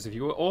Broshvich says, if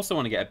you also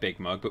want to get a big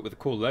mug, but with a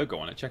cool logo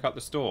on it, check out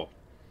the store.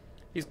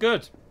 He's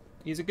good.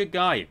 He's a good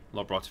guy,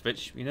 Lord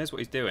Brotovich. He knows what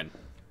he's doing.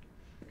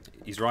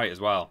 He's right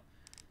as well.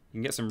 You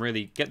can get some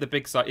really... Get the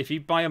big size... If you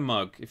buy a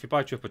mug, if you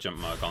buy a TripleJump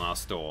mug on our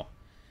store,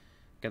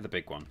 get the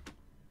big one.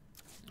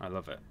 I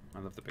love it. I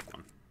love the big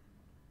one.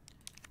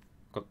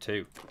 Got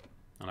two.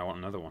 And I want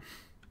another one.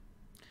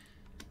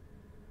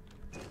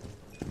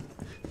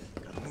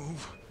 Gotta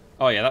move.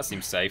 Oh yeah, that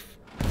seems safe.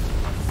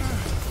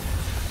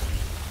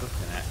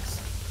 Fucking X.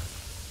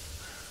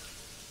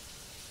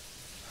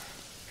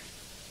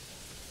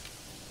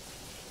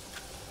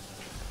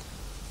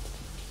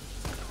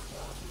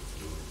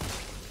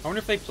 I wonder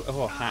if they...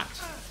 Oh, hat.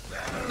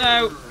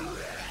 No!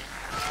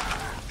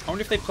 I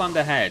wonder if they planned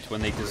ahead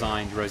when they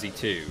designed Resi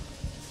 2.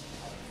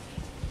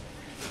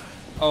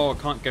 Oh, I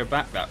can't go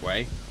back that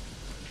way.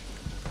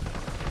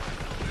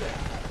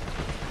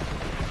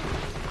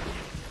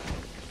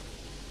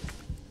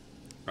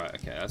 Right,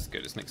 okay, that's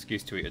good. It's an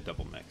excuse to eat a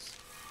double mix.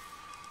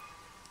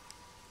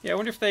 Yeah, I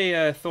wonder if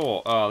they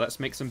thought, oh, let's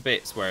make some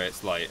bits where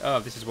it's like, oh,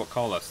 this is what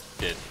Carlos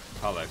did.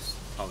 Carlos.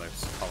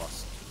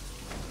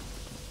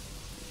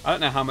 I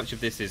don't know how much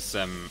of this is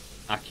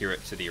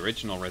accurate to the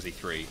original Resi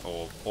 3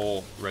 or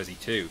Resi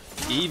 2.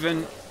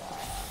 Even...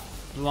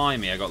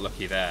 Blimey, I got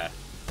lucky there.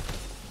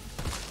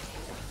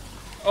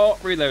 Oh,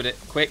 reload it.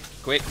 Quick,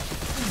 quick.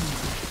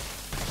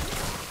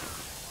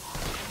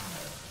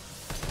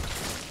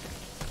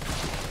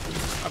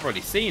 I've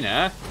already seen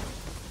her.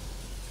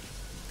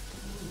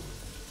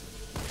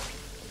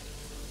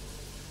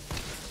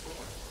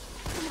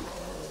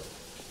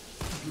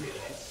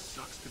 It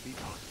sucks to be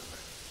popular.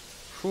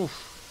 Whew.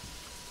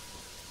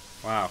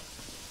 Wow.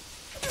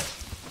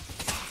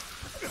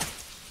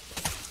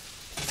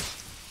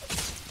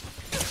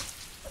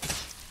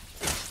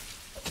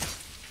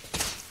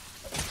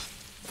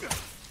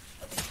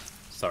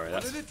 Sorry,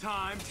 that's... One at a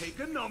time, take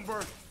a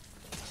number.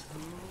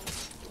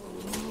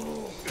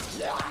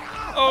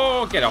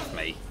 Oh, get off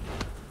me.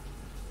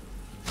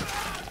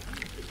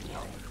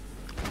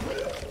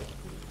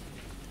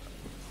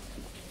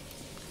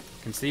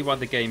 Can see why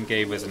the game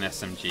gave us an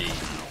SMG.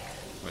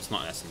 Well, it's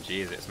not an SMG,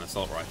 is it? It's an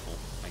assault rifle,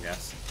 I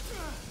guess.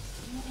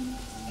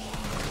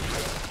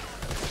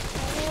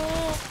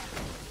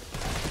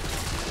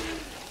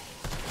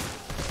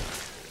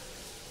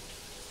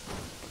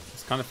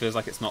 This kind of feels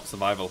like it's not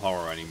survival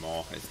horror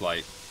anymore. It's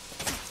like...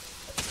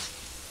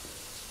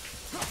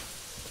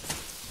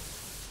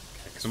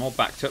 Okay, because I'm all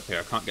backed up here.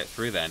 I can't get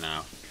through there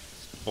now.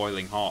 It's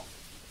boiling hot.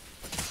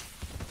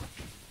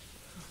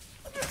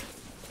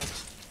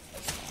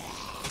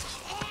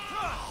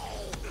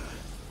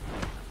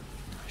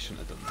 I shouldn't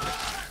have done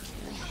that.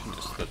 I shouldn't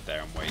have stood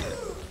there and waited.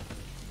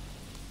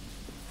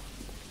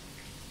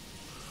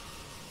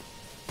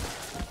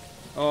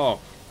 Oh,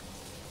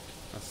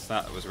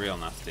 that was real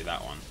nasty,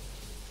 that one.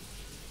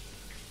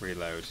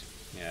 Reload.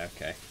 Yeah,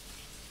 okay.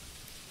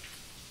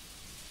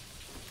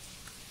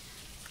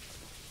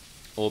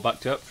 All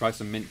backed up, try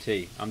some mint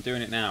tea. I'm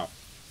doing it now.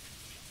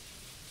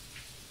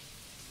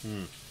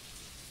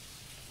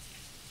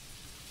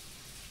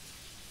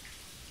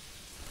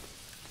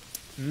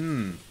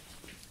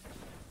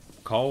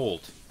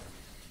 Cold.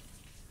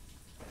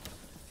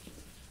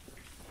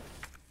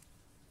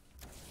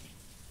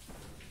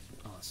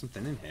 Oh, there's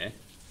something in here.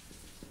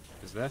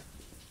 Is there?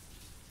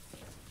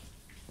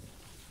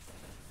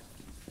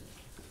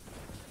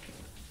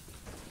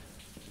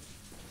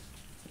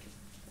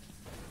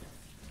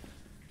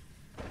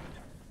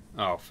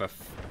 Oh, for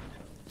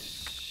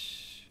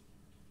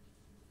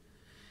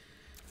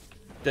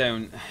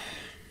don't.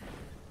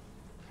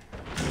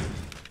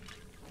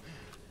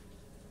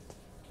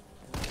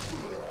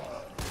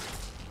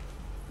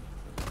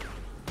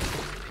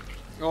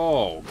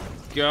 Oh,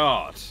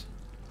 God.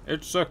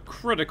 It's a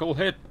critical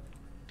hit.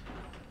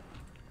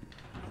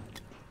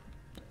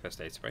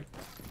 First aid spray.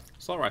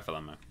 Assault rifle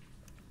ammo.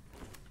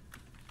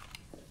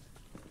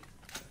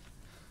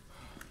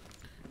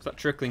 Is that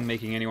trickling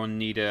making anyone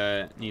need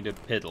a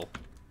piddle?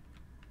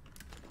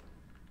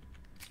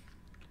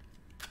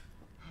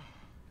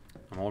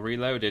 I'm all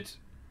reloaded.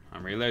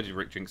 I'm reloaded,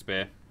 Rick drinks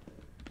beer.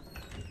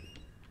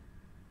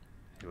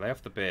 Hey, lay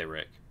off the beer,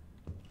 Rick.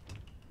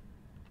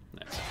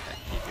 No, it's okay.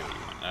 You do what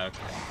you want.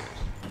 Okay,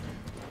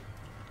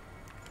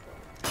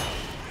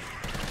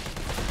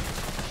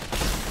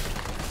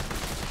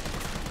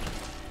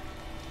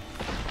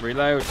 good.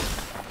 Reload.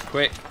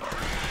 Quick.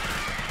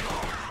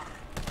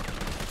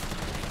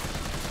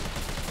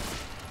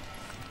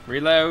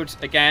 Reload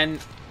again.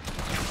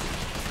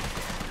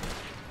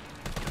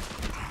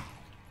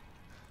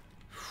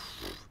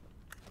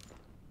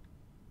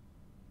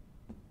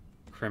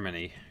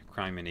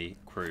 Criminy,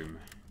 croom.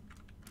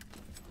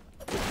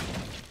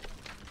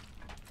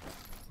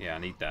 Yeah, I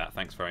need that.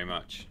 Thanks very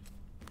much.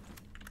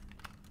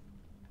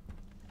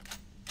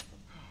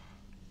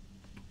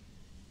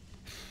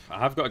 I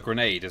have got a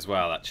grenade as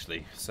well,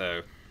 actually,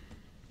 so...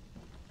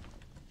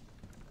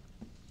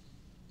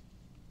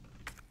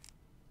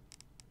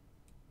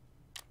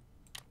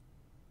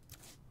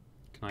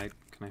 Can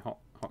I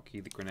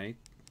hotkey the grenade?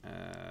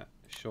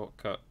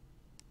 Shortcut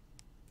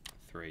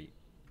 3.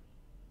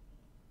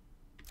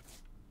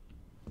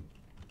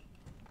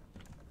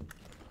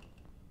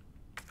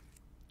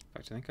 In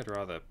fact, I think I'd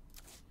rather...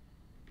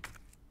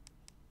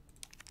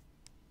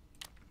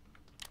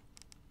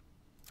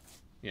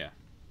 Yeah,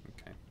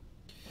 okay.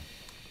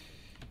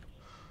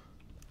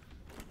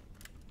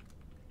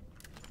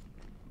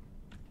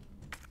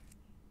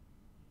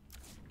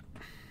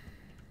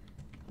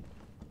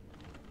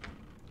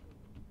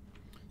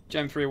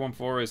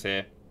 Gem314 is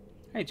here.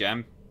 Hey,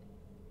 Gem.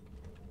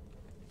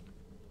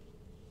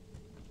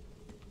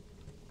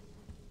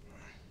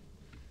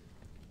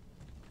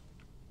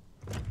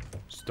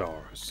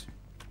 Stars.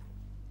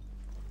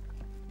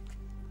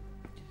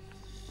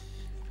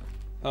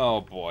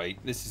 Oh boy,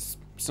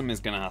 something's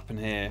gonna happen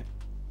here.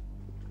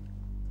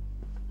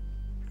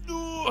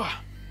 Ugh.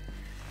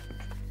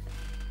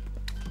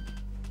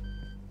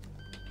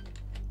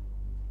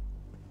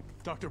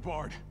 Dr.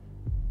 Bard.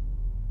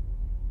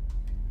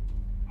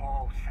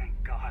 Oh, thank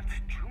God.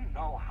 Do you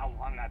know how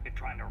long I've been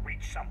trying to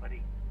reach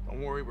somebody?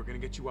 Don't worry, we're gonna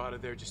get you out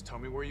of there. Just tell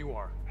me where you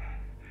are.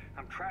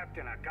 I'm trapped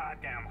in a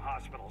goddamn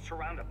hospital,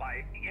 surrounded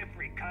by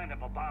every kind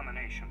of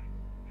abomination.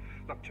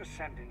 Look, just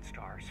send in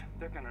stars.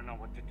 They're gonna know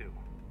what to do.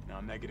 No,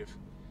 negative.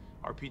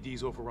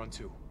 RPD's overrun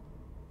too.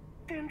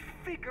 Then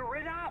figure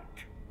it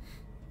out!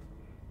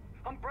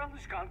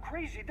 Umbrella's gone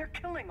crazy. They're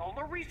killing all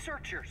the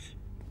researchers.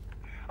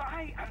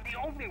 I am the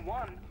only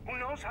one who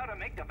knows how to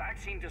make the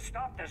vaccine to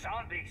stop the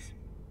zombies.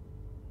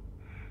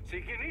 So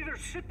you can either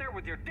sit there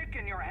with your dick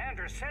in your hand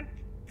or send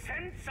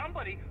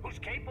somebody who's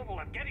capable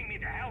of getting me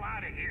the hell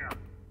out of here.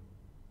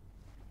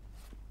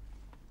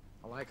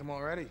 I like him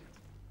already.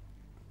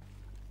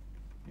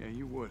 Yeah,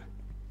 you would.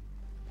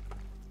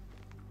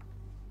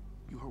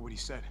 You heard what he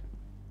said.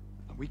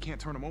 We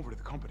can't turn him over to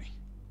the company.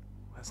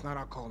 That's not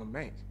our call to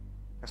make.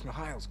 That's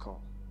Mikhail's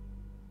call.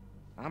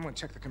 I'm gonna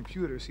check the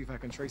computer, see if I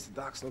can trace the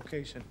doc's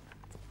location.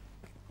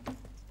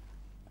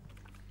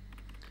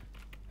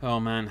 Oh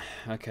man,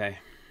 okay.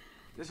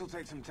 This'll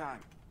take some time.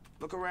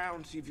 Look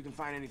around, see if you can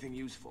find anything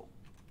useful.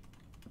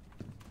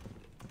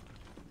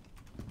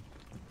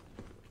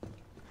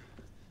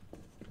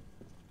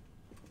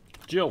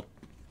 Jill,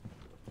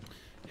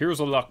 here's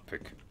a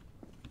lockpick.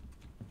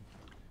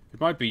 It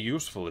might be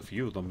useful if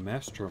you, the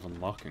master of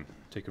unlocking,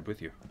 take it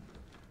with you.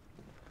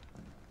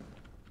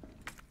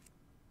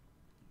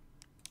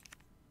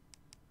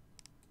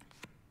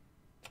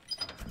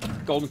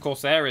 Golden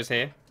Corsair is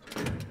here.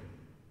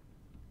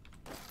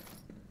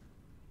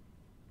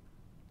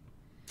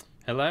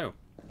 Hello.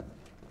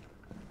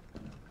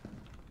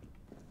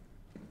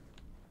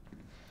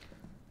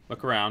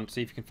 Look around,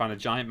 see if you can find a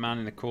giant man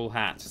in a cool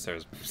hat,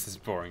 says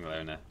boring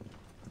loner.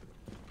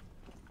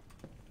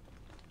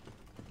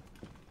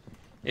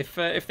 If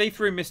they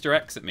threw Mr.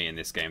 X at me in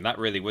this game, that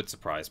really would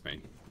surprise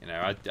me. You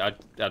know,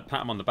 I'd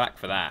pat him on the back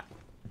for that.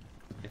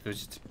 If there was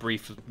just a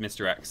brief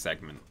Mr. X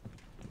segment.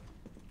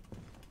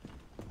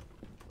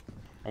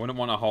 I wouldn't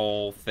want a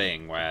whole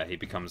thing where he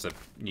becomes a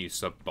new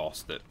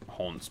sub-boss that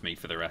haunts me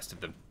for the rest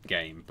of the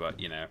game, but,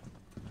 you know,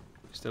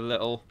 just a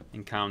little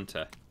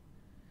encounter.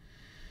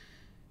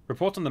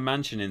 Report on the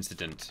mansion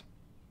incident.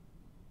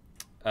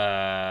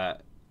 Bravo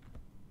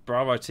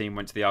team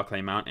went to the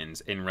Arklay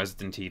Mountains in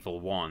Resident Evil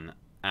 1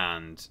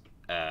 and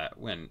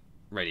went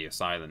radio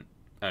silent.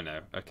 Oh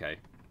no, okay.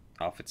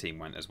 Alpha Team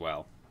went as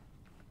well.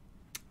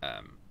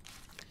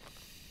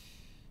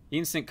 The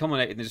incident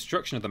culminated in the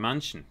destruction of the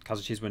mansion.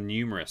 Casualties were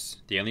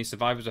numerous. The only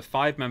survivors were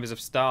 5 members of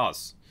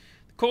STARS.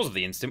 The cause of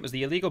the incident was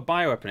the illegal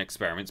bioweapon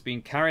experiments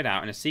being carried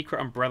out in a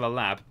secret Umbrella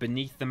lab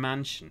beneath the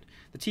mansion.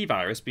 The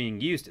T-virus being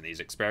used in these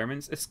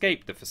experiments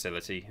escaped the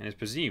facility and is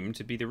presumed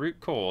to be the root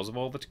cause of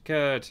all that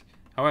occurred.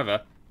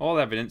 However, all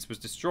evidence was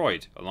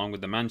destroyed, along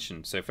with the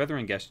mansion, so further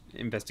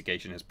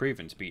investigation has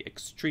proven to be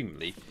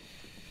extremely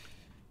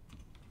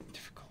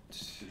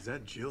difficult. Is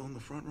that Jill in the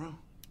front row?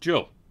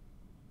 Jill.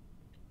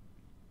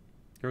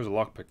 Here's a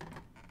lockpick.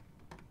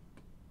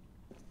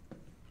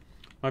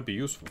 Might be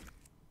useful.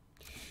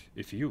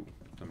 If you...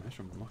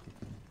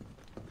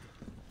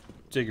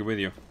 take it with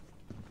you.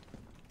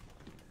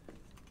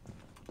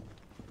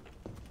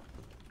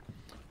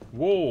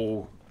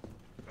 Whoa.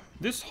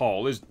 This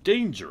hall is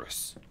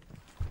dangerous.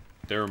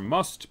 There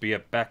must be a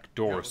back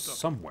door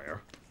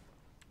somewhere.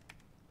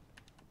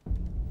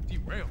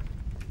 Derail.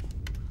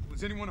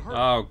 Was anyone hurt?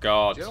 Oh,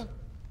 God. Jill?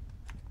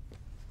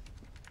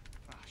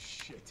 Ah,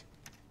 shit.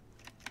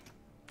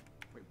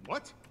 Wait,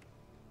 what?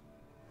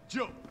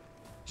 Jill!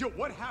 Jill,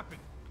 what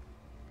happened?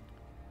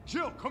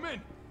 Jill, come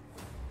in!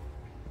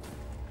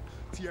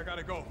 T, I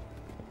gotta go.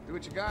 Do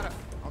what you gotta.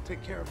 I'll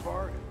take care of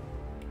Bart.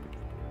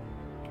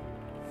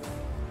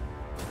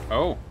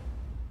 Oh.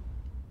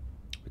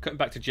 We're cutting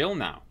back to Jill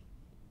now.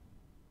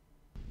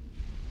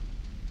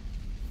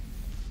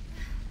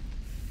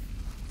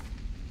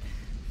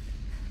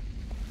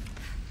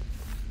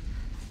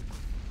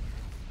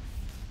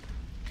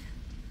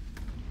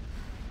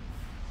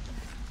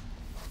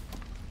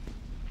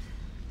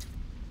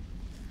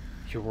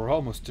 You were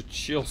almost a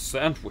Jill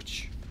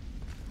sandwich.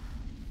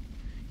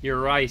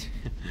 You're right.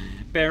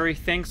 Barry,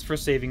 thanks for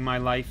saving my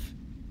life.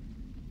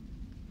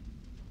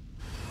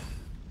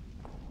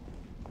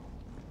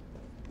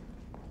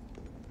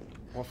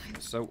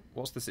 So,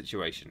 what's the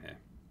situation here?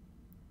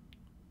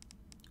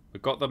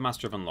 We've got the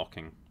Master of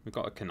Unlocking. We've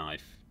got a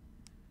knife.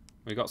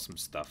 We've got some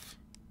stuff.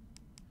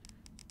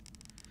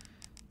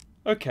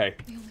 Okay.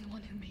 The only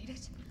one who made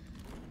it?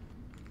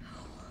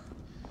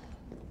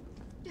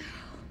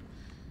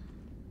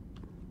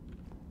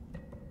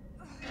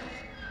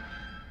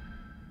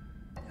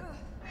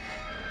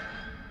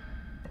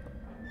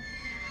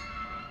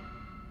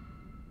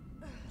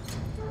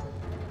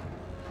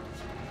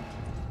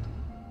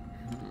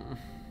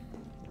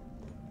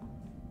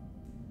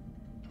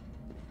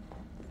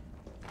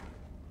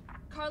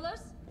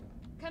 Carlos?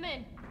 Come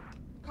in.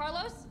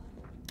 Carlos?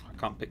 I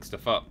can't pick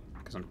stuff up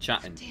because I'm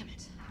chatting. Damn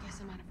it. I guess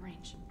I'm out of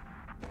range.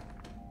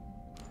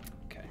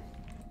 Okay.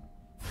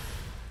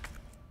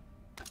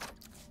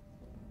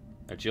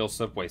 A Jill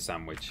Subway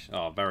sandwich.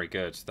 Oh, very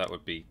good. That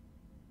would be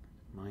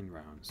mine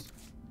rounds.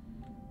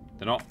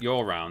 They're not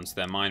your rounds,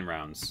 they're mine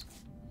rounds.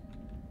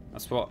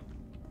 That's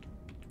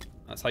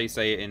how you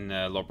say it in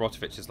Lord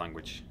Brotovich's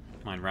language.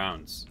 Mine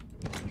rounds.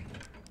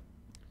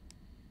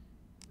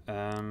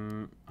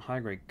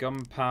 High-grade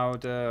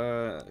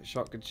gunpowder,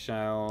 shotgun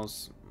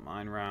shells,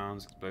 mine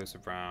rounds,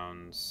 explosive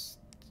rounds.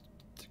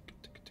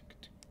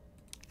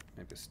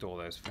 Maybe store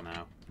those for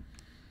now.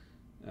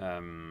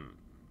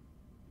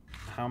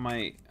 How am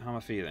I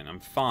feeling? I'm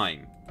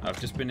fine.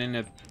 I've just been in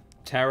a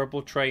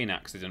terrible train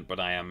accident, but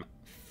I am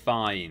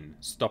fine.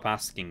 Stop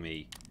asking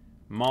me.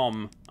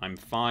 Mom, I'm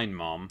fine,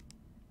 Mom.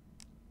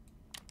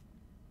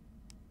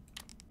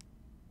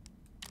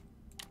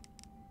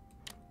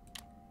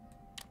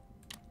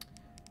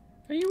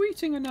 Are you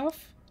eating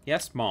enough?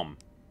 Yes, Mom.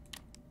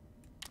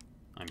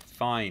 I'm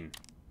fine.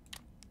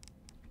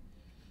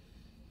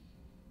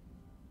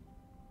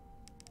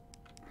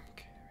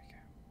 Okay, there we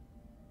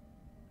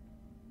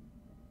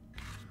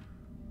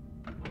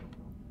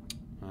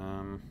go.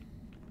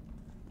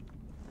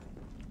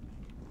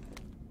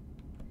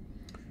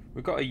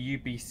 We've got a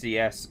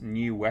UBCS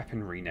new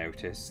weaponry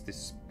notice. This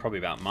is probably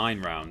about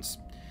mine rounds.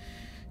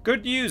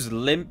 Good news,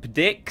 limp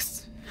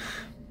dicks.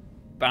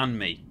 Ban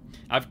me.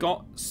 I've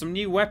got some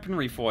new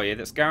weaponry for you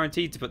that's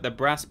guaranteed to put the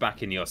brass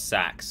back in your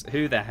sacks.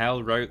 Who the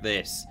hell wrote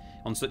this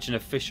on such an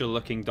official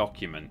looking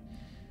document?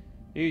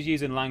 Who's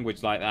using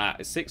language like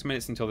that? It's 6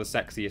 minutes until the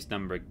sexiest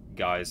number,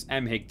 guys.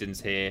 M. Higdon's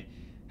here.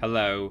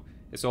 Hello.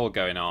 It's all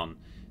going on.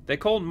 They're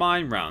called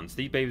mine rounds.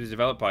 These babies are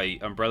developed by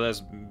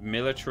Umbrella's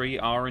military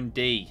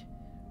R&D.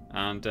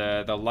 And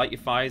they'll light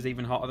your fires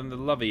even hotter than the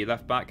lover you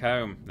left back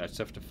home. They're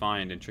tough to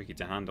find and tricky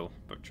to handle.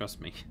 But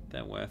trust me,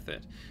 they're worth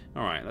it.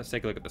 Alright, let's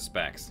take a look at the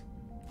specs.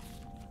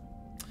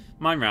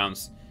 Mine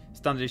rounds.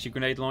 Standard issue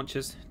grenade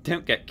launchers.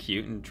 Don't get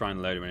cute and try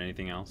and load them in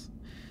anything else.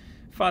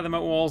 Fire them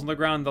at walls on the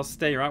ground. They'll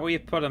stay right where you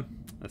put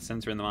them. The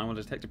sensor in the mine will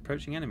detect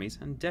approaching enemies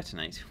and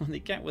detonate when they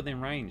get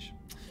within range.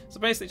 So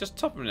basically just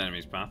top of an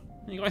enemy's path.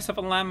 And you got yourself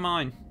a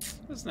landmine.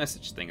 There's no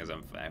such thing as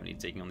unfair when you're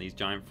taking on these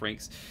giant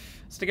freaks.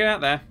 So get out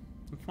there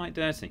and fight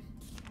dirty.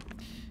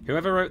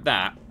 Whoever wrote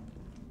that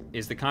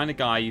is the kind of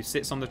guy who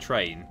sits on the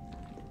train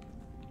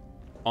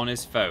on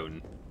his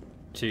phone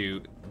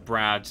to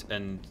Brad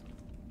and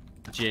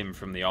Jim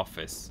from The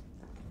Office.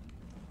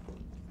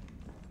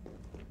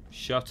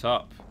 Shut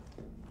up.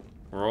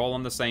 We're all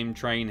on the same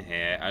train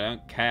here. I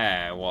don't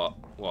care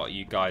what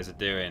you guys are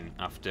doing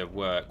after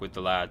work with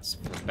the lads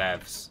for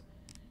bevs.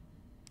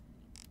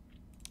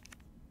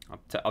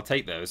 I'll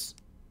take those.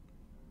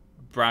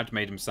 Brad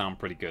made them sound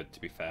pretty good, to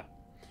be fair.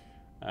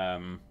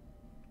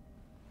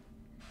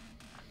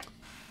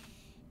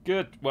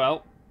 Good.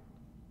 Well.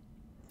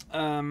 I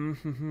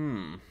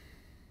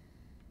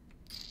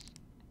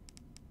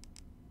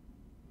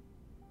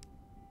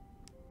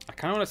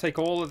kind of want to take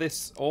all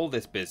this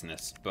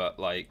business, but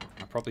like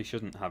I probably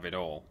shouldn't have it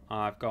all.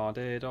 I've got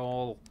it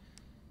all.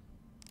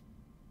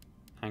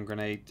 Hand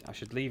grenade. I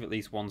should leave at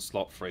least one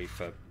slot free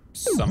for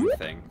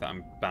something that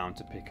I'm bound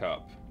to pick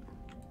up.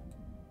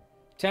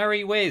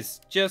 Terry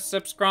Wiz just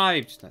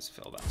subscribed. Let's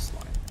fill that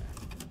slide there.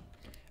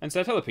 And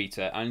said, hello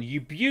Peter, and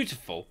you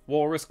beautiful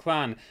Walrus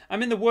clan.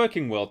 I'm in the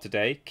working world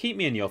today. Keep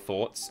me in your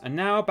thoughts. And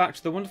now back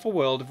to the wonderful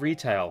world of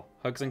retail.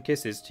 Hugs and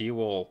kisses to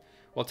you all.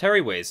 Well,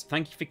 Terry Wiz,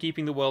 thank you for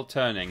keeping the world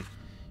turning.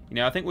 You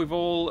know, I think we've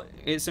all...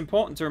 It's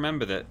important to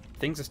remember that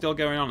things are still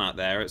going on out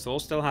there. It's all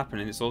still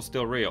happening. It's all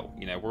still real.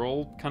 You know, we're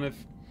all kind of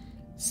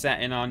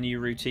set in our new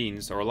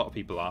routines, or a lot of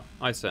people are.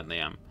 I certainly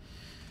am.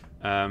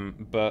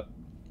 But,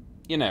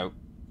 you know,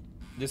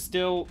 there's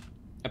still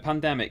a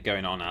pandemic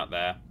going on out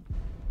there.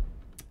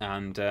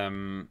 And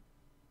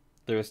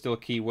there are still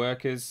key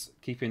workers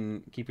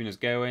keeping us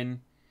going.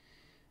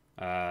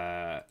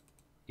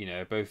 You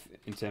know, both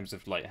in terms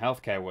of like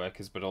healthcare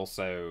workers, but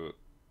also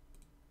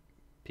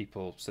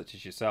people such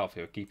as yourself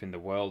who are keeping the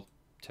world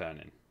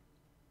turning.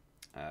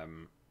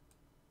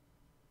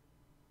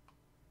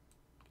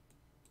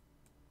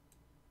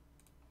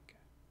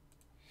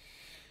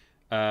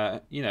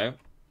 You know,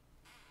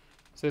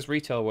 so those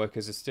retail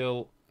workers are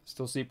still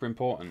super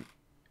important,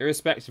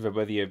 irrespective of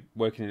whether you're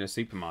working in a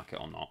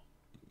supermarket or not.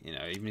 You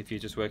know, even if you're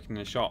just working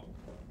in a shop,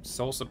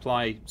 sole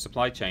supply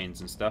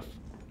chains and stuff.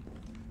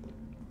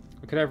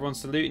 Look at everyone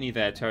saluting you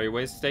there, Terry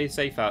Wiz. Stay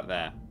safe out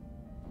there.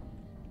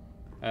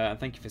 And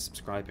thank you for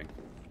subscribing.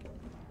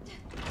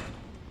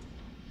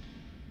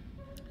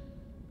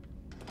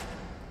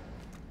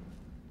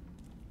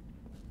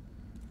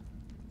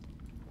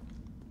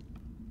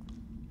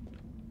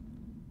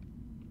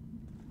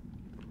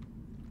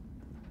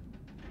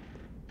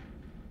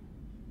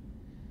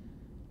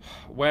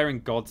 Where in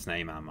God's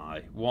name am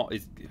I? What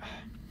is...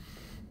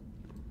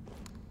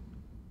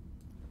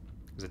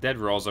 There's a dead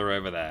Rosa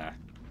over there.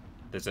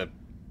 There's a...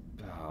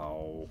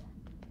 Oh.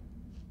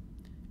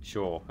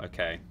 Sure,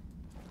 okay.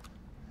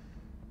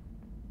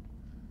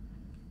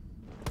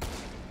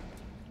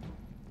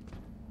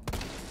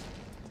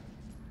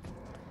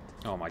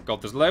 Oh my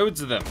god, there's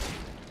loads of them!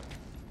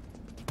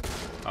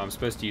 Oh, I'm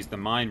supposed to use the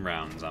mine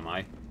rounds, am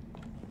I?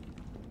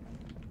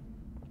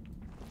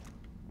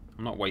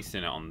 I'm not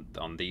wasting it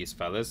on these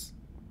fellas.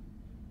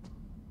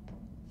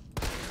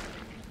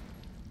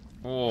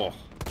 Oh.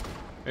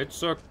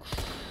 It's a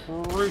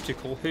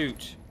critical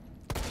hoot.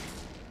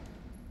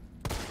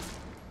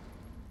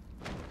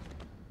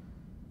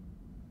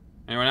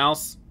 Anyone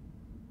else?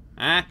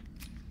 Huh?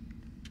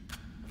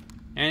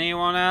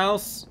 Anyone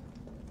else?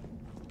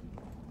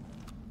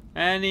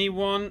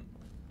 Anyone?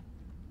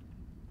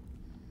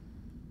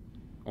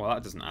 Well,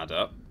 that doesn't add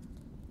up.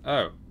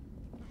 Oh.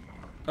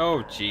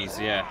 Oh,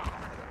 jeez, yeah.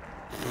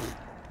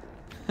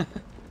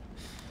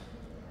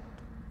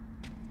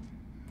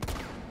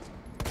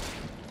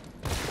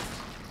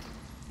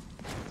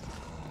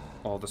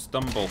 Oh, the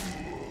stumble.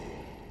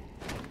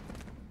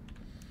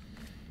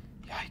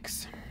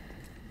 Yikes.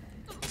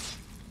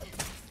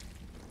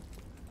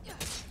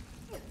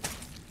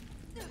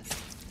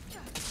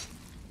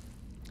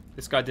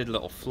 This guy did a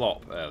little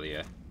flop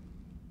earlier.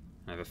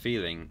 I have a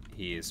feeling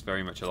he is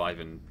very much alive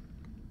and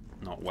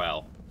not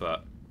well,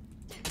 but...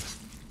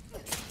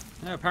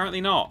 No, apparently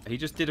not. He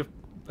just did a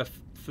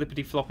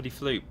flippity-floppity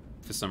floop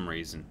for some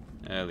reason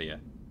earlier.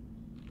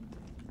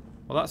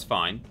 Well, that's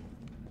fine.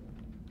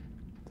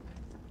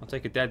 I'll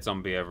take a dead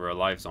zombie over a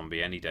live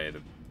zombie any day.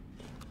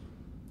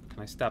 Can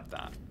I stab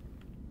that?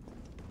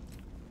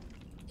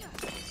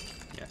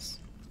 Yes.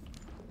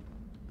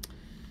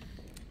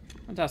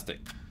 Fantastic.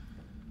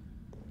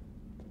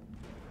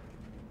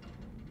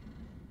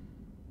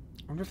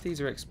 I wonder if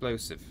these are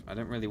explosive. I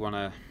don't really want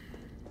to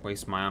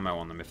waste my ammo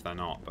on them if they're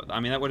not. But I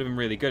mean, that would have been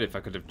really good if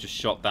I could have just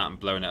shot that and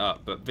blown it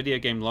up. But video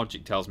game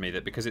logic tells me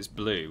that because it's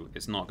blue,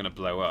 it's not going to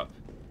blow up.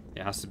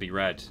 It has to be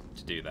red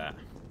to do that.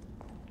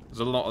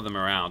 There's a lot of them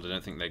around. I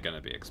don't think they're going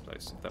to be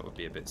explosive. That would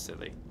be a bit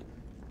silly.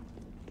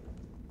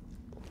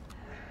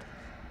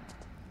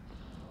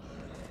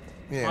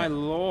 Yeah. My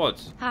lord.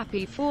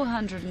 Happy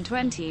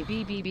 420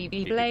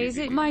 BBBB blaze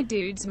it, my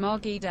dudes,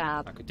 Moggy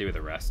Dab. I could do with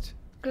the rest.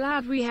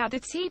 Glad we had a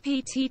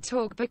TPT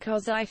talk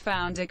because I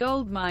found a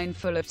gold mine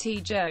full of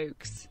tea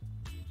jokes.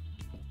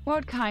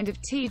 What kind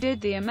of tea did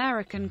the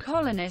American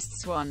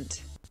colonists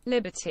want?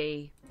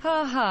 Liberty.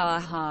 Ha ha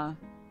ha.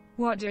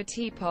 What do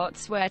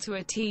teapots wear to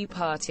a tea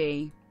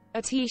party?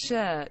 A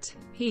t-shirt.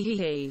 Hee hee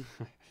hee.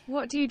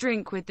 What do you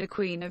drink with the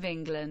Queen of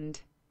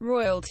England?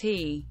 Royal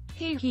tea.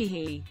 Hee hee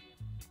hee.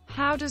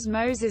 How does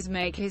Moses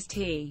make his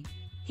tea?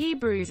 He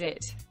brews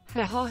it.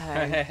 Ha ha Hey,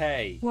 ha. hey,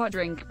 hey. What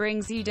drink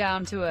brings you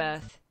down to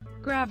earth?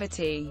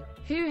 Gravity.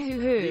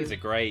 Hoo. These are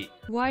great.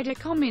 Why do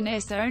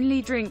communists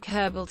only drink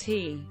herbal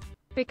tea?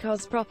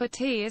 Because proper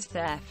tea is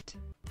theft.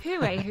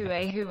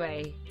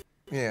 Hooey.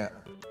 Yeah.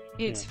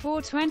 It's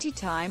 420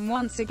 time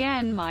once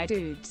again, my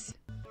dudes.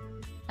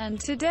 And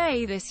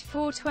today this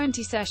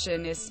 420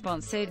 session is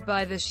sponsored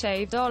by the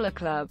Shave Dollar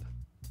Club.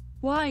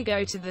 Why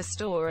go to the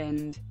store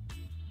and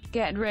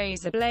get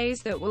razor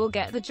blades that will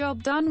get the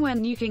job done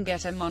when you can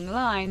get them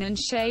online and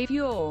shave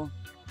your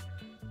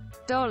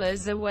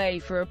dollars away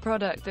for a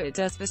product that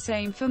does the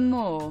same for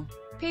more?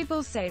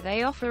 People say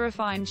they offer a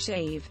fine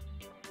shave,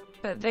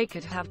 but they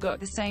could have got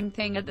the same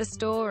thing at the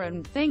store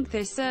and think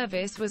this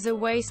service was a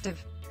waste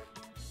of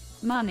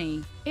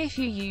money. If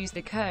you use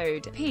the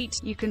code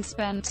PETE, you can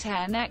spend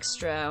 10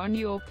 extra on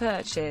your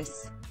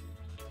purchase.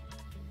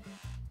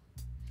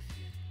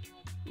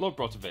 Lord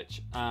Brotovich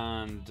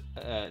and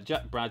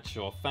Jack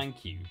Bradshaw,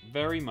 thank you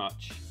very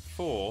much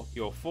for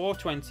your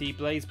 420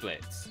 Blaze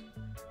Blitz.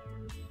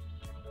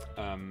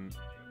 There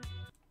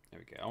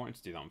we go. I wanted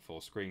to do that on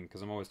full screen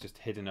because I'm always just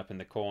hidden up in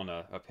the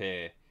corner up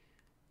here,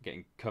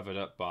 getting covered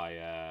up by...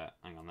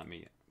 hang on, let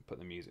me put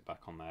the music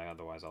back on there,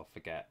 otherwise I'll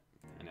forget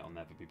and it'll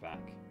never be back.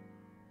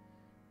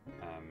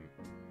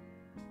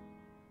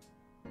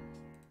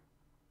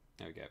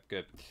 There we go.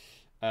 Good.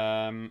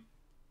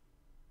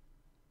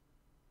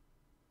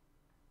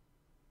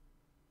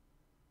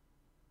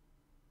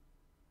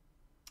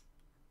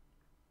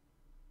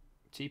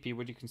 TP,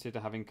 would you consider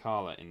having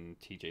Carla in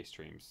TJ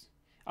streams?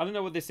 I don't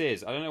know what this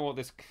is. I don't know what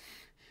this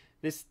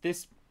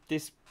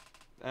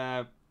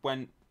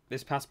when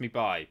this passed me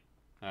by.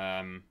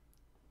 I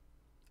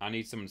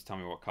need someone to tell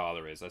me what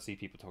Carla is. I see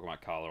people talking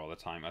about Carla all the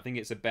time. I think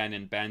it's a Ben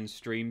and Ben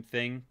stream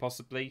thing,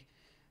 possibly.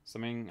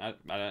 Something, I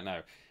don't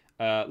know.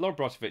 Lord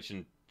Brotovich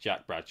and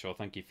Jack Bradshaw,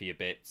 thank you for your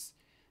bits.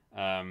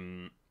 Yeah,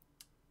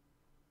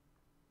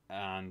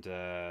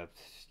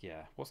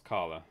 what's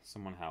Carla?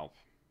 Someone help.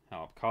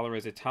 Carla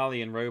is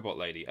Italian robot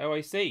lady. Oh, I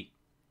see.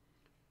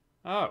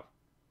 Oh.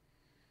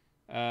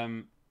 I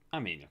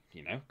mean,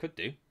 you know, could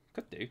do.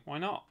 Why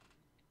not?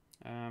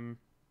 I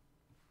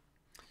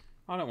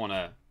don't want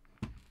to...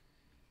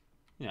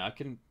 You know, I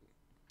can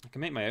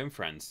make my own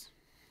friends.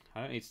 I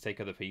don't need to take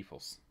other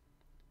people's.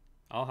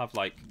 I'll have,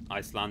 like,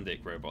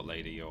 Icelandic robot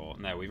lady, or...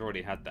 No, we've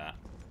already had that.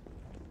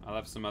 I'll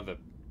have some other...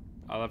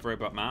 I'll have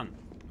robot man.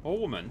 Or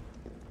woman.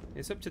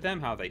 It's up to them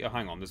how they... Oh,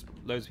 hang on. There's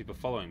loads of people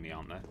following me,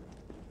 aren't there?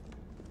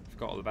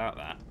 Forgot all about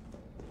that.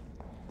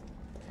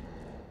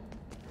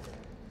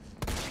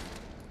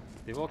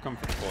 They've all come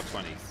from the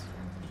 420s.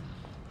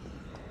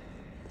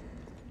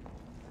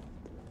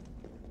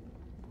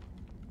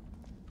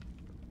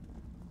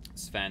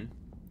 Sven,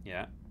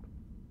 yeah.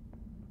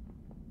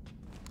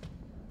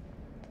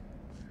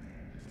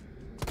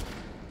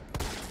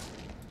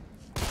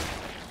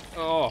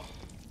 Oh!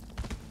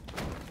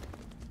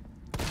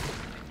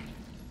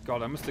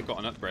 God, I must have got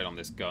an upgrade on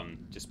this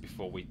gun just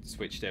before we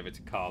switched over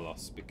to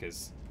Carlos,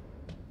 because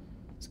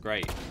it's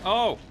great.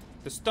 Oh!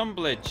 The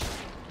stumblage!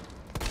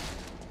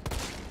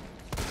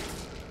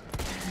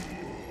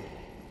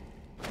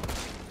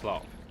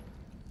 Flop.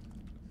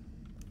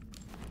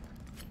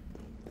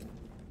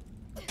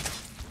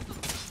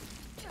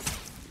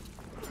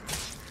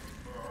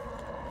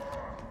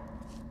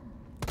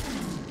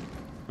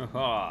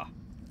 Haha.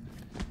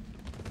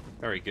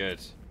 Very good.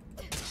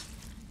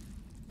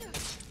 And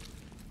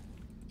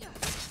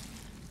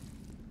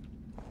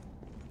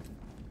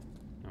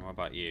what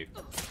about you?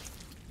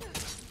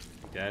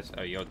 Dead?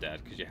 Oh, you're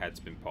dead because your head's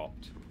been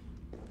popped.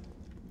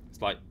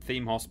 It's like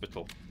Theme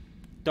Hospital.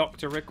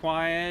 Doctor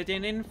required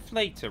in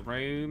inflator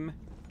room.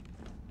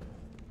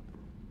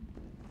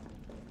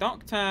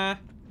 Doctor!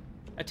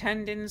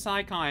 Attend in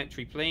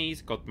psychiatry,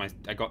 please. God,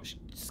 I got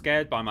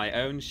scared by my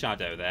own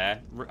shadow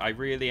there. I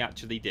really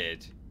actually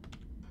did.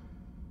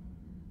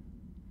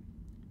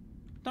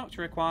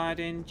 Doctor required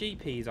in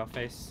GP's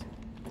office.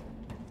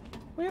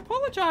 We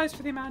apologise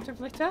for the amount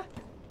of litter.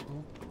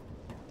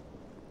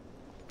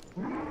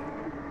 Walker's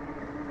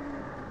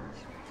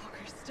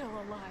still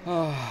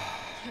alive.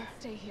 Can't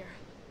stay here.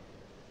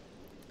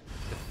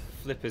 The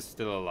flipper's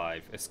still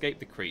alive. Escape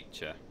the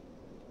creature.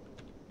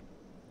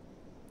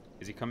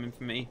 Is he coming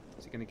for me?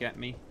 Is he going to get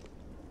me?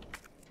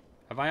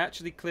 Have I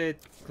actually cleared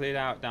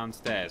out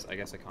downstairs? I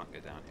guess I can't go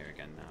down here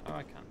again now. Oh,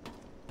 I can.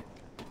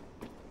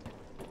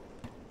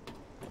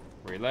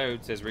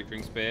 Reload, says Rick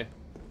Ring Spear.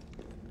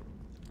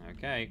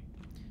 Okay.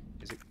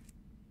 Is it...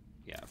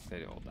 Yeah, I've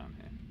cleared it all down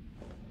here.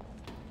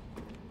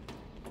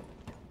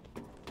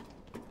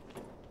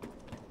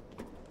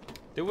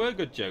 There were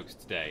good jokes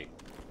today,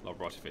 Lord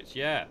Brotovich.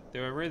 Yeah, they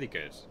were really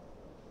good.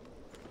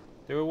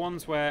 There were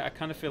ones where I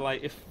kind of feel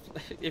like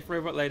if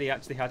Robot Lady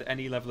actually had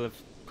any level of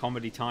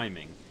comedy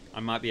timing,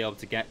 I might be able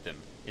to get them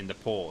in the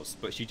pause.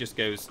 But she just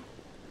goes,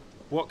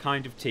 "What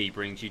kind of tea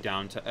brings you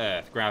down to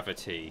earth?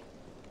 Gravity."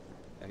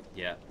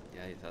 Yeah,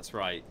 that's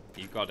right.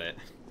 You got it.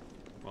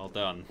 Well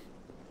done.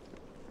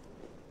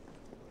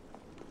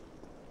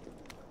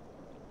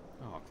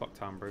 Oh, Clock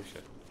Town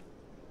brochure.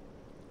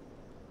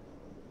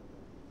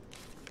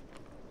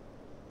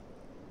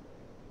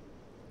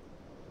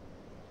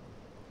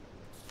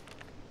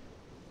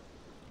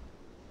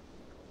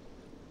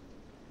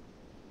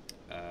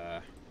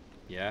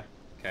 Yeah,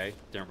 okay.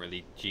 Don't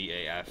really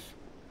GAF.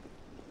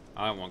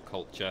 I don't want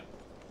culture.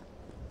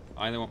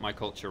 I only want my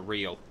culture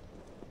real.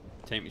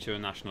 Take me to a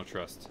national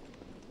trust.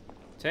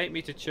 Take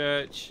me to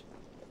church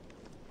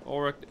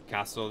or a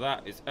castle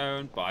that is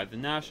owned by the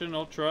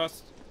National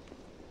Trust.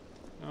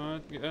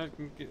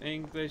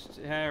 English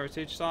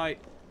heritage site.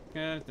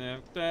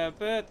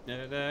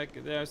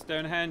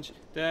 Stonehenge.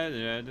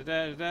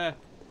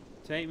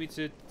 Take me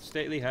to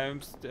stately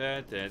homes.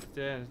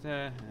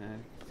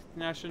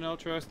 National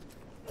Trust.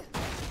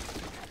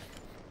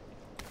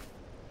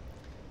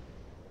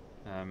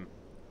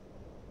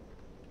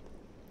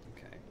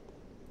 Okay.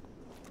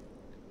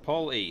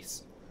 Paul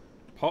East.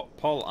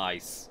 Paul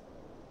Ice.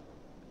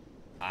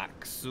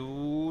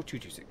 Axu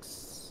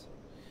 226.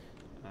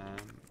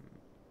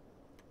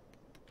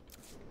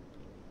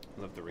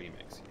 Love the remix. Yeah,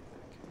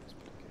 okay, that's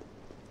pretty good.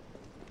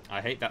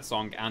 I hate that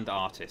song and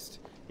artist.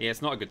 Yeah,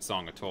 it's not a good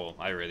song at all.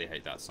 I really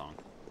hate that song.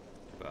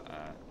 But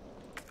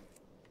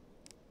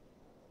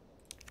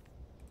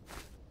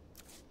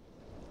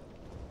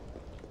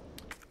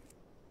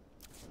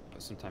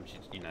sometimes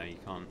you know you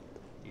can't.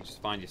 You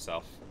just find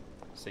yourself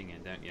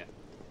singing, don't you?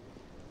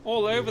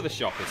 All over the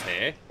shop is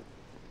here.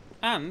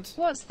 And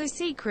what's the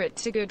secret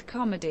to good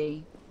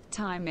comedy?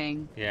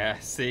 Timing. Yeah,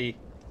 see,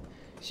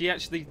 she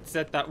actually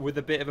said that with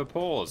a bit of a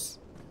pause,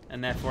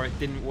 and therefore it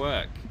didn't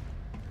work.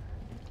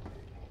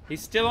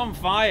 He's still on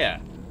fire.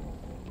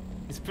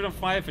 He's been on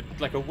fire for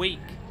like a week.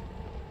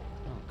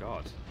 Oh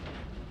God.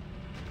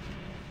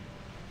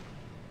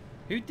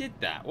 Who did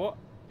that? What?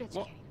 Bitch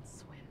What? can't even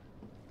swim.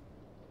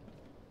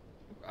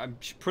 I'm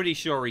pretty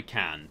sure he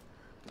can.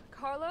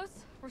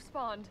 Carlos,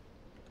 respond.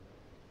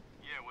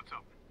 Yeah, what's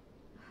up?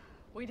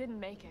 We didn't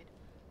make it.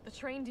 The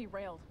train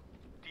derailed.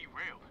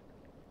 Derailed?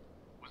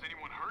 Was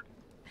anyone hurt?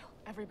 No,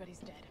 everybody's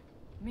dead.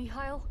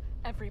 Mikhail,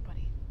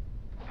 everybody.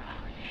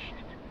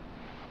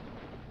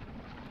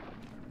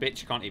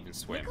 Bitch can't even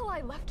swim.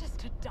 Nikolai left us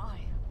to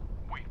die.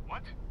 Wait,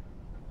 what?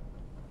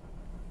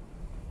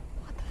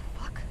 What the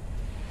fuck?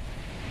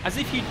 As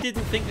if you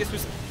didn't think this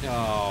was.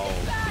 Oh.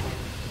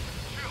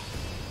 Chill.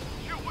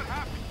 Chill, what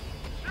happened?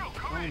 Chill,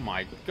 come Oh in.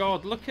 my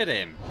God! Look at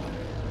him.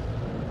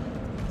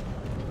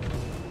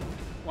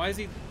 Why is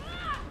he?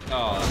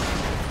 Oh.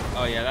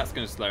 Oh yeah, that's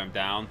gonna slow him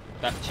down.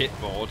 That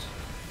chipboard.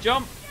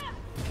 Jump.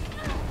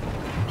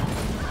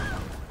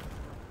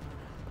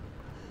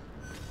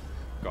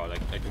 God,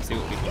 I can see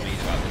what people mean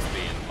about this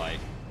being like.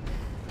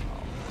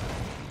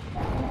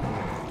 Oh.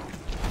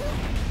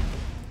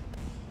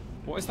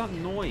 What is that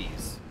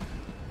noise?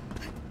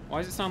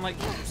 Why does it sound like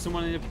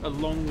someone a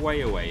long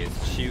way away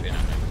is shooting at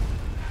him?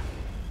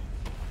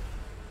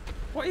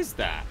 What is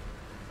that?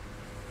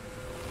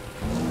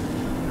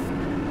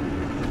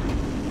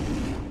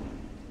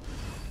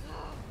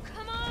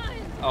 Come on!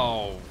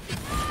 Oh,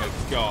 for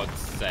God's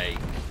sake.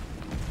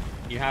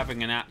 You're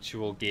having an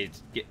actual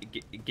giddly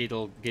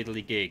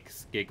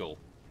giggle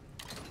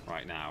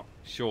right now,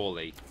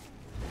 surely.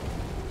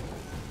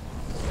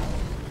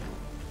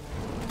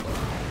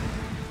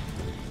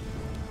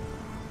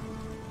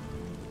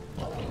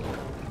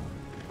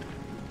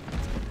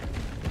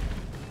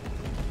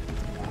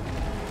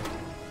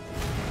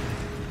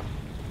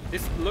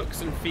 This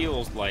looks and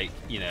feels like,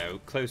 you know,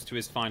 close to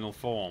his final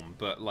form,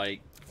 but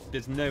like,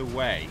 there's no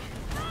way.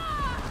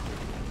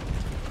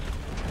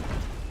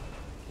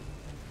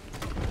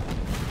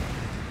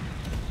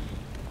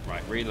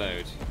 Right,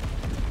 reload.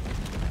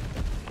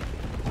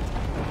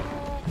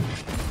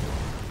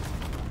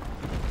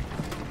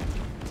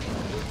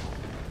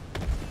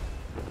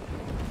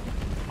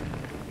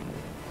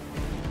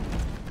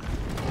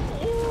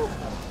 Ooh.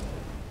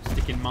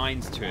 Sticking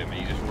mines to him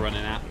and he's just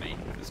running at me.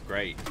 That's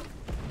great.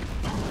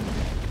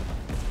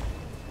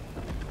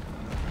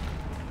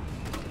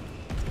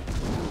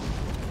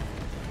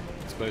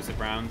 Explosive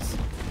rounds.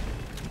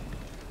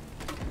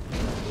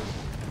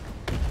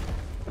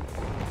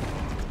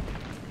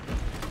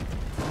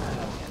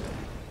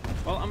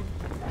 Well, I'm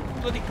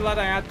bloody glad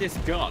I had this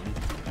gun.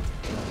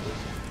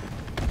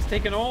 It's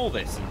taken all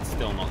this and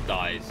still not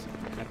died.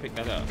 Can I pick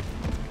that up?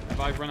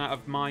 Have I run out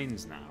of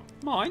mines now?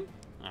 Mine?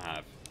 I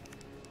have.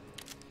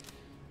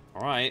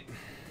 Alright.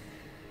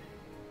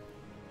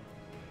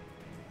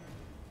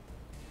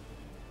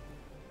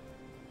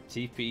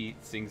 TP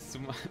sings...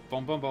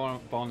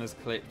 Bon has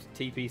clipped.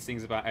 TP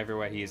sings about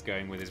everywhere he is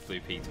going with his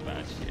blue Peter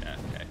badge. Yeah,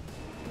 okay.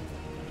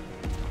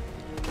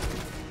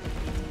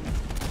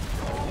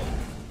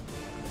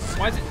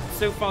 Why is it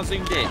so far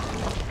zoomed in?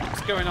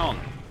 What's going on?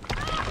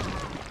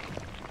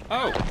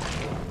 Oh!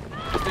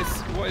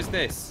 What is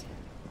this?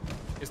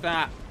 Is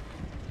that...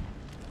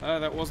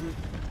 that wasn't...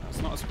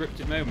 That's not a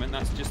scripted moment.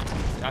 That's just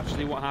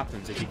actually what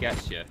happens if he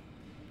gets you.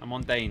 I'm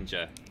on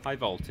danger. High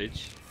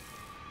voltage.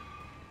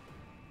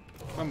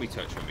 When we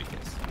touch, when we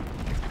kiss.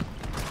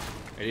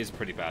 It is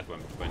pretty bad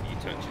when you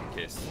touch and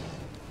kiss.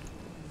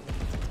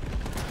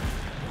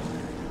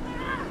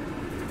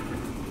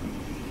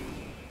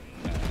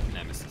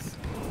 Nemesis.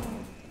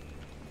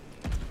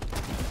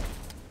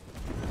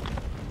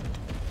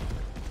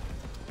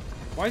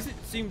 Why is it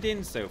zoomed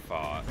in so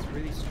far? It's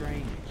really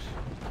strange.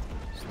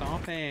 Just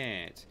Stop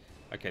it.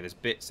 Okay, there's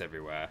bits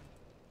everywhere.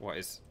 What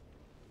is...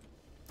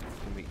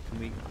 Can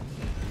we...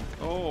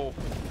 Oh!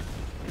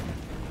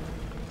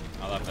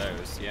 I'll have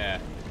those, yeah.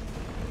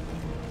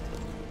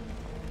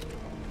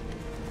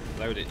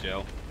 Load it,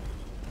 Jill.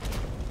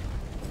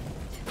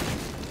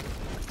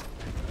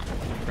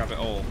 Grab it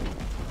all.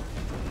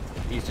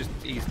 He's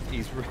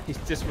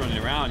just running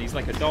around. He's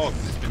like a dog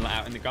that's been let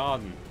out in the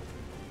garden.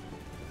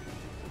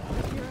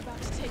 You're about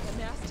to take a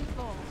nasty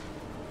fall.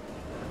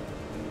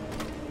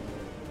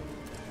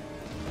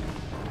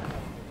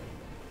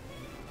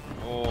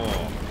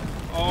 Oh.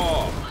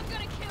 Oh. I'm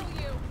gonna kill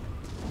you.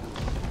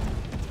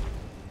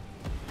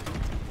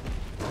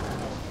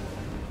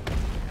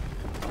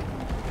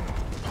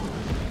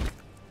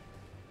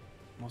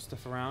 More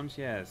stuff around?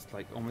 Yeah, it's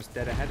like almost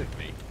dead ahead of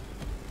me.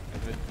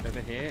 Over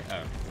here? Oh,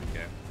 there we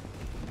go.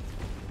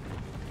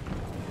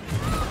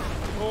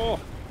 Oh!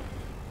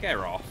 Get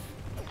her off.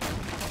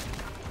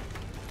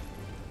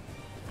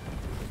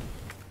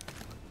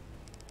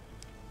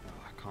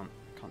 Oh, I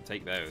can't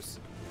take those.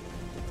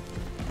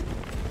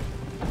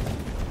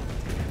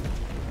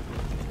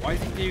 Why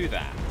does he do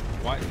that?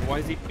 Why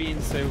is he being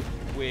so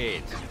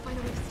weird? Gotta find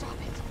a way to stop it.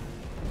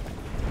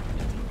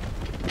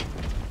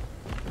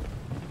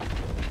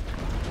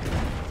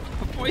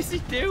 What is he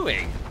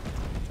doing?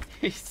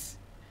 He's...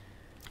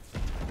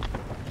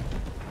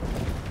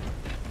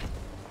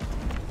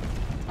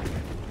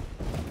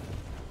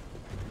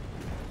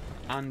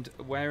 And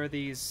where are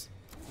these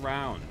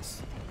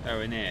rounds?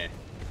 Oh, in here.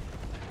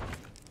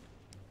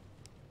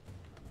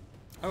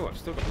 Oh, I've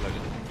still got a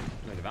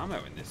load of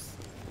ammo in this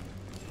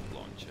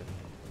launcher.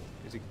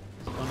 Is he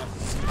gone up? No,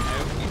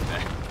 he's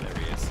there. There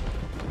he is.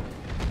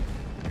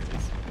 There it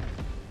is.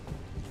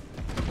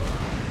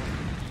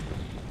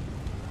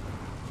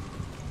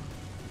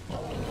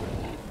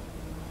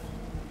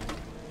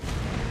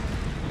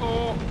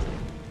 Oh!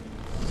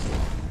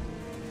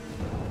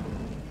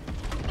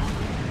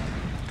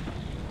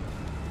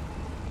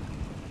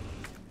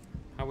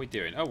 How are we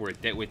doing? Oh, we're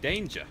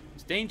danger.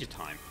 It's danger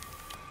time.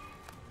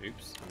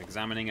 Oops, I'm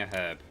examining a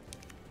herb.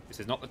 This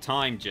is not the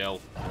time,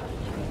 Jill.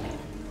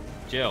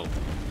 Jill,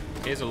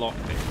 here's a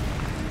lockpick.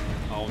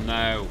 Oh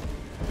no.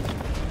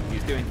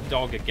 He's doing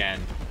dog again.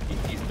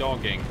 He's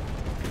dogging.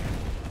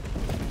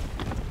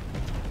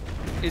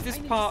 Is this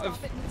part of...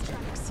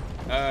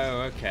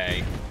 Oh,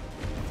 okay.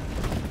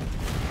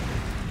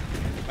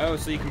 Oh,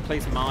 so you can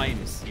place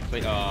mines.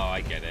 Oh,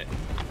 I get it.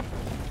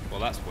 Well,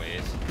 that's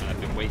weird. And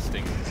I've been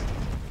wasting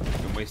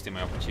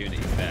my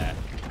opportunities there.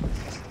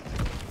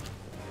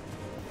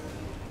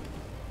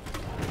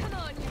 Come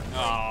on, you.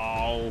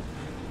 Oh.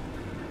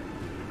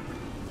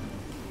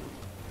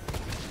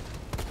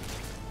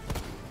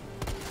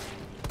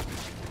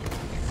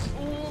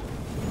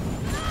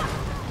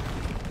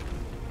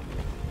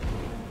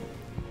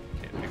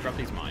 Okay, let me grab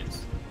these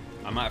mines.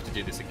 I might have to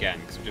do this again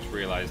because I just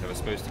realised I was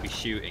supposed to be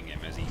shooting him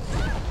as he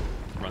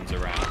runs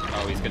around.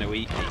 Oh, he's going to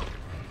eat me.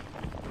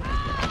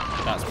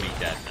 That's me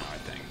dead now, I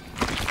think.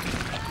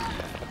 Yeah,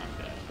 I'm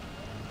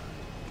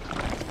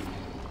dead.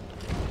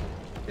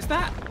 Is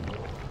that...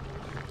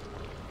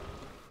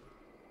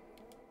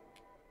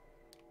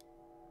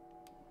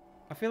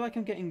 I feel like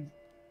I'm getting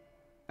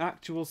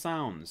actual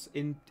sounds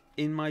in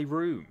my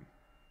room.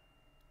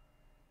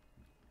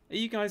 Are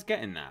you guys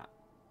getting that?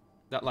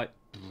 That like...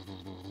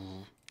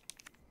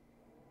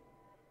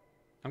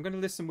 I'm going to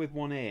listen with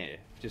one ear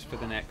just for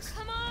the next...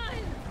 Come on!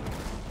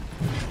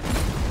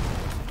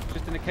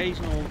 Just an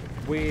occasional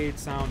weird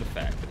sound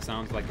effect that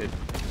sounds like a...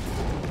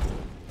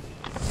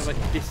 Sounds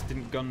like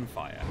distant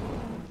gunfire.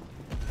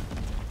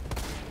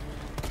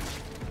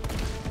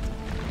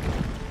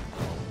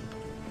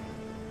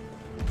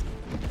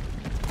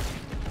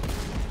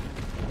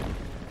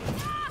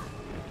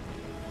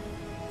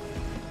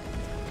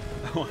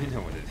 Oh, I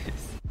know what it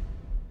is.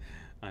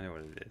 I know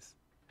what it is.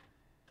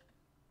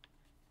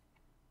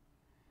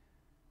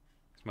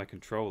 It's my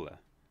controller.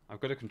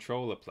 I've got a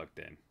controller plugged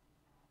in,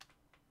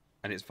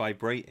 and it's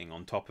vibrating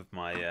on top of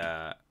my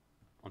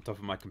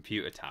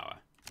computer tower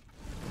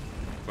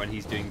when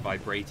he's doing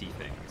vibratey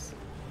things.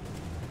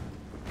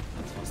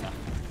 That's what's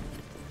happening.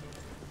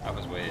 That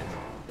was weird.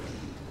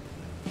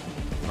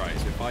 Right,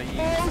 so if I use...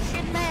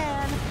 Ocean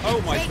man,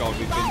 oh my god,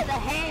 we've been... the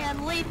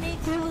hand, lead me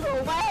to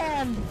the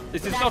land.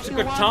 This is not a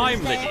good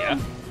time, Lydia.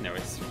 No,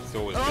 it's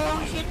always a good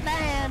time. Ocean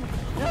man,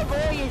 the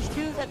voyage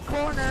to the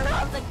corner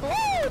of the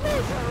globe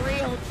is a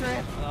real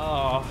trip.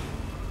 Oh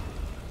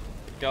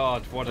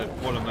god, what a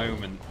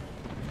moment.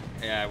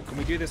 Yeah, can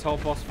we do this whole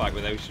boss fight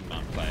with Ocean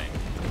Man playing?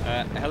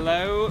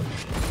 Hello?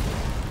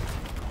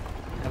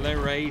 Hello,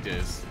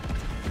 Raiders.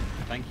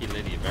 Thank you,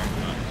 Lydia, very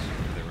much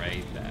for the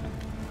raid there.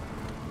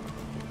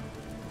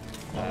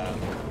 A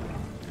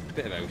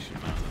bit of Ocean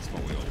Man, that's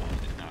what we all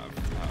wanted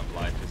out of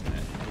life, isn't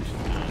it?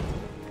 Ocean Man.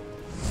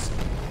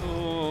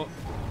 Oh,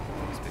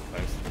 it's a bit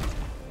close.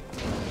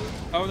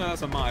 Oh no,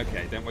 that's a mine.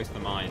 Okay, don't waste the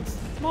mines.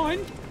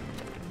 Mine!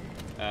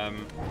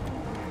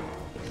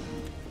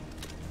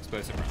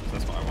 Explosive rounds,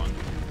 that's what I want.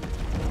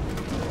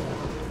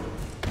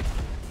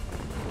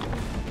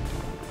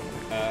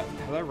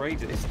 Hello,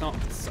 Raid. It's not.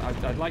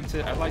 I'd like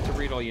to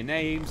read all your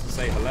names and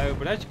say hello,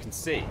 but as you can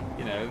see,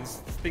 you know, there's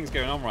things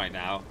going on right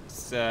now.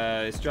 It's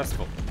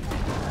stressful.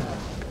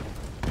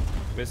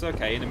 But it's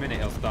okay. In a minute,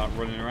 he'll start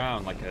running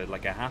around like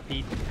a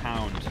happy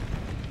hound.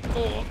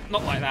 Oh,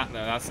 not like that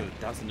though.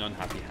 That's an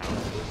unhappy hound.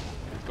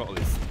 He's got all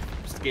his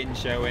skin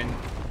showing.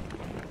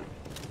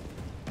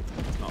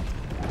 It's not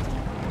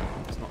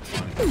a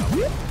sign of a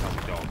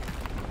happy dog.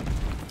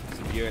 There's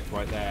a view it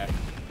right there.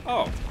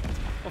 Oh.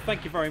 Well,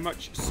 thank you very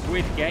much,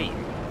 Squid Game,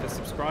 for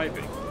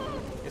subscribing.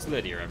 It's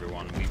Lydia,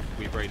 everyone.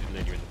 We've raided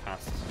Lydia in the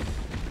past.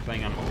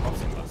 Playing Animal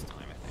Crossing last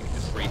time, I think,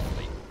 just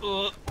briefly.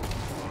 Ugh.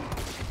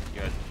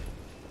 You had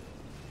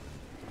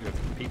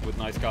people with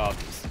nice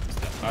gardens and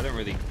stuff. I don't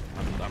really.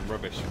 I'm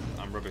rubbish.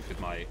 I'm rubbish with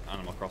my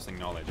Animal Crossing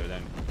knowledge. I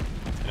don't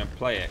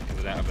play it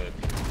because I don't have a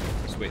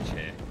Switch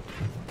here.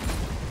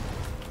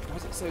 Why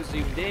is it so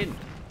zoomed in?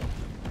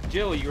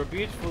 Jill, you're a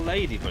beautiful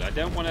lady, but I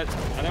don't want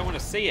to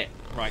see it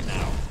right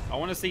now. I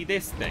want to see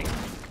this thing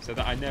so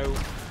that I know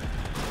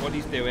what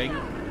he's doing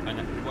and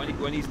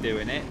when he's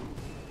doing it.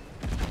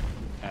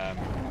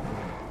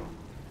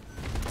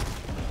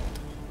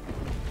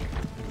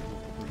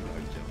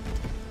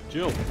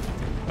 Jill.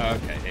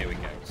 Okay, here we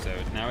go. So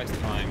now it's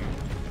time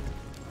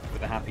for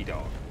the happy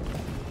dog.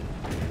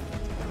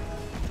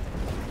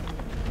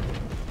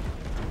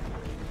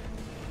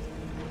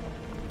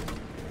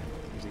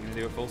 Is he going to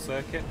do a full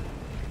circuit?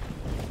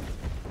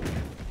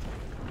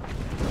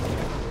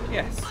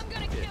 Yes. I'm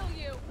gonna kill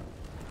you.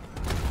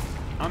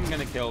 I'm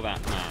gonna kill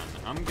that man.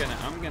 I'm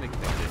gonna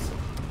kill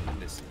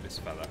this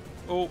fella.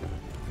 Oh,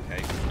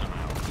 okay, I'm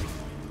out. Okay,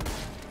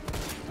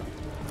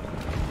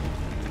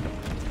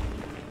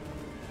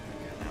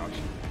 now I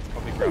should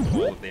probably grab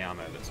all of the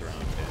ammo that's around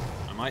here.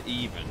 I might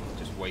even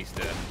just waste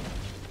a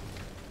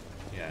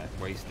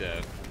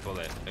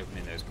bullet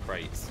opening those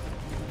crates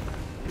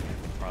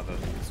rather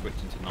than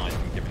switching to knife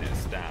and giving it a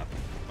stab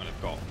when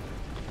I've got all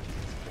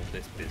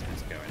this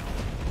business going on.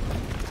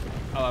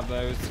 I'll have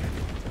those.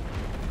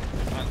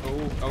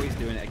 Oh, he's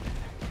doing it again.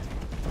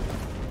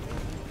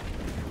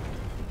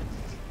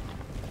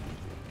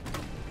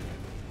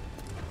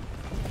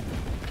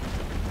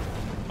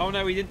 Oh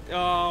no, he didn't.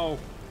 Oh,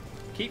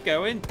 keep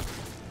going.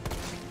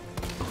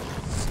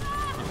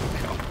 Oh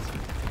God.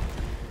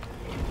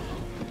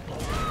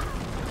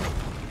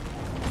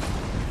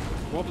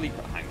 Wobbly.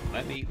 Hang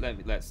on.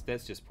 Let's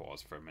just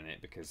pause for a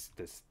minute because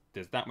there's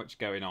that much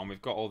going on.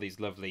 We've got all these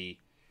lovely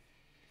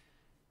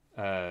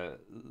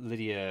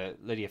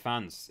Lydia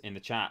fans in the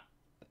chat.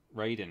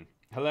 Raiden,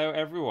 hello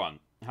everyone,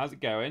 how's it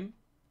going?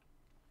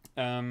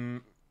 So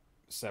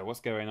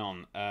what's going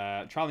on?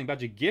 Traveling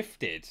Badger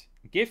gifted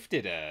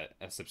a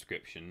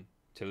subscription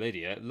to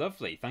Lydia.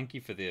 Lovely, thank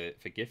you for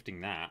gifting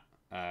that.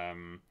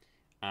 And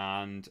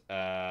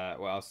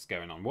what else is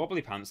going on?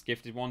 Wobbly Pants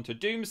gifted one to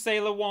Doom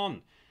Sailor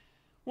 1.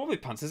 Wobbly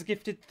Pants has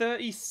gifted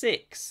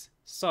 36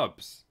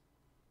 subs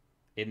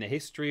in the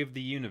history of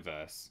the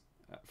universe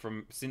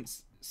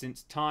since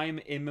time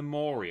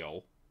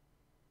immemorial.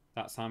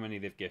 That's how many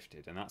they've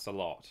gifted, and that's a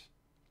lot.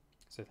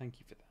 So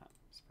thank you for that.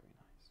 It's very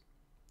nice.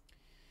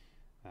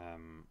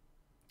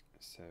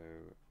 So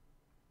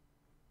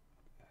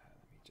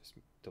let me just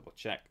double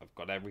check. I've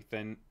got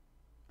everything.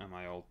 Am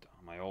I all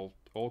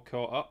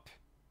caught up?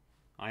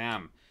 I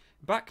am.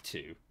 Back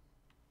to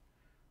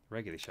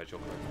regularly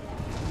scheduled.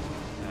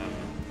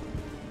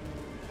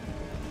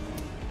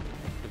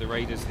 For the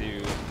raiders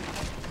who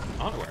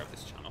aren't aware of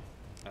this channel,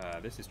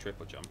 this is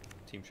TripleJump,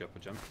 Team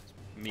TripleJump. It's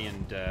me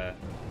and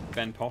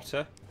Ben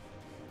Potter.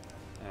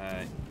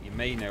 You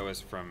may know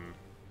us from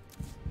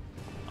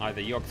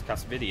either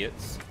Acast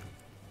Vidiots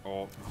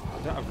or I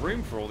don't have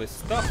room for all this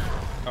stuff.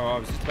 Oh, I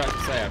was just about to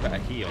say I better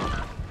heal,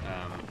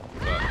 but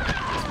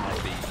this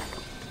might be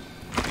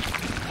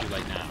too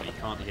late now. You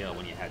can't heal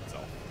when your head's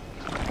off.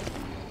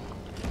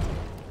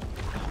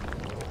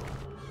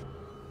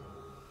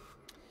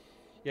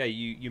 Yeah,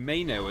 you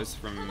may know us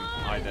from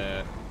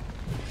either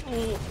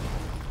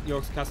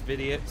Acast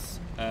Vidiots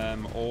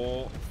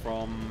or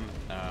from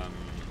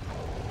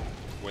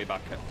way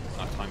back at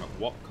our time at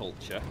What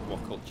Culture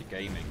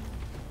Gaming.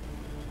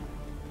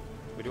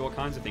 We do all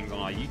kinds of things on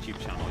our YouTube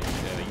channel,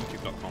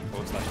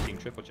 youtube.com/Team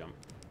TripleJump.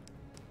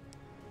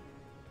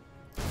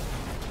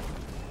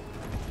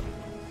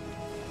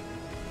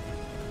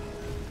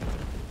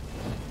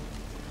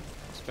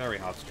 It's very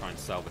hard to try and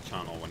sell the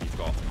channel when you've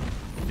got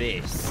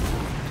this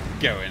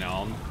going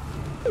on,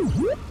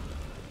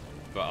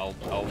 but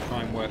I'll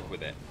try and work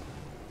with it.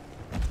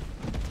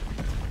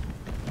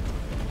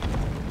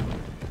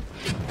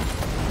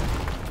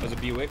 There's a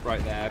Buick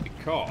right there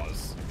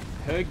because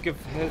Herg of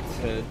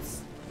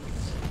Hertz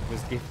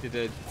was gifted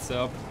a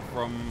sub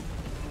from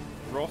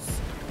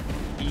Ross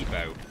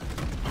Ebo.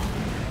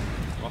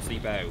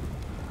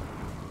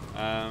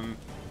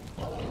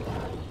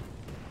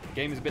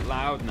 Game is a bit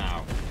loud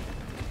now,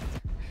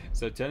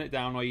 so turn it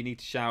down or you need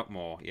to shout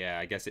more. Yeah,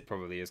 I guess it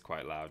probably is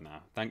quite loud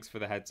now. Thanks for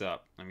the heads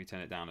up. Let me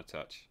turn it down a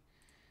touch.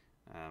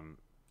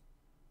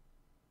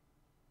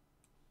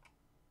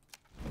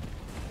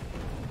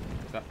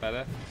 Is that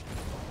better?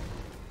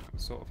 I'm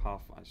sort of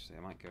half... Actually,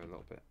 I might go a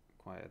little bit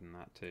quieter than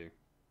that too.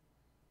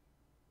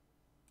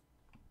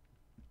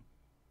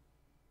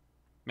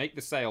 Make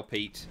the sale,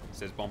 Pete,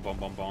 says Bon Bon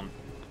Bon Bon.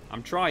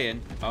 I'm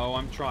trying. Oh,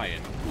 I'm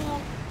trying.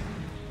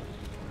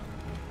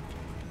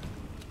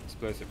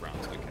 Explosive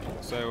rounds. Okay.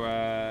 So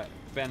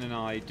Ben and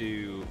I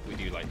do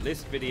like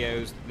list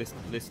videos,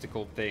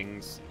 listicle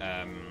things.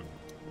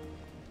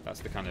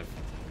 That's the kind of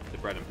the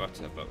bread and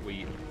butter. But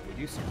we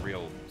do some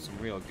real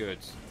good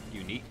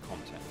unique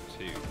content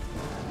too.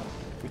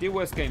 We do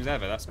worst games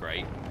ever. That's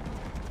great.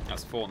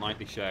 That's a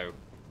fortnightly show.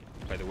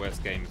 Play the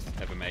worst games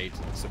ever made,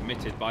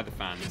 submitted by the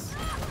fans.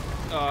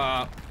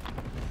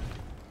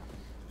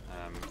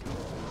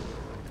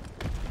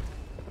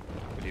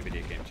 We do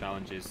video game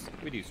challenges.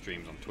 We do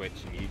streams on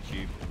Twitch and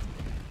YouTube.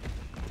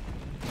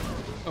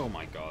 Oh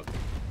my god.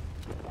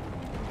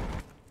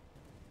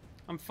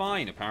 I'm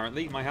fine,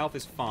 apparently. My health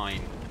is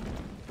fine.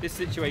 This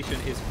situation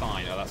is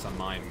fine. Oh, that's a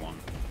mine one.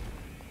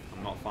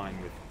 I'm not fine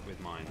with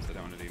mines. I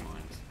don't want to do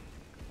mines.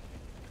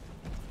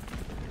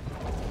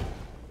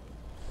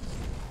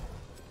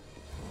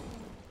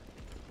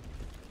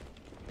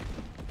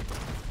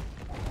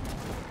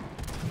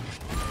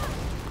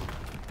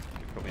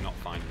 Probably not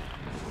fine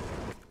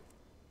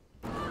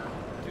now.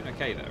 Doing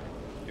okay though.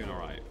 Doing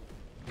alright.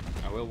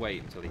 I will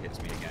wait until he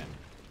hits me again.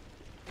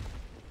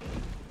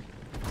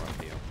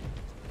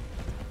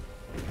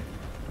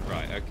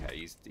 Right,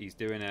 okay, he's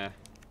doing a...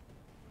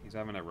 He's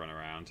having a run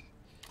around.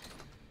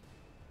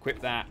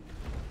 Equip that.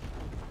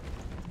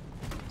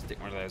 Stick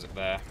one of those up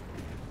there.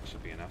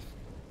 Should be enough.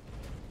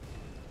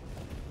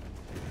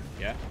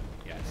 Yeah?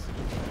 Yes.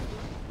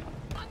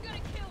 I'm gonna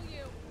kill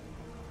you.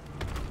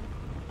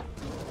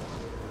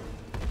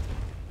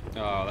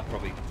 Oh, that's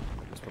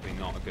probably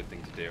not a good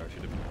thing to do. I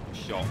should have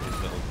shot his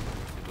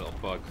little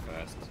bug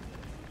first.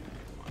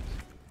 Right.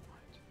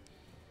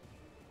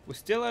 We're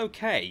still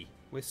okay.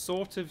 We're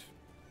sort of...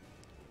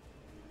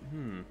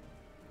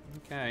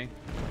 Okay.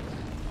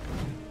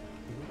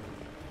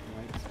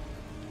 Right.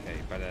 Okay,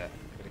 better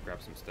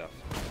grab some stuff.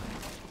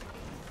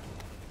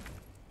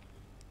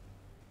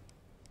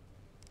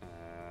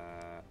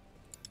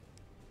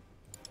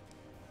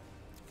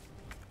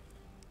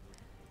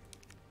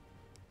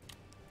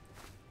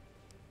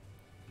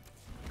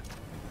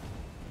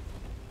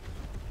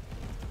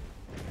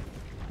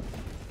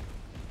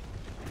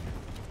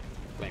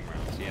 Flame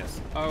rounds, yes.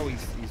 Oh,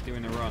 he's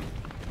doing a run.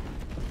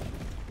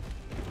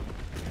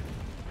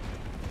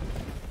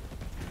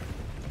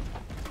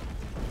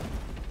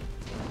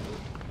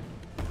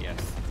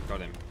 Got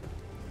him.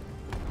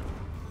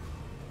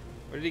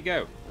 Where did he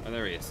go? Oh,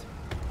 there he is.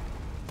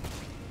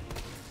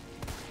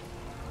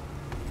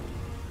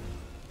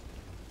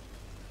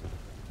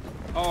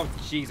 Oh,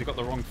 jeez, I got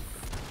the wrong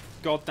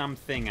goddamn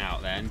thing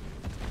out then.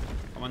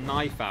 Got my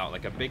knife out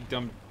like a big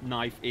dumb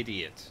knife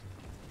idiot.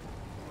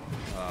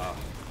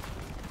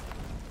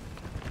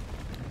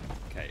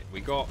 Okay,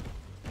 we got...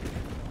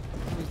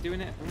 Oh, he's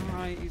doing it.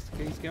 Alright, he's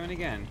going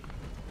again.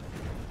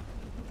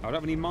 I don't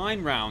have any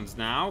mine rounds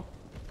now.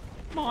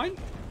 Mine?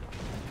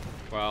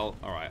 Well,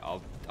 alright,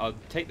 I'll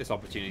take this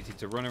opportunity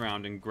to run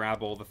around and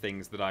grab all the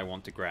things that I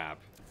want to grab.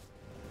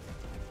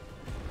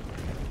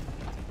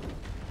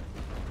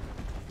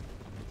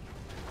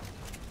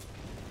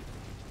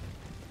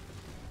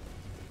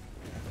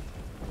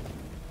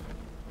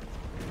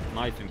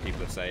 Knifing,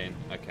 people are saying.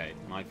 Okay,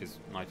 knife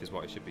is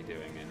what I should be doing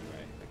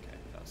anyway. Okay,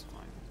 that's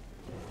fine.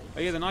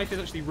 Oh yeah, the knife is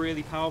actually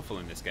really powerful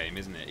in this game,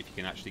 isn't it? If you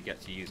can actually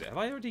get to use it. Have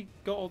I already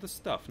got all the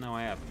stuff? No,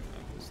 I haven't.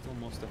 There's still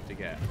more stuff to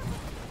get.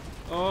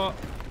 Oh!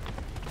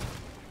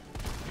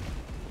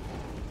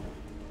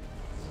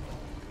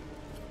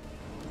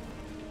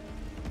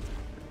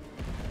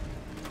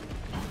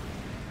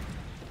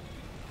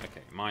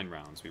 Okay, mine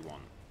rounds we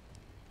want.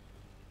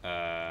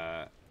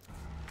 Okay.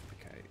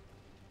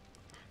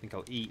 I think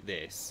I'll eat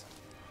this.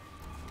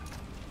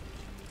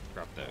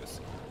 Grab those.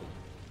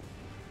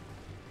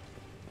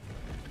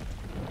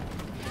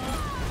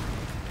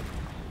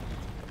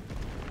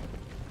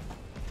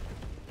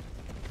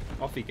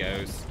 Off he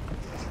goes.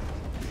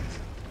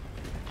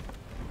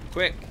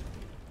 Quick!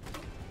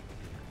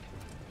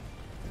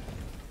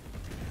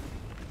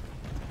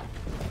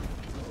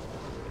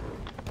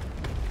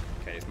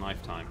 Okay, it's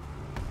knife time.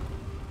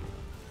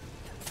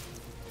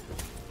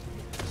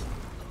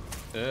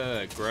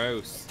 Ugh,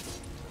 gross.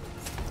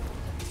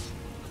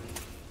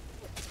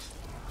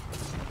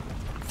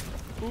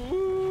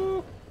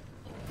 Ooh!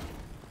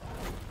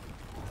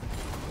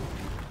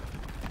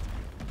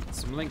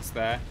 Some links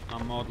there.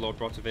 I'm Mod Lord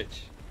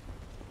Brotovich.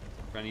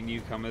 For any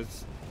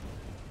newcomers.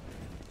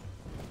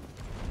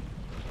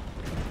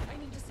 I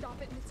need to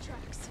stop it in its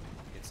tracks.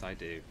 Yes, I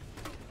do.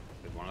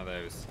 With one of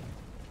those,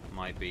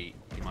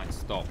 he might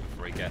stop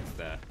before he gets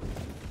there.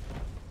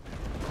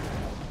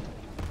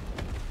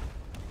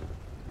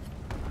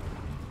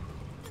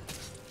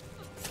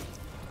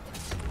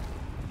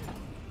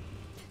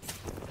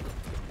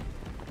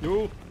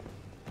 No.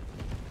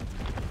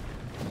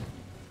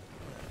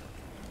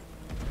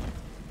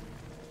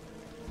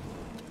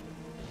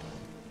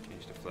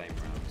 Change the flame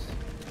rounds.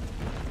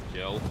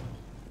 Jill,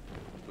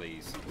 please.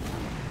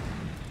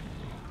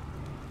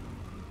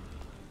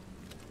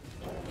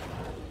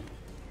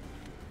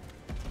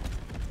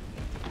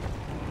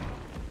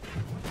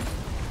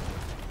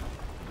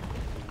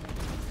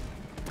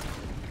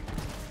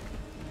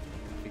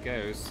 he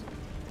goes.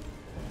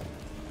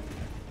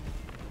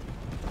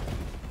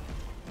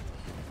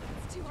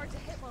 It's too hard to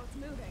hit while it's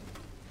moving.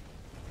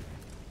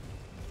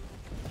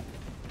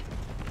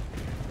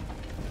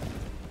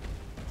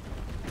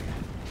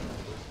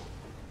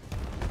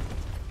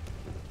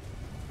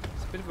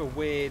 It's a bit of a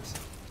weird,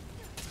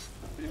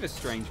 bit of a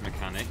strange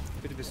mechanic,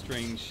 a bit of a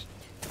strange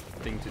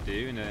thing to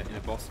do in a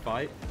boss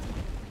fight.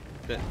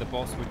 That the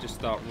boss would just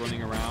start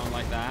running around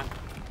like that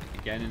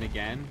again and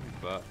again,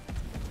 but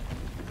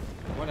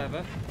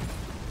whatever.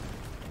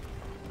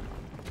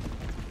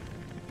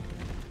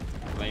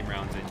 Flame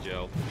rounds in,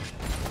 Jill.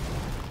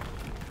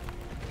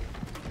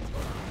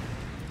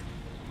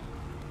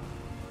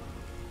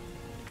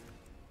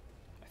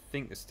 I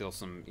think there's still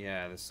some,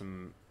 yeah, there's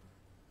some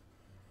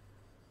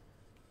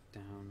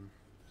down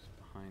just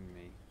behind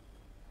me.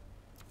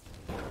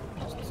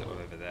 Just sort of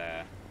over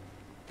there.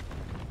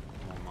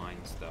 More mine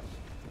stuff.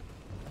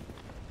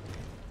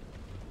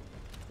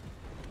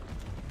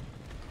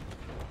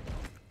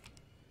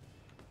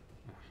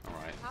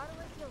 Alright. How do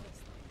I kill this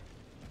thing?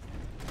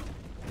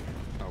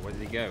 Oh, where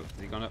did he go? Has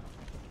he gone up?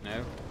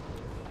 No?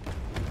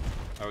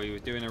 Oh, he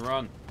was doing a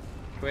run.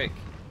 Quick.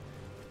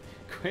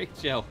 Quick,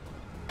 Jill.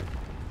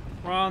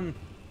 Run.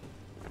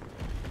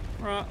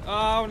 Run.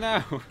 Oh,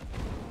 no.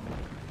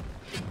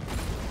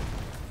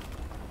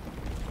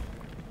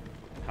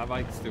 Have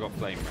I still got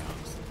flame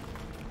rounds?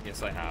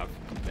 Yes, I have.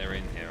 They're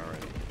in here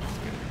already. That's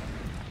good.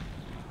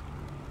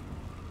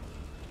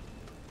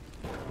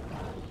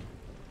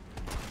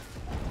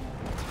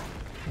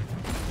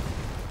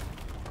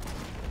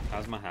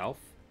 How's my health?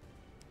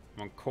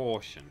 I'm on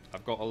caution.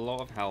 I've got a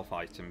lot of health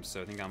items,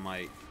 so I think I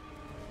might...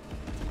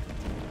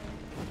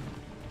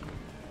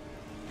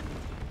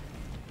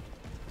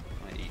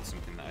 eat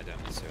something that I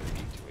don't necessarily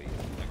need to eat.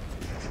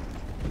 Okay.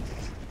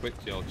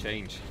 Quick, Jill,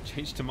 change.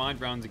 Change to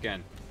mind rounds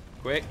again.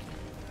 Quick.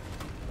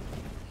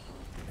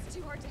 It's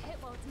too hard to hit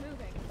while it's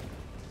moving.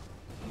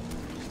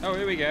 Oh,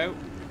 here we go.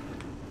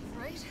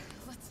 Right,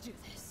 let's do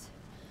this.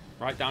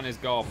 Right down his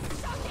gob.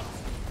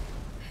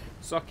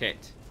 Suck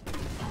it.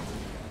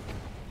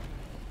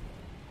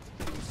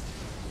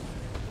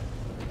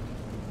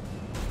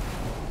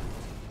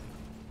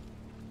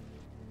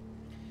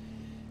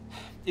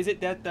 Is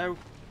it dead though?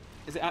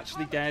 Is it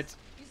actually dead?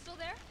 You still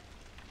there?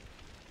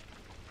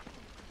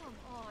 Come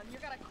on, you're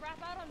gonna crap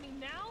out on me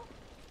now?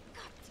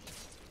 God damn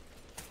it.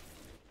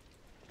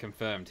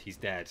 Confirmed, he's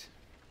dead.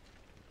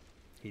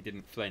 He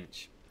didn't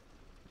flinch.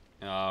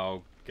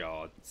 Oh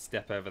god,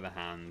 step over the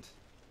hand.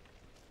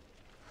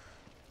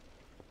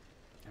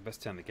 I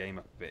best turn the game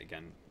up a bit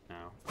again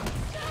now.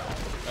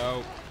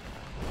 Oh.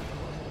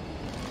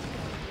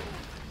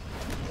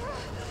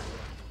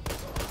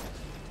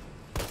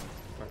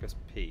 If I press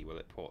P, will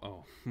it pause?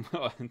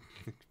 Oh,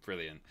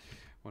 brilliant.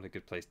 What a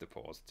good place to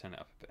pause. Turn it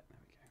up a bit.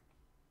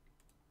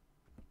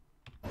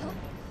 There we go.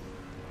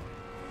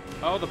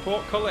 Oh, the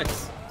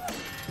portcullis!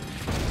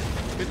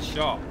 Good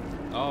shot.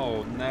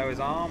 Oh, no, his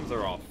arms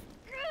are off.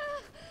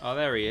 Oh,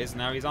 there he is.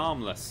 Now he's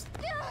armless.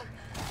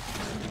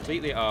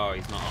 Completely. Oh,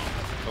 he's not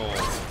armless at all.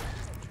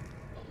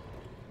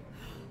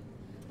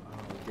 Oh,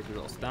 give a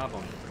little stab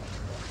on him.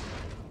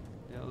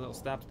 Yeah, a little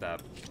stab.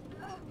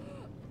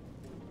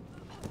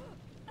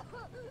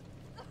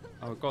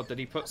 Oh god, did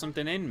he put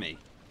something in me?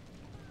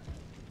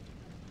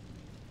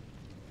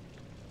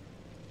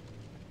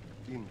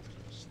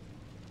 Interest.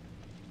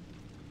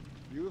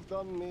 You've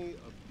done me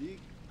a big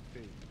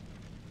favor,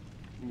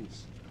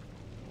 miss.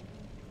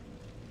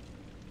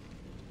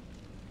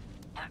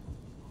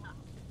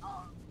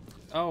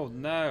 Oh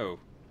no.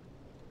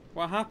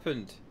 What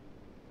happened?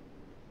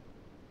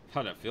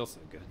 I don't feel so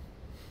good.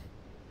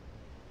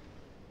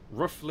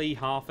 Roughly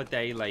half a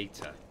day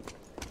later.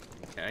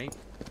 Okay.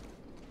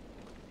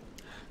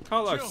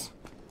 Carlos!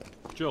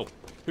 Jill,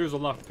 here's a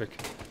lockpick.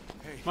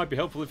 Hey. Might be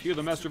helpful if you're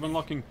the master of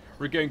unlocking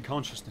regain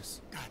consciousness.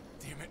 God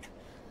damn it.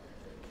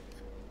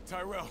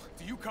 Tyrell,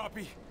 do you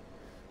copy?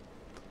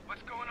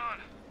 What's going on?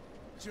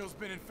 Jill's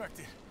been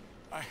infected.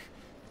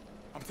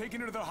 I'm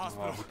taking her to the Oh,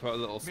 hospital. he put a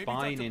little Maybe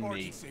spine Dr. in Barr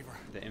me can save her.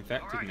 that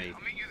infected All right, me.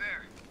 I'll meet you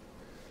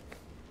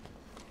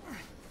there.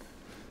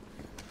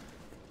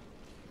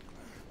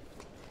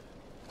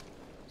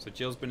 So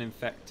Jill's been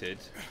infected.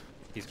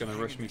 He's going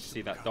to rush me to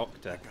see that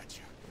doctor. I got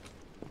you.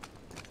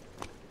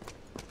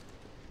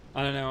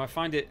 I don't know, I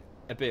find it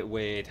a bit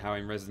weird how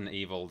in Resident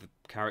Evil the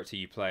character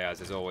you play as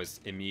is always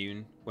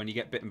immune. When you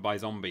get bitten by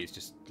zombies,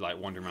 just like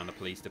wandering around the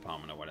police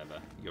department or whatever,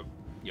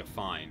 you're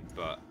fine,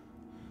 but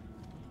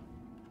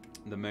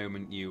the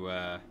moment you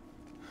the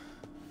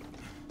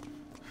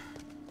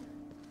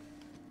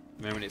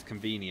moment it's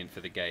convenient for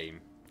the game,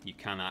 you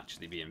can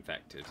actually be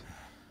infected.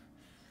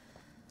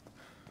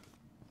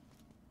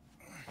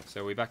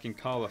 So we're back in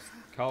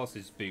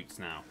Carlos's boots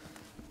now.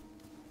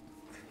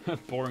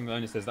 Boring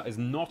Learner says that is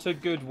not a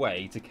good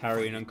way to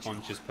carry an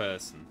unconscious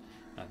person.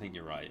 I think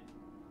you're right.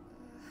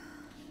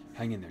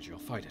 Hang in there, Jill.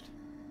 Fight it.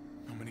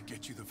 I'm gonna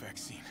get you the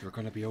vaccine. You're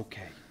gonna be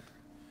okay.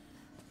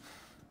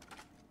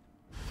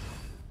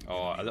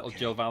 Oh, a little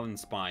Jill Valentine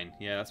spine.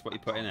 Yeah, that's what you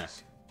put in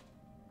it.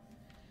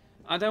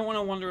 I don't want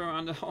to wander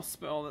around a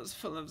hospital that's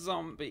full of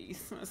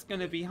zombies. That's going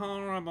to be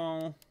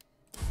horrible.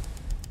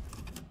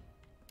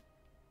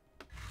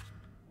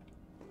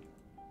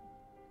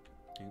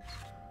 Oops.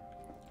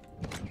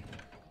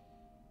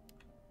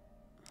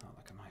 Oh,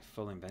 look at my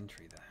full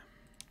inventory there.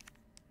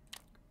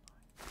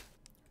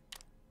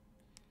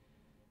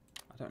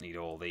 I don't need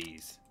all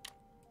these.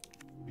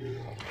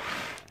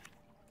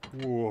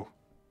 Whoa.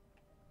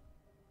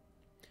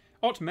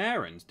 Ott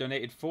Marins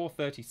donated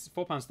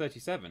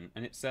 £4.37,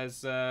 and it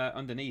says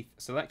underneath,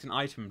 select an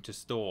item to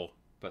store,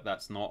 but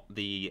that's not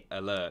the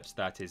alert,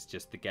 that is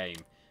just the game.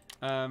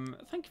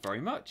 Thank you very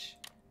much,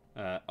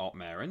 Ott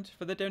Marin,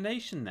 for the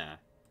donation there.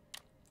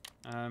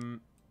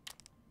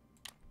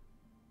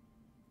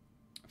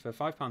 For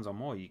 £5 or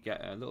more, you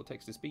get a little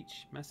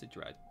text-to-speech message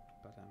read,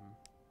 but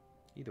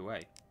either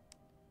way,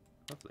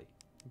 lovely.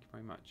 Thank you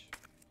very much.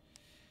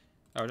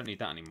 Oh, I don't need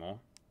that anymore.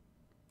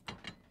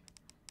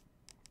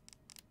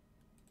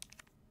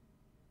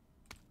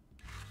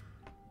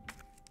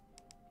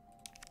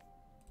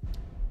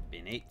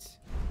 Bin it.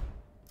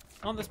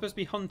 Aren't there supposed to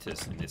be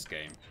hunters in this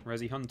game?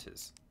 Resi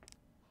hunters.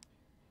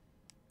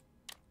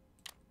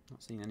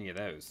 Not seen any of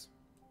those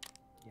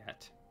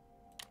yet.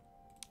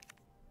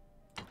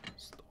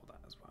 Store that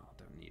as well.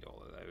 Don't need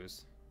all of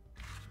those.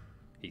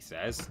 He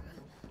says.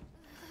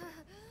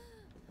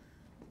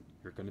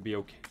 You're gonna be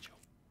okay, Joe.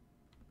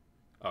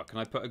 Oh, can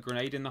I put a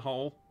grenade in the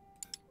hole?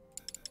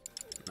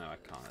 No, I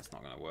can't. That's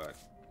not gonna work.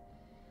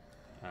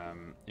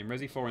 In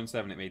Resi 4 and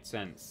 7 it made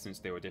sense since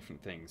they were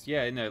different things.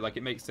 Yeah, no, like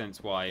it makes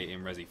sense why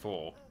in Resi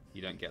 4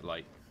 you don't get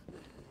like...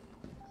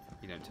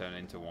 You don't turn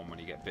into one when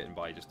you get bitten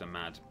by just a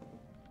mad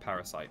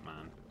parasite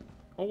man.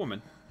 Or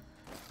woman.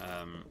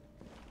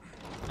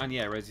 And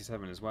yeah, Resi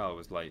 7 as well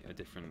was like a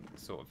different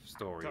sort of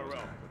story.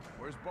 Tyrell,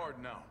 where's Bard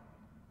now?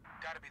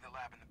 Gotta be the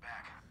lab in the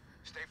back.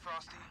 Stay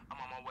frosty, I'm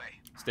on my way.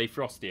 Stay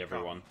frosty,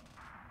 everyone.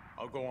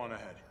 I'll go on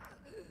ahead.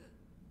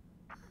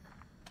 I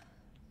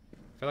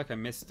feel like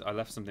I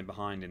left something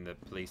behind in the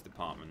police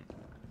department.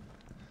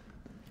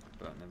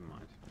 But never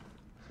mind.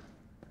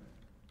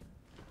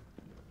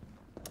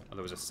 Oh,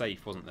 there was a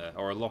safe, wasn't there?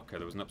 Or a locker.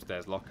 There was an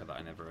upstairs locker that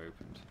I never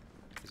opened.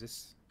 Is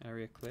this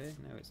area clear?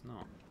 No, it's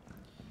not.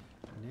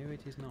 No,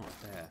 it is not.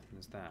 There.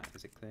 There's that.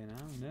 Is it clear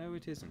now? No,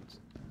 it isn't.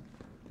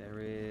 There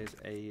is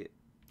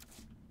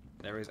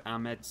a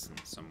medicine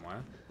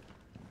somewhere.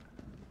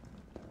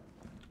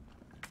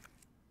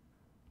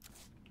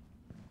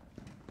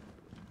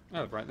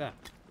 Oh, right there.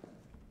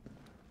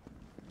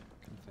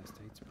 First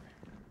aid spray.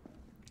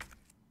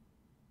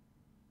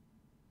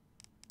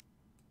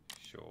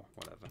 Sure,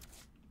 whatever.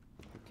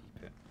 We'll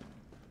keep it.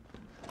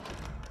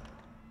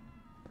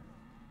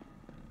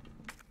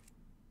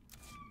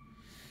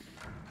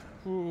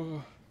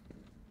 Ooh.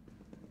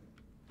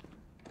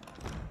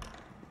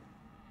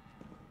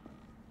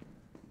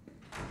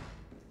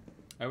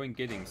 Owen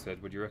Giddings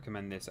said, would you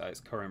recommend this at its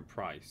current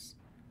price?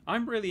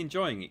 I'm really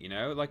enjoying it, you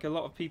know. Like, a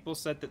lot of people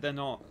said that they're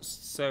not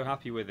so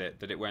happy with it,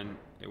 that it went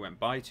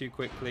by too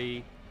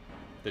quickly,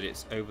 that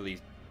it's overly,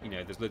 you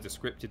know, there's loads of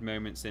scripted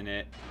moments in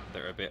it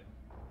that are a bit...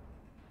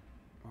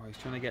 Oh, he's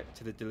trying to get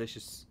to the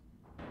delicious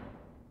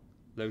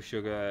low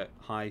sugar,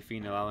 high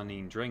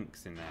phenylalanine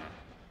drinks in there.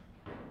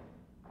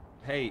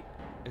 Hey,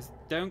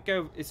 don't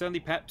go, it's only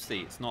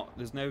Pepsi, it's not,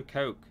 there's no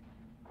Coke.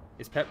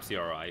 Is Pepsi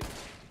alright?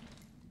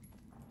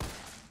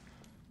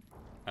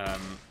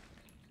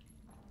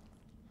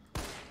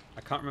 I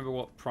can't remember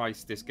what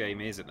price this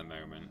game is at the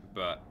moment,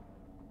 but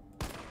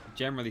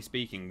generally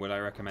speaking, would I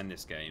recommend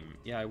this game?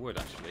 Yeah, I would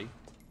actually.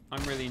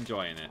 I'm really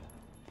enjoying it.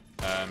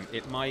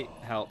 It might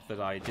help that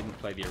I didn't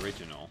play the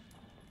original.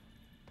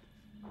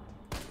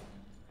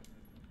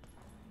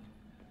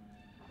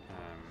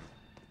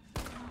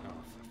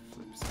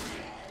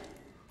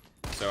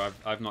 So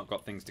I've not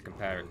got things to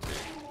compare it to.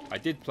 I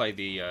did play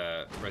the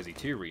Resi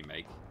 2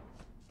 remake.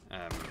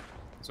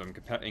 So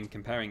in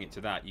comparing it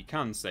to that, you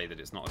can say that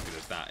it's not as good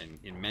as that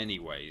in many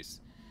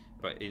ways.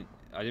 But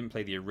I didn't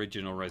play the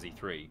original Resi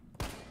 3.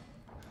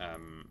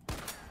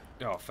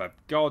 Oh, for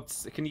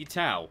God's... Can you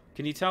tell?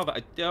 Can you tell that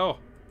I... Oh,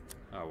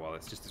 well,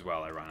 it's just as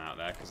well I ran out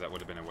there, because that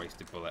would have been a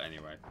wasted bullet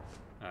anyway.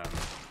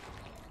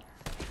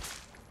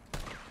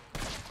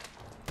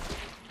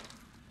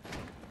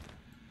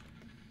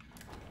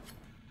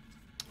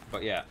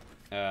 But yeah.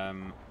 I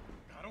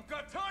don't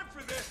got time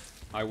for this!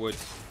 I would...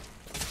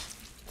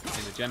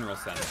 in a general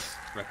sense,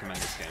 recommend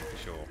this game for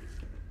sure.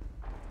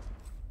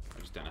 I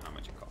just don't know how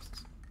much it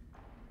costs.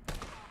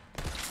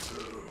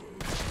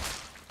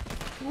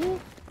 Ooh.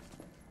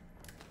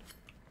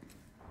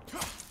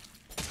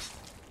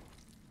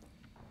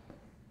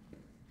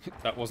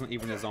 That wasn't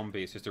even a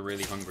zombie, it's just a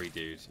really hungry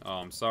dude. Oh,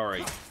 I'm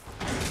sorry.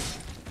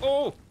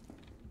 Oh!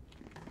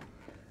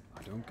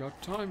 I don't got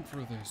time for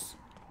this.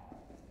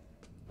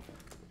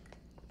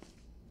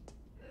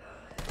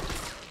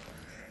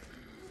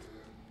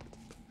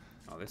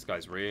 Oh, this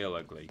guy's real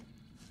ugly.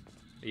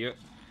 Are you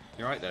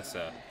right there,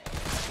 sir?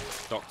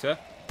 Doctor?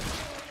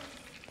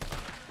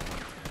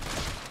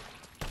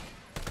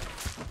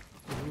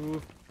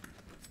 Ooh.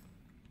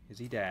 Is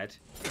he dead?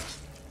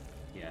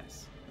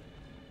 Yes.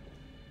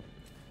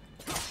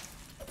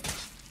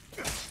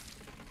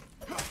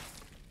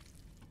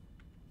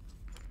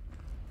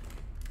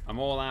 I'm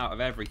all out of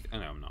everything. Oh,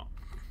 no, I'm not.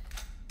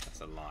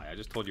 That's a lie. I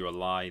just told you a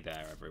lie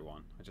there,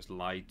 everyone. I just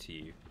lied to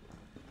you.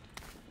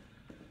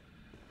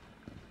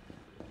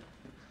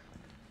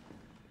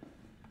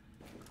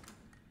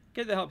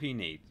 Get the help you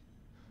need.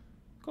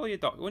 Call your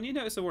doctor. When you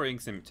notice a worrying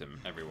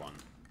symptom, everyone,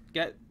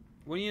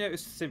 when you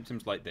notice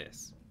symptoms like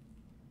this,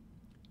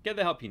 get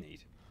the help you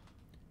need.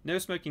 No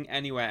smoking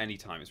anywhere,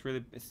 anytime. It's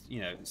really,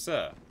 you know,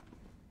 sir,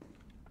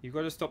 you've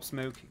got to stop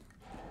smoking.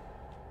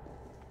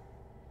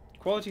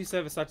 Quality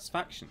service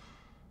satisfaction.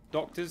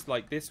 Doctors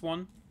like this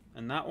one,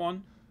 and that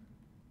one,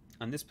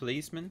 and this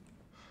policeman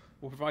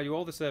will provide you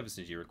all the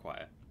services you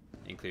require,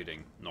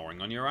 including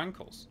gnawing on your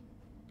ankles,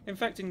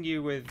 infecting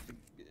you with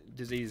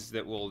disease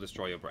that will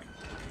destroy your brain,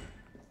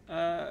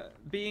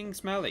 being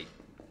smelly,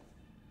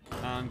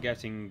 and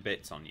getting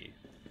bits on you.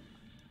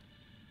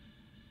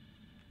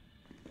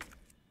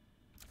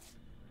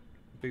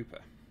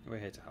 Booper, we're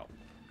here to help.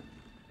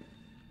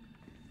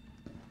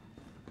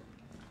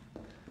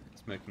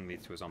 Smoking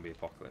leads to a zombie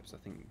apocalypse. I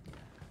think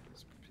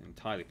it's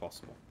entirely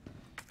possible.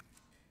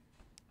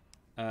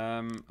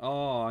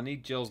 Oh, I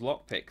need Jill's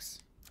lockpicks.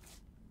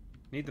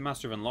 Need the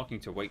Master of Unlocking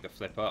to wake the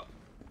flip up.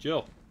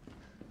 Jill,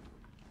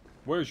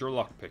 where's your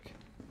lockpick?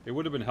 It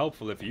would have been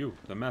helpful if you,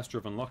 the Master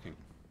of Unlocking,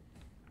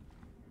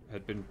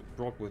 had been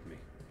brought with me.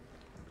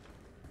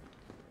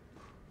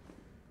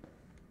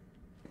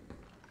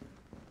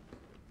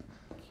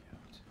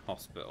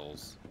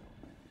 Hospitals.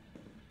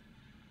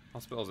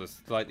 Hospitals are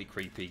slightly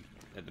creepy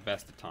at the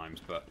best of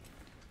times, but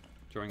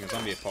during a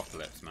zombie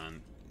apocalypse,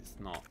 man, it's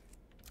not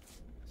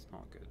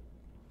good.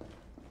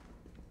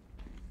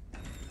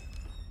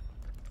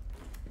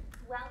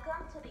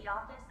 Welcome to the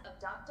office of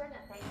Dr.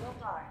 Nathaniel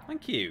Barr.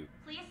 Thank you.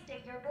 Please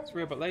state your business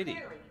Robot lady.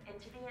 clearly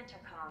into the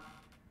intercom.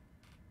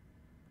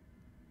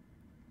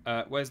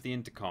 Where's the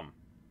intercom?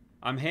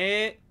 I'm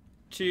here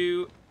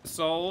to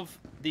solve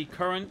the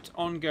current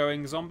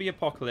ongoing zombie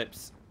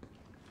apocalypse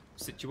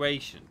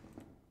situation.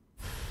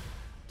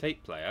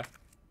 Tape player.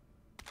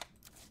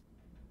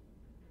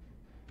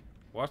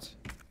 What?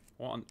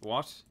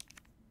 What?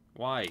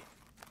 Why? I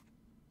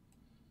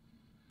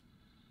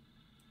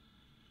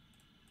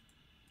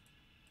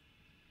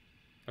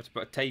have to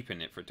put a tape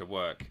in it for it to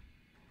work.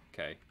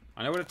 Okay.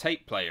 I know what a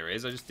tape player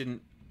is, I just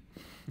didn't...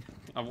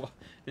 I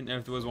didn't know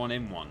if there was one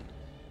in one.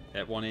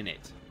 One in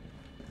it.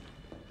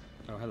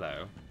 Oh,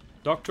 hello.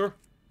 Doctor,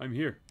 I'm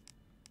here.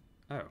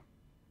 Oh.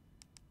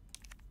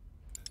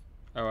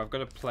 Oh, I've got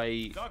to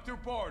play... Dr.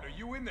 Bard, are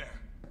you in there?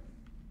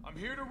 I'm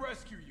here to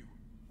rescue you.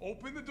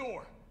 Open the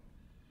door.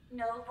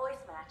 No voice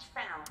match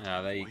found.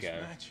 Ah, there you Voice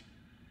go. match?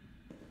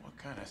 What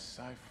kind of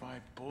sci-fi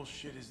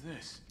bullshit is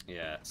this?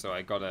 Yeah, so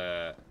I got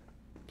to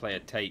play a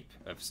tape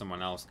of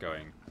someone else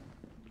going,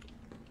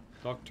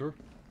 Doctor?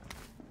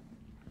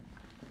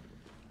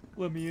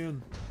 Let me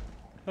in.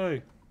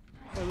 Hey,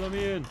 let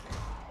me in.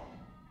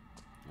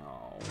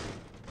 Oh.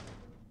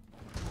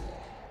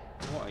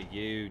 What are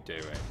you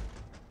doing?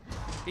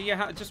 You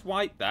just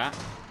wipe that.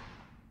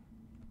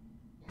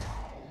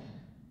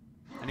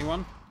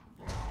 Anyone?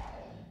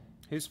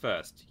 Who's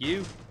first?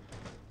 You?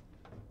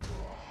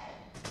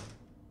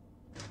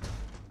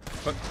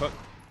 Put.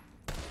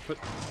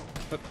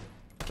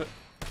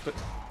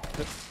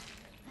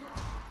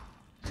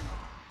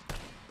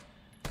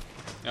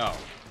 Oh,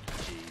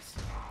 jeez.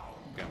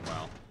 Going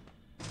well.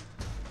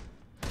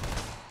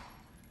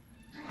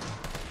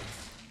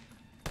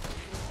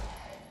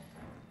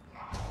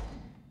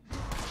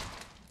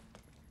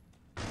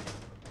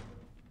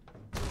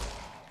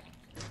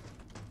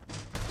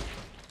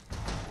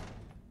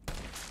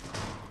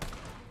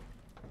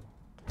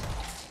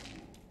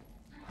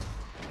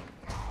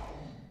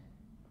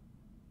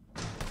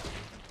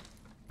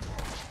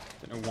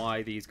 Don't know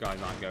why these guys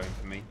aren't going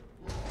for me.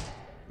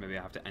 Maybe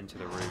I have to enter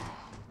the room.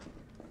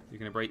 You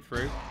gonna break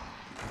through?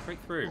 Break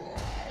through.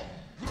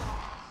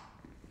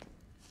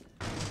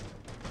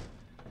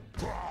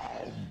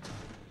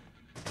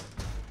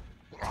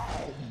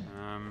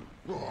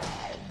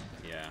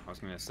 Yeah, I was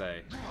gonna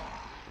say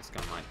this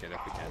guy might get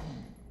up again.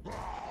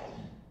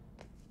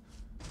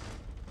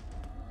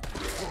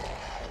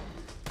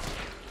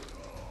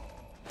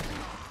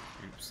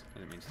 Oops, I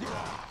didn't mean to do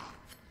that.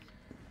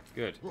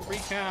 Good.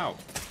 Freak out!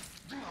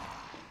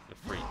 The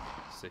freak,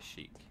 says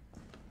Sheik.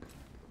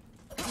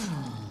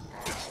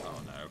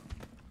 Oh no.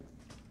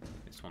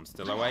 This one's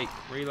still awake.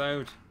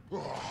 Reload. I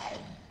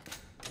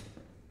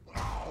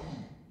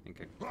think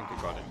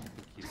I got him.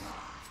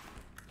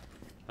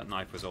 That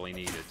knife was all he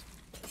needed.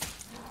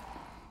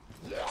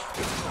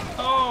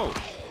 Oh!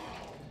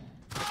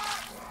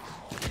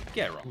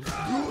 Get off.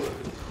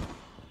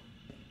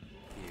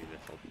 You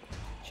little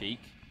cheek.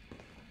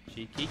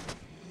 Cheeky.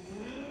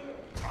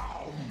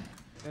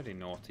 Very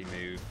naughty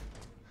move.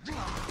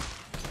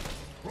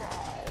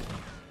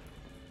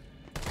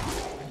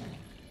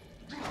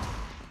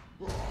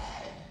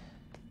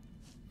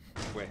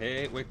 We're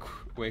here,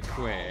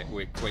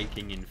 we're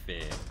quaking in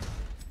fear.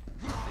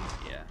 I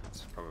think, yeah,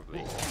 that's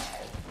probably...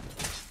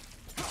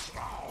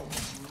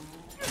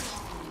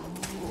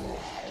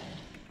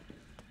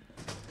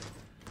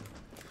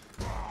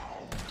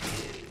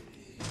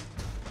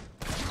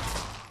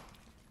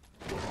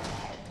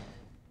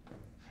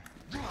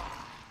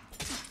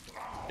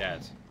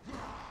 Dead.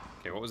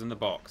 Okay, what was in the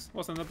box?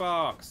 What's in the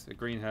box? A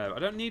green herb. I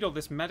don't need all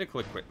this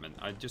medical equipment.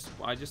 I just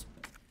want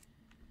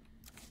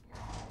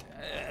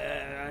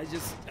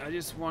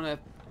to.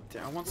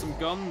 I want some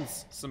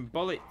guns, some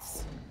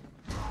bullets.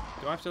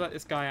 Do I have to let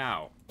this guy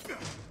out?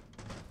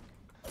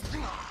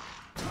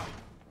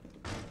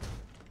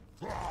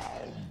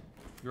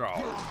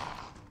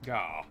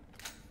 Gah.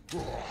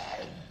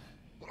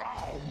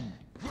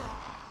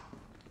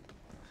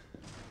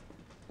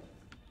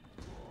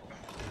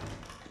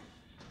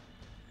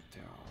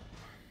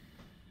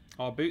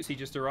 Oh, Bootsy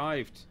just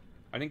arrived.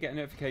 I didn't get a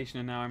notification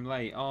and now I'm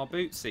late. Oh,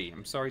 Bootsy,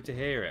 I'm sorry to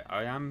hear it.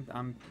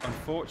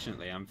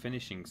 Unfortunately, I'm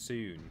finishing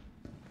soon.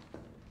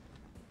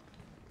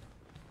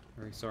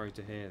 Very sorry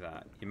to hear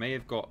that. You may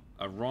have got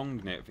a wrong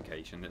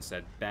notification that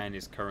said Ben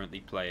is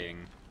currently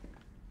playing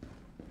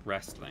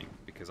wrestling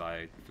because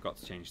I forgot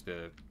to change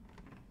the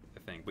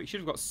thing. But you should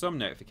have got some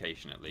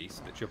notification at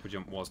least that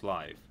TripleJump was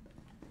live.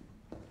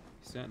 You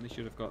certainly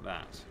should have got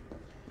that.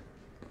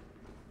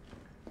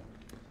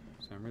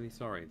 So I'm really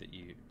sorry that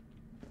you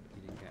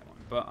didn't get one.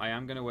 But I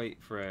am going to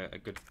wait for a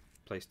good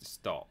place to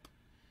stop.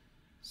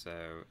 So,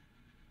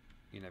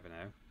 you never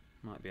know.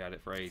 Might be at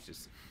it for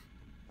ages.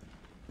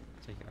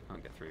 Take it, I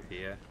can't get through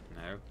here.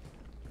 No.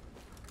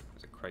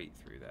 There's a crate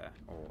through there.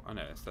 Or, oh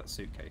no, it's that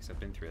suitcase. I've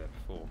been through there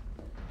before.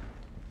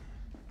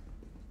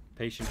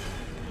 Patient.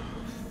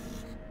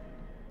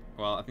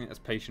 Well, I think that's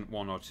patient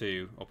 1 or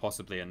 2, or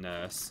possibly a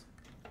nurse.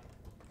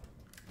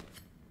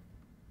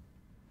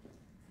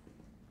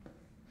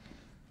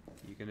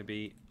 You gonna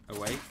be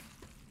awake?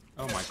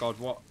 Oh my god,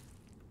 what?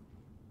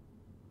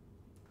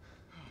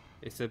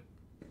 It's a...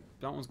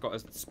 That one's got a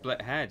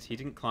split head. He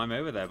didn't climb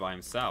over there by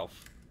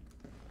himself.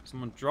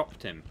 Someone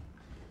dropped him.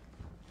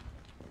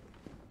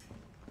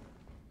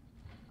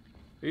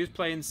 Who's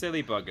playing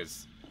silly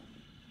buggers?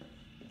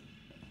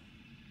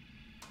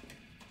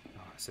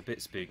 Oh, it's a bit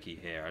spooky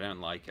here. I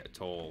don't like it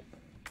at all.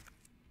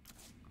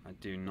 I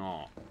do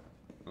not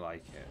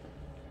like it.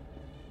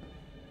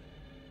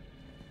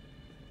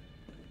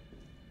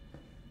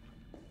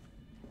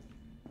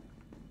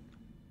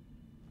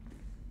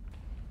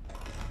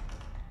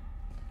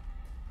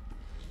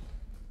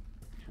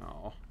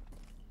 Oh,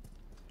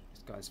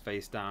 this guy's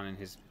face down in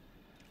his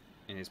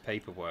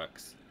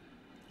paperworks.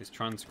 His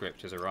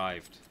transcript has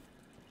arrived.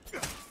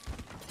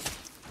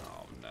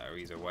 Oh no,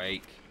 he's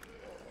awake.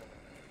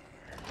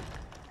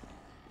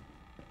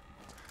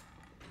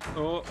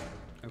 Oh,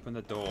 open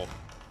the door.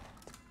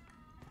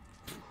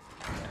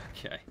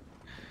 Okay.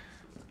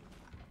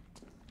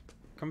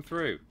 Come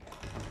through.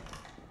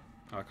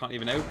 Oh, I can't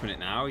even open it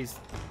now. He's...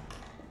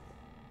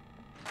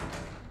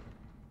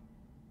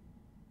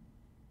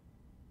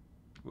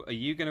 Are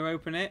you going to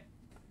open it?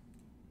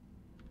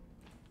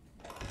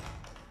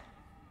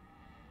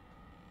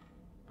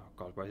 Oh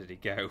god, where did he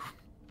go?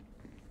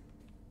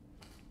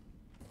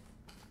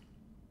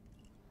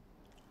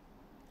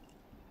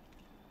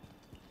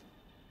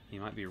 He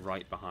might be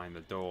right behind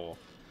the door.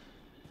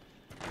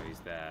 Oh, he's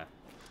there.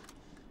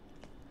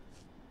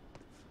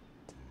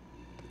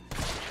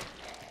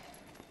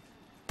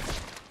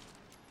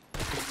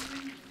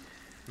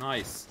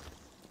 Nice.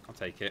 I'll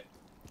take it.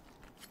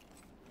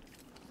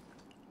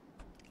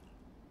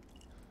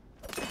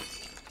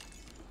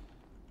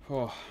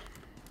 Oh.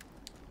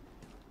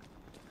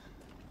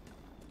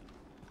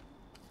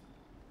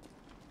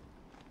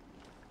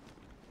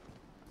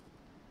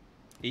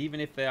 Even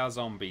if they are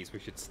zombies, we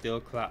should still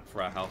clap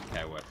for our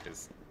healthcare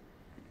workers.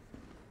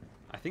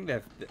 I think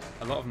a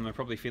lot of them are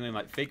probably feeling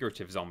like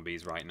figurative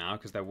zombies right now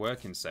because they're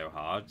working so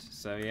hard.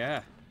 So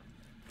yeah.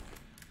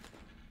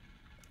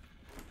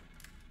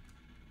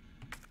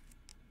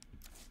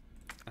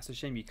 That's a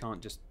shame you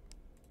can't just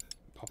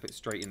pop it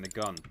straight in the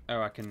gun.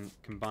 Oh, I can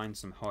combine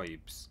some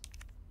hoibs.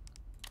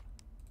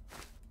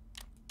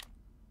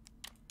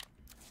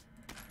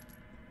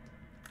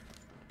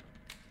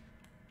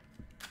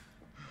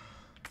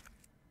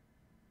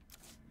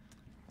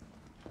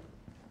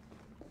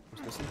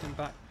 Was there something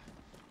back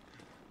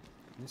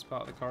in this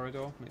part of the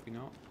corridor? Maybe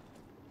not.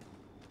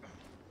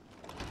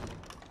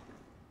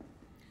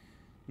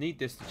 Need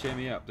this to cheer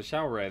me up. The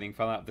shower railing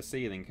fell out of the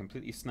ceiling,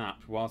 completely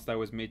snapped whilst I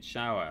was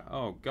mid-shower.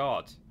 Oh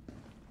god.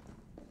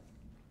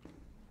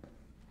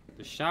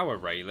 The shower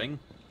railing?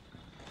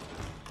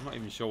 I'm not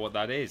even sure what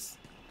that is.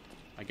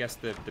 I guess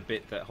the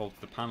bit that holds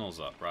the panels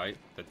up, right?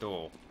 The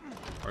door.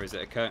 Or is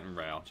it a curtain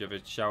rail? Do you have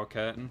a shower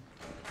curtain?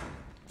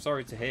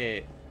 Sorry to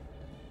hear.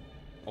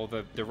 Or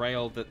the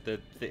rail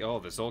that oh,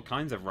 there's all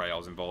kinds of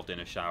rails involved in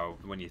a shower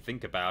when you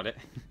think about it.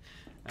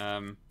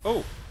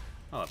 Oh!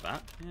 I like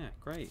that. Yeah,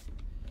 great.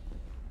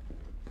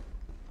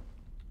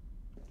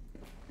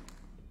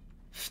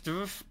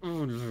 Stuff.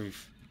 Oh,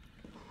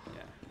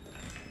 yeah.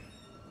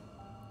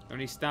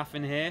 Any staff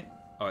in here?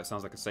 Oh, it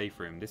sounds like a safe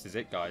room. This is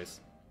it,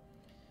 guys.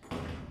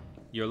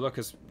 Your luck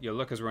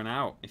has run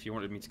out. If you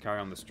wanted me to carry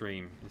on the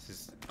stream, this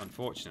is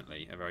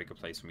unfortunately a very good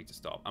place for me to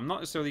stop. I'm not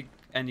necessarily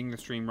ending the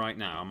stream right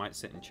now. I might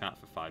sit and chat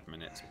for 5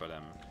 minutes, but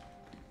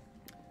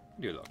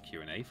do a little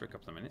Q&A for a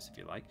couple of minutes if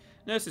you like.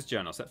 Nurse's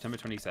Journal, September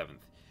 27th.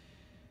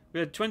 We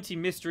had 20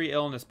 mystery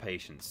illness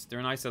patients. They're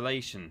in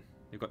isolation.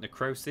 They've got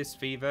necrosis,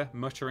 fever,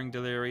 muttering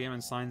delirium,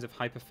 and signs of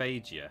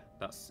hyperphagia.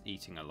 That's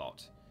eating a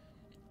lot.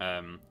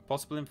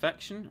 Possible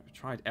infection? I've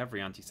tried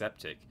every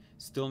antiseptic.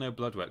 Still no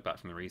blood work back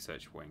from the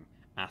research wing.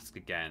 Ask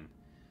again.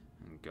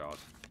 Oh, God.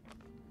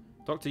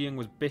 Dr. Young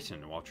was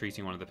bitten while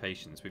treating one of the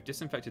patients. We've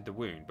disinfected the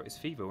wound, but his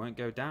fever won't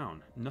go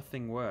down.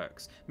 Nothing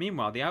works.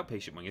 Meanwhile, the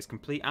outpatient wing is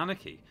complete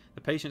anarchy.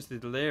 The patients are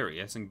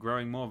delirious and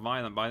growing more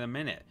violent by the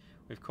minute.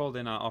 We've called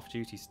in our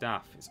off-duty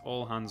staff. It's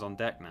all hands on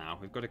deck now.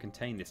 We've got to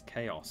contain this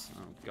chaos.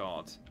 Oh,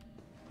 God.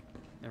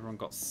 Everyone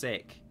got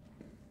sick.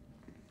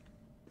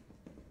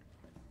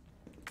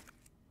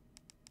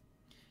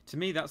 To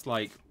me, that's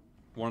like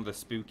one of the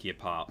spookier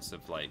parts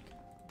of like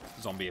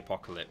zombie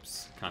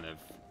apocalypse kind of...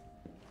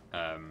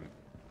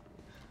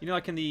 you know,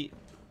 like in the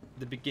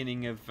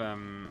beginning of... I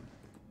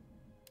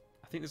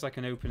think there's like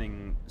an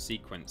opening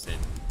sequence in...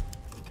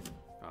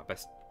 I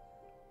best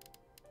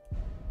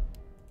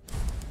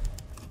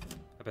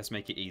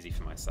make it easy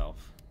for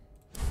myself.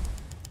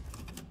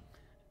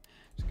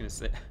 Just going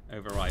to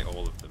overwrite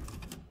all of them.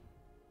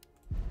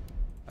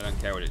 I don't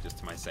care what it does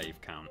to my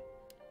save count.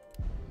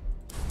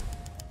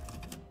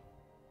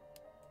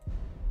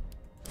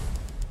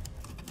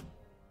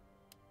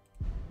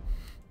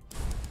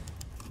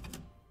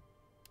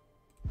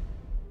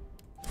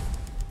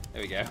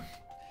 There we go.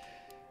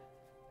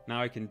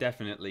 Now I can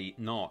definitely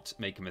not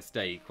make a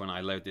mistake when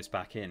I load this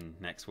back in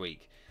next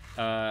week.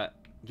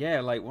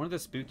 Yeah, like one of the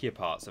spookier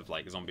parts of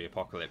like zombie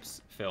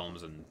apocalypse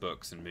films and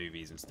books and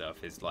movies and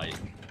stuff is like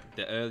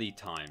the early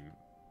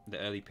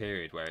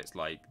period where it's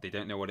like they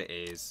don't know what it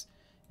is,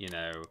 you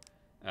know.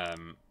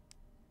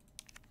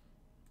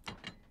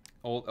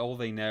 All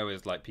they know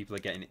is like people are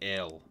getting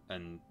ill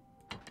and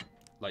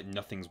like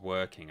nothing's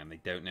working and they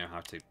don't know how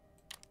to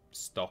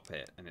stop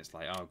it, and it's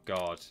like, oh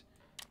God,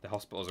 the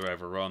hospitals are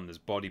overrun. There's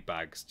body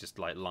bags just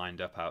like lined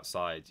up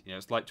outside. You know,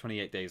 it's like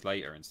 28 Days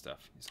Later and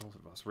stuff. It's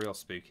real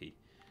spooky.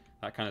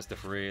 That kind of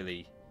stuff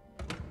really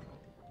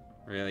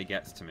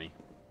gets to me.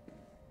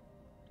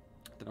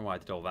 I don't know why I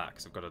did all that,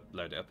 because I've got to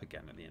load it up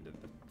again at the end of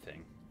the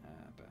thing.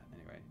 But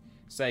anyway,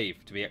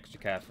 save to be extra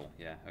careful.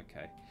 Yeah,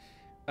 okay.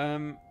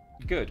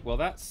 Good. Well,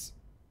 that's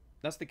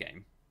the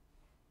game.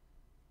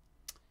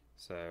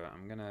 So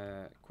I'm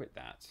gonna quit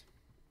that.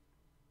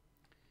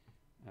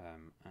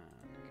 And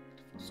get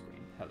to full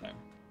screen.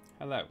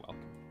 Hello,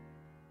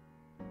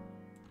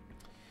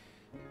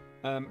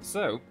 welcome.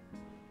 So.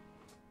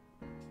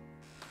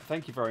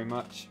 Thank you very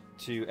much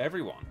to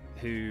everyone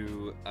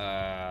who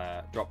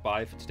dropped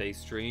by for today's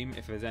stream.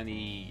 If there's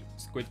any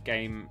Squid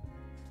Game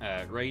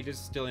raiders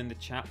still in the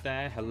chat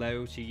there,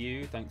 hello to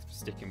you. Thanks for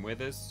sticking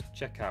with us.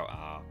 Check out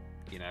our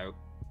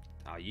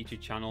YouTube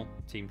channel,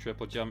 Team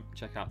TripleJump.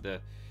 Check out the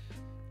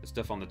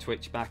stuff on the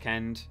Twitch back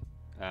end.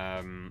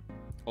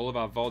 All of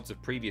our VODs of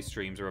previous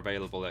streams are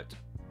available at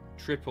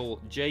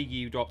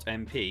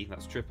triplejump.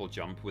 That's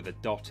TripleJump with a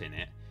dot in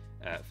it.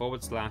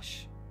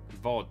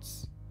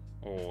 /VODs.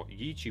 Or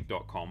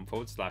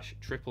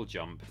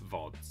youtube.com/TripleJump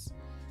VODs.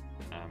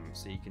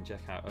 So you can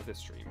check out other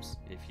streams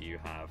if you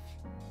have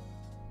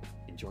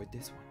enjoyed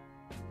this one.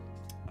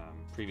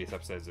 Previous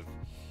episodes of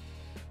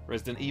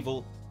Resident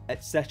Evil,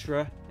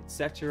 etc.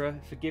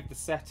 Forgive the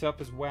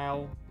setup as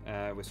well.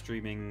 We're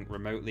streaming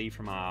remotely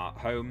from our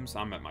homes.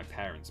 I'm at my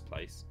parents'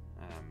 place.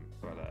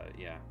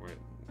 Yeah,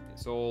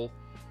 it's all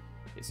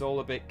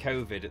a bit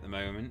COVID at the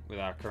moment with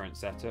our current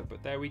setup,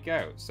 but there we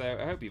go. So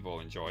I hope you've all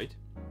enjoyed.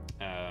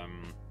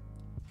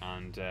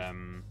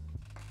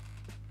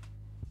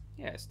 Yeah,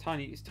 it's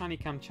tiny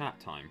cam chat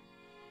time.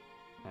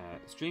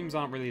 Streams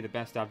aren't really the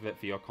best advert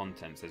for your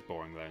content, says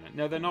Boring Loner.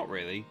 No, they're not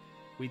really.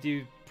 We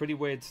do pretty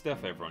weird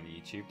stuff over on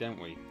YouTube, don't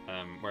we?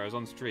 Whereas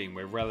on stream,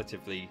 we're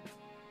relatively,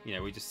 you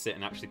know, we just sit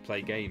and actually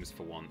play games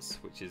for once,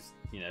 which is,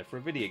 you know, for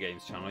a video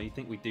games channel, you'd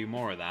think we'd do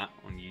more of that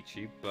on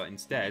YouTube, but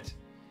instead,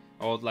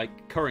 or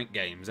like current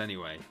games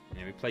anyway.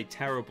 You know, we play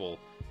terrible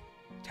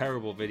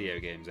video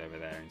games over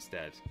there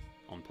instead,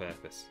 on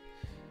purpose.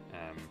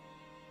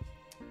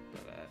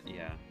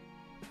 Yeah.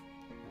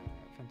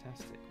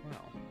 Fantastic.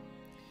 Well,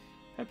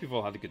 hope you've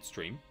all had a good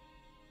stream.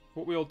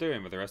 What are we all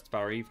doing with the rest of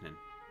our evening?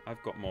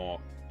 I've got more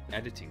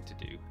editing to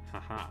do.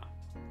 Haha.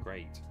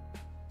 Great.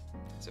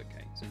 It's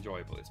okay. It's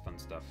enjoyable. It's fun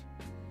stuff.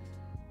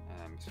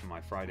 It's for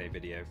my Friday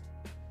video.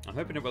 I'm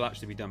hoping it will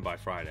actually be done by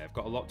Friday. I've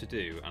got a lot to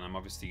do, and I'm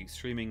obviously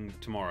streaming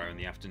tomorrow in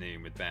the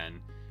afternoon with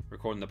Ben,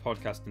 recording the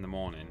podcast in the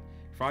morning.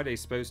 Friday's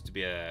supposed to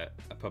be a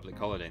public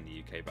holiday in the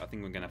UK, but I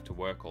think we're going to have to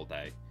work all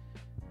day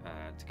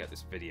to get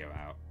this video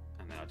out,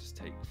 and then I'll just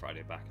take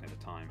Friday back another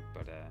time.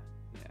 But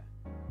yeah,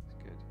 it's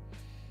good.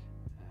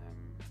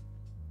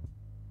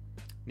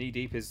 Knee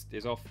Deep is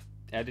off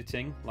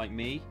editing like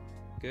me.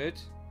 Good.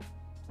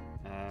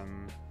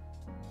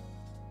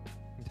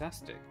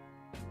 Fantastic.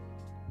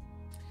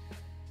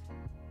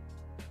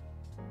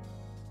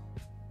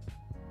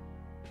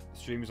 The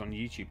stream is on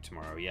YouTube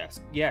tomorrow.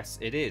 Yes,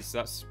 it is.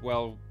 That's,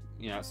 well,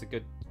 you know, that's a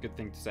good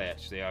thing to say,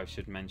 actually. I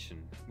should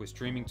mention we're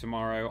streaming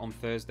tomorrow on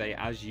Thursday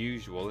as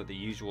usual at the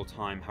usual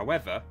time.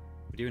 However,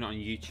 We're doing it on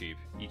YouTube.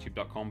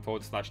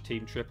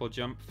 YouTube.com/Team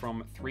TripleJump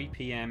from 3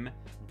 p.m.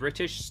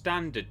 British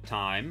Standard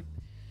Time.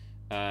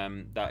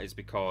 That is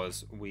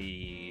because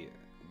when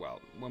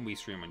we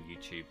stream on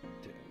YouTube,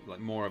 like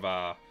more of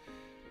our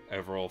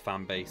overall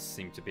fan base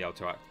seem to be able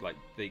to act like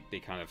they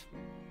kind of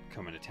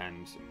come and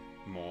attend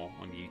more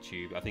on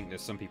YouTube. I think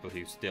there's some people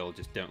who still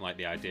just don't like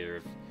the idea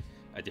of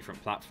a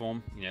different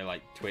platform. You know,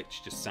 like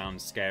Twitch just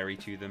sounds scary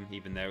to them,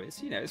 even though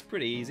it's, you know, it's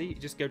pretty easy. You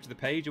just go to the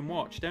page and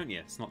watch, don't you?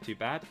 It's not too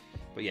bad.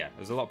 But yeah,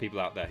 there's a lot of people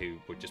out there who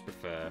would just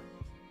prefer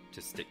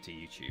to stick to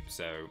YouTube.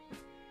 So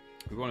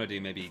we want to do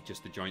maybe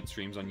just the joint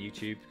streams on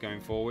YouTube going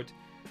forward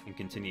and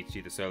continue to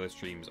do the solo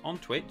streams on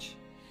Twitch.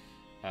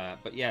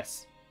 But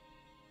yes,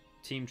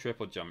 Team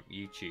TripleJump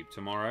YouTube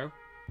tomorrow.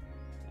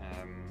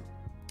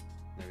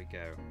 There we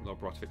go. Lord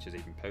Brotovich has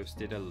even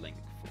posted a link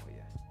for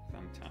you.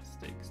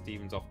 Fantastic.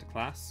 Stephen's off to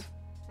class.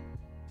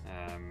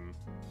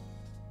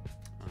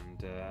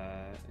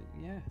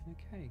 Yeah,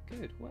 okay,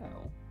 good.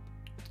 Well.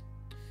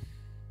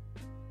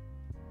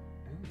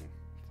 Oh,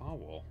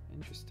 firewall.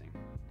 Interesting.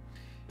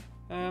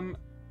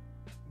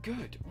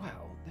 Good.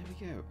 Well, there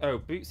we go. Oh,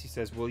 Bootsy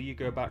says, will you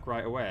go back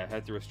right away? I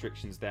heard the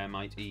restrictions there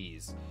might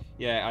ease.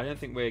 Yeah, I don't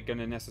think we're going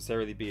to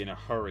necessarily be in a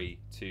hurry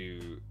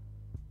to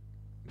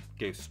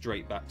go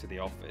straight back to the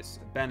office.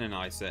 Ben and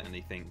I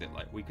certainly think that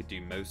like we could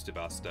do most of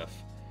our stuff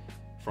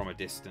from a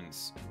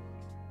distance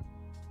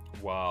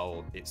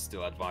while it's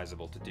still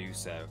advisable to do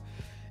so.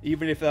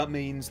 Even if that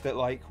means that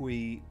like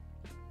we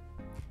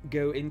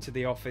go into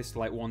the office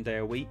like one day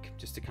a week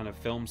just to kind of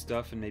film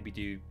stuff and maybe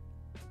do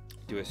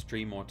a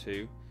stream or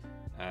two.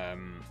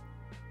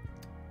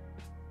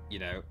 You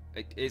know,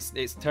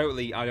 it's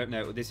totally, I don't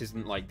know, this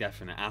isn't like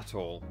definite at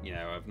all. You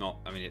know,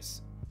 I mean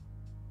it's,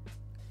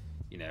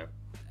 you know,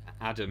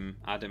 Adam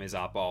is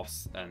our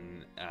boss,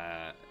 and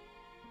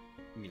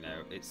you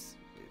know, it's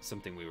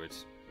something we would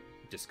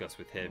discuss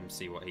with him,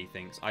 see what he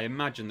thinks. I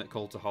imagine that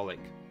Cultaholic,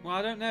 well,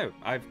 I don't know,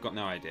 I've got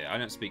no idea, I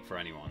don't speak for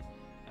anyone.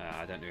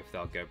 I don't know if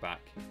they'll go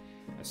back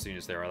as soon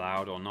as they're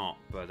allowed or not,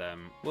 but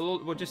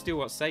we'll just do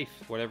what's safe,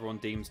 what everyone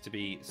deems to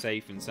be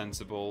safe and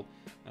sensible.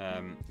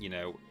 You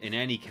know, in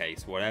any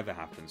case, whatever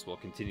happens, we'll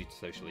continue to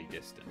socially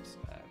distance,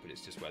 but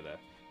it's just whether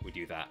we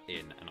do that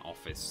in an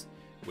office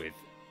with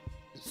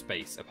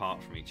space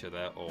apart from each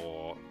other,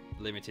 or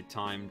limited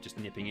time just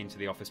nipping into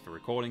the office for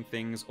recording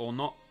things, or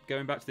not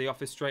going back to the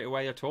office straight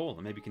away at all,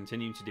 and maybe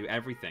continuing to do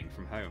everything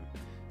from home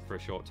for a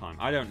short time.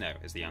 I don't know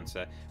is the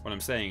answer. What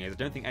I'm saying is I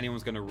don't think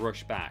anyone's going to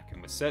rush back,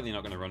 and we're certainly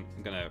not going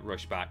to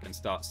rush back and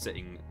start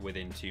sitting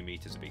within 2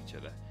 meters of each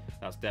other.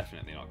 That's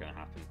definitely not going to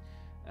happen.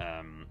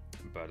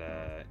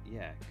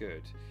 Yeah,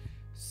 good.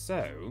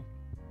 So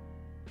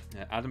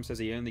Adam says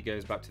he only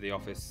goes back to the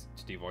office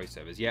to do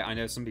voiceovers. Yeah, I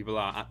know some people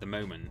are at the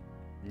moment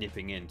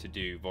nipping in to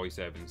do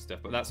voiceovers and stuff,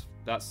 but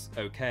that's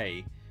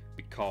okay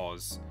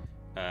because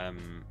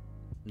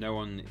no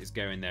one is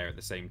going there at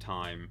the same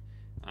time,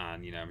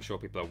 and you know, I'm sure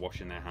people are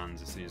washing their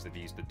hands as soon as they've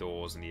used the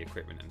doors and the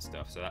equipment and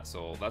stuff, so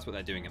that's what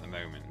they're doing at the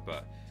moment.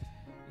 But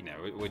you know,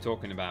 we're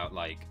talking about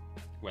like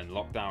when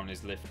lockdown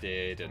is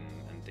lifted and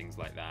things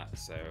like that.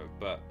 So,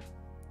 but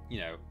you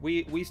know,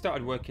 we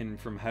started working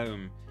from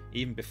home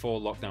even before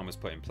lockdown was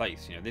put in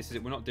place. You know,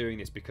 we're not doing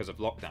this because of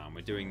lockdown,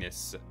 we're doing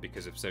this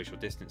because of social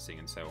distancing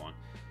and so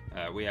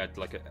on. We had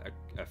like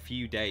a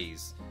few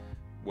days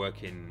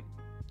working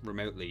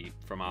remotely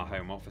from our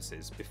home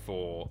offices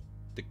before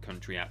the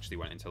country actually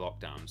went into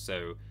lockdown.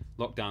 So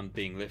lockdown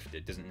being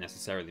lifted doesn't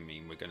necessarily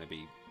mean we're going to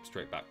be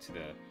straight back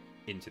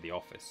into the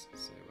office.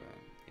 So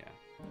yeah.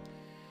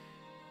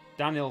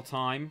 Daniel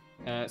Time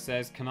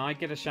says, can I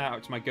get a shout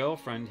out to my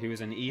girlfriend who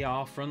is an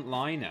ER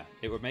frontliner?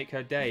 It would make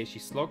her day. She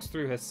slogs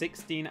through her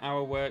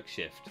 16-hour work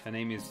shift. Her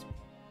name is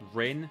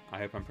Rin. I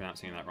hope I'm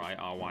pronouncing that right.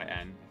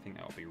 R-Y-N. I think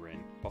that'll be Rin.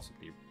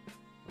 Possibly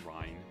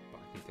Ryan, but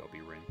I think it'll be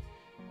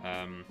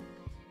Rin.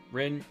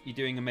 Rin, you're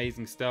doing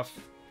amazing stuff.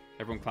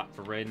 Everyone clap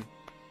for Rin.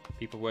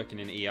 People working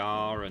in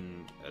ER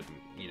and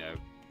you know,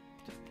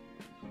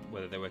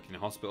 whether they're working in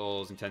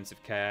hospitals,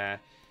 intensive care,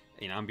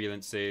 in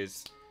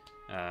ambulances,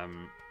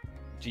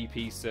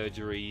 GP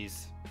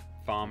surgeries,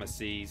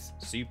 pharmacies,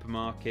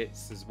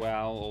 supermarkets as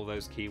well, all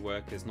those key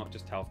workers, not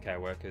just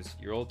healthcare workers.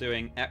 You're all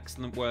doing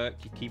excellent work.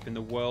 You're keeping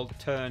the world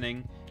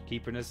turning,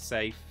 keeping us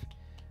safe,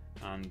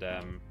 and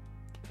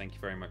thank you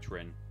very much,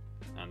 Rin,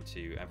 and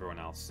to everyone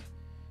else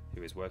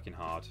who is working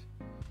hard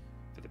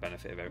for the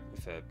benefit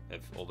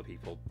of all the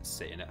people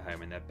sitting at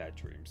home in their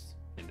bedrooms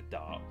in the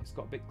dark. It's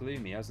got a bit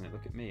gloomy, hasn't it?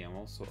 Look at me, I'm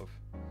all sort of,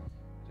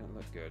 I don't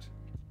look good.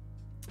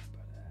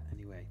 But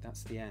anyway,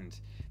 that's the end.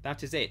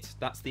 That is it.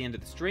 That's the end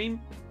of the stream.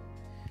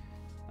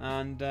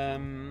 And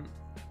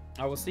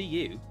I will see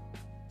you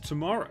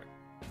tomorrow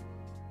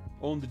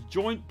on the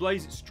joint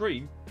Blaze It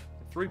stream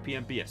at 3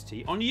 PM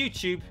BST on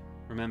YouTube.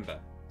 Remember,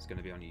 it's going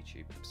to be on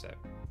YouTube, so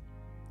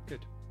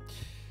good.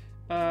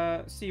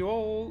 See you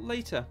all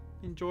later.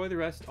 Enjoy the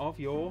rest of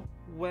your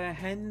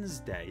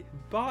Wednesday.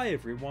 Bye,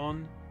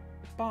 everyone.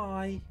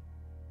 Bye.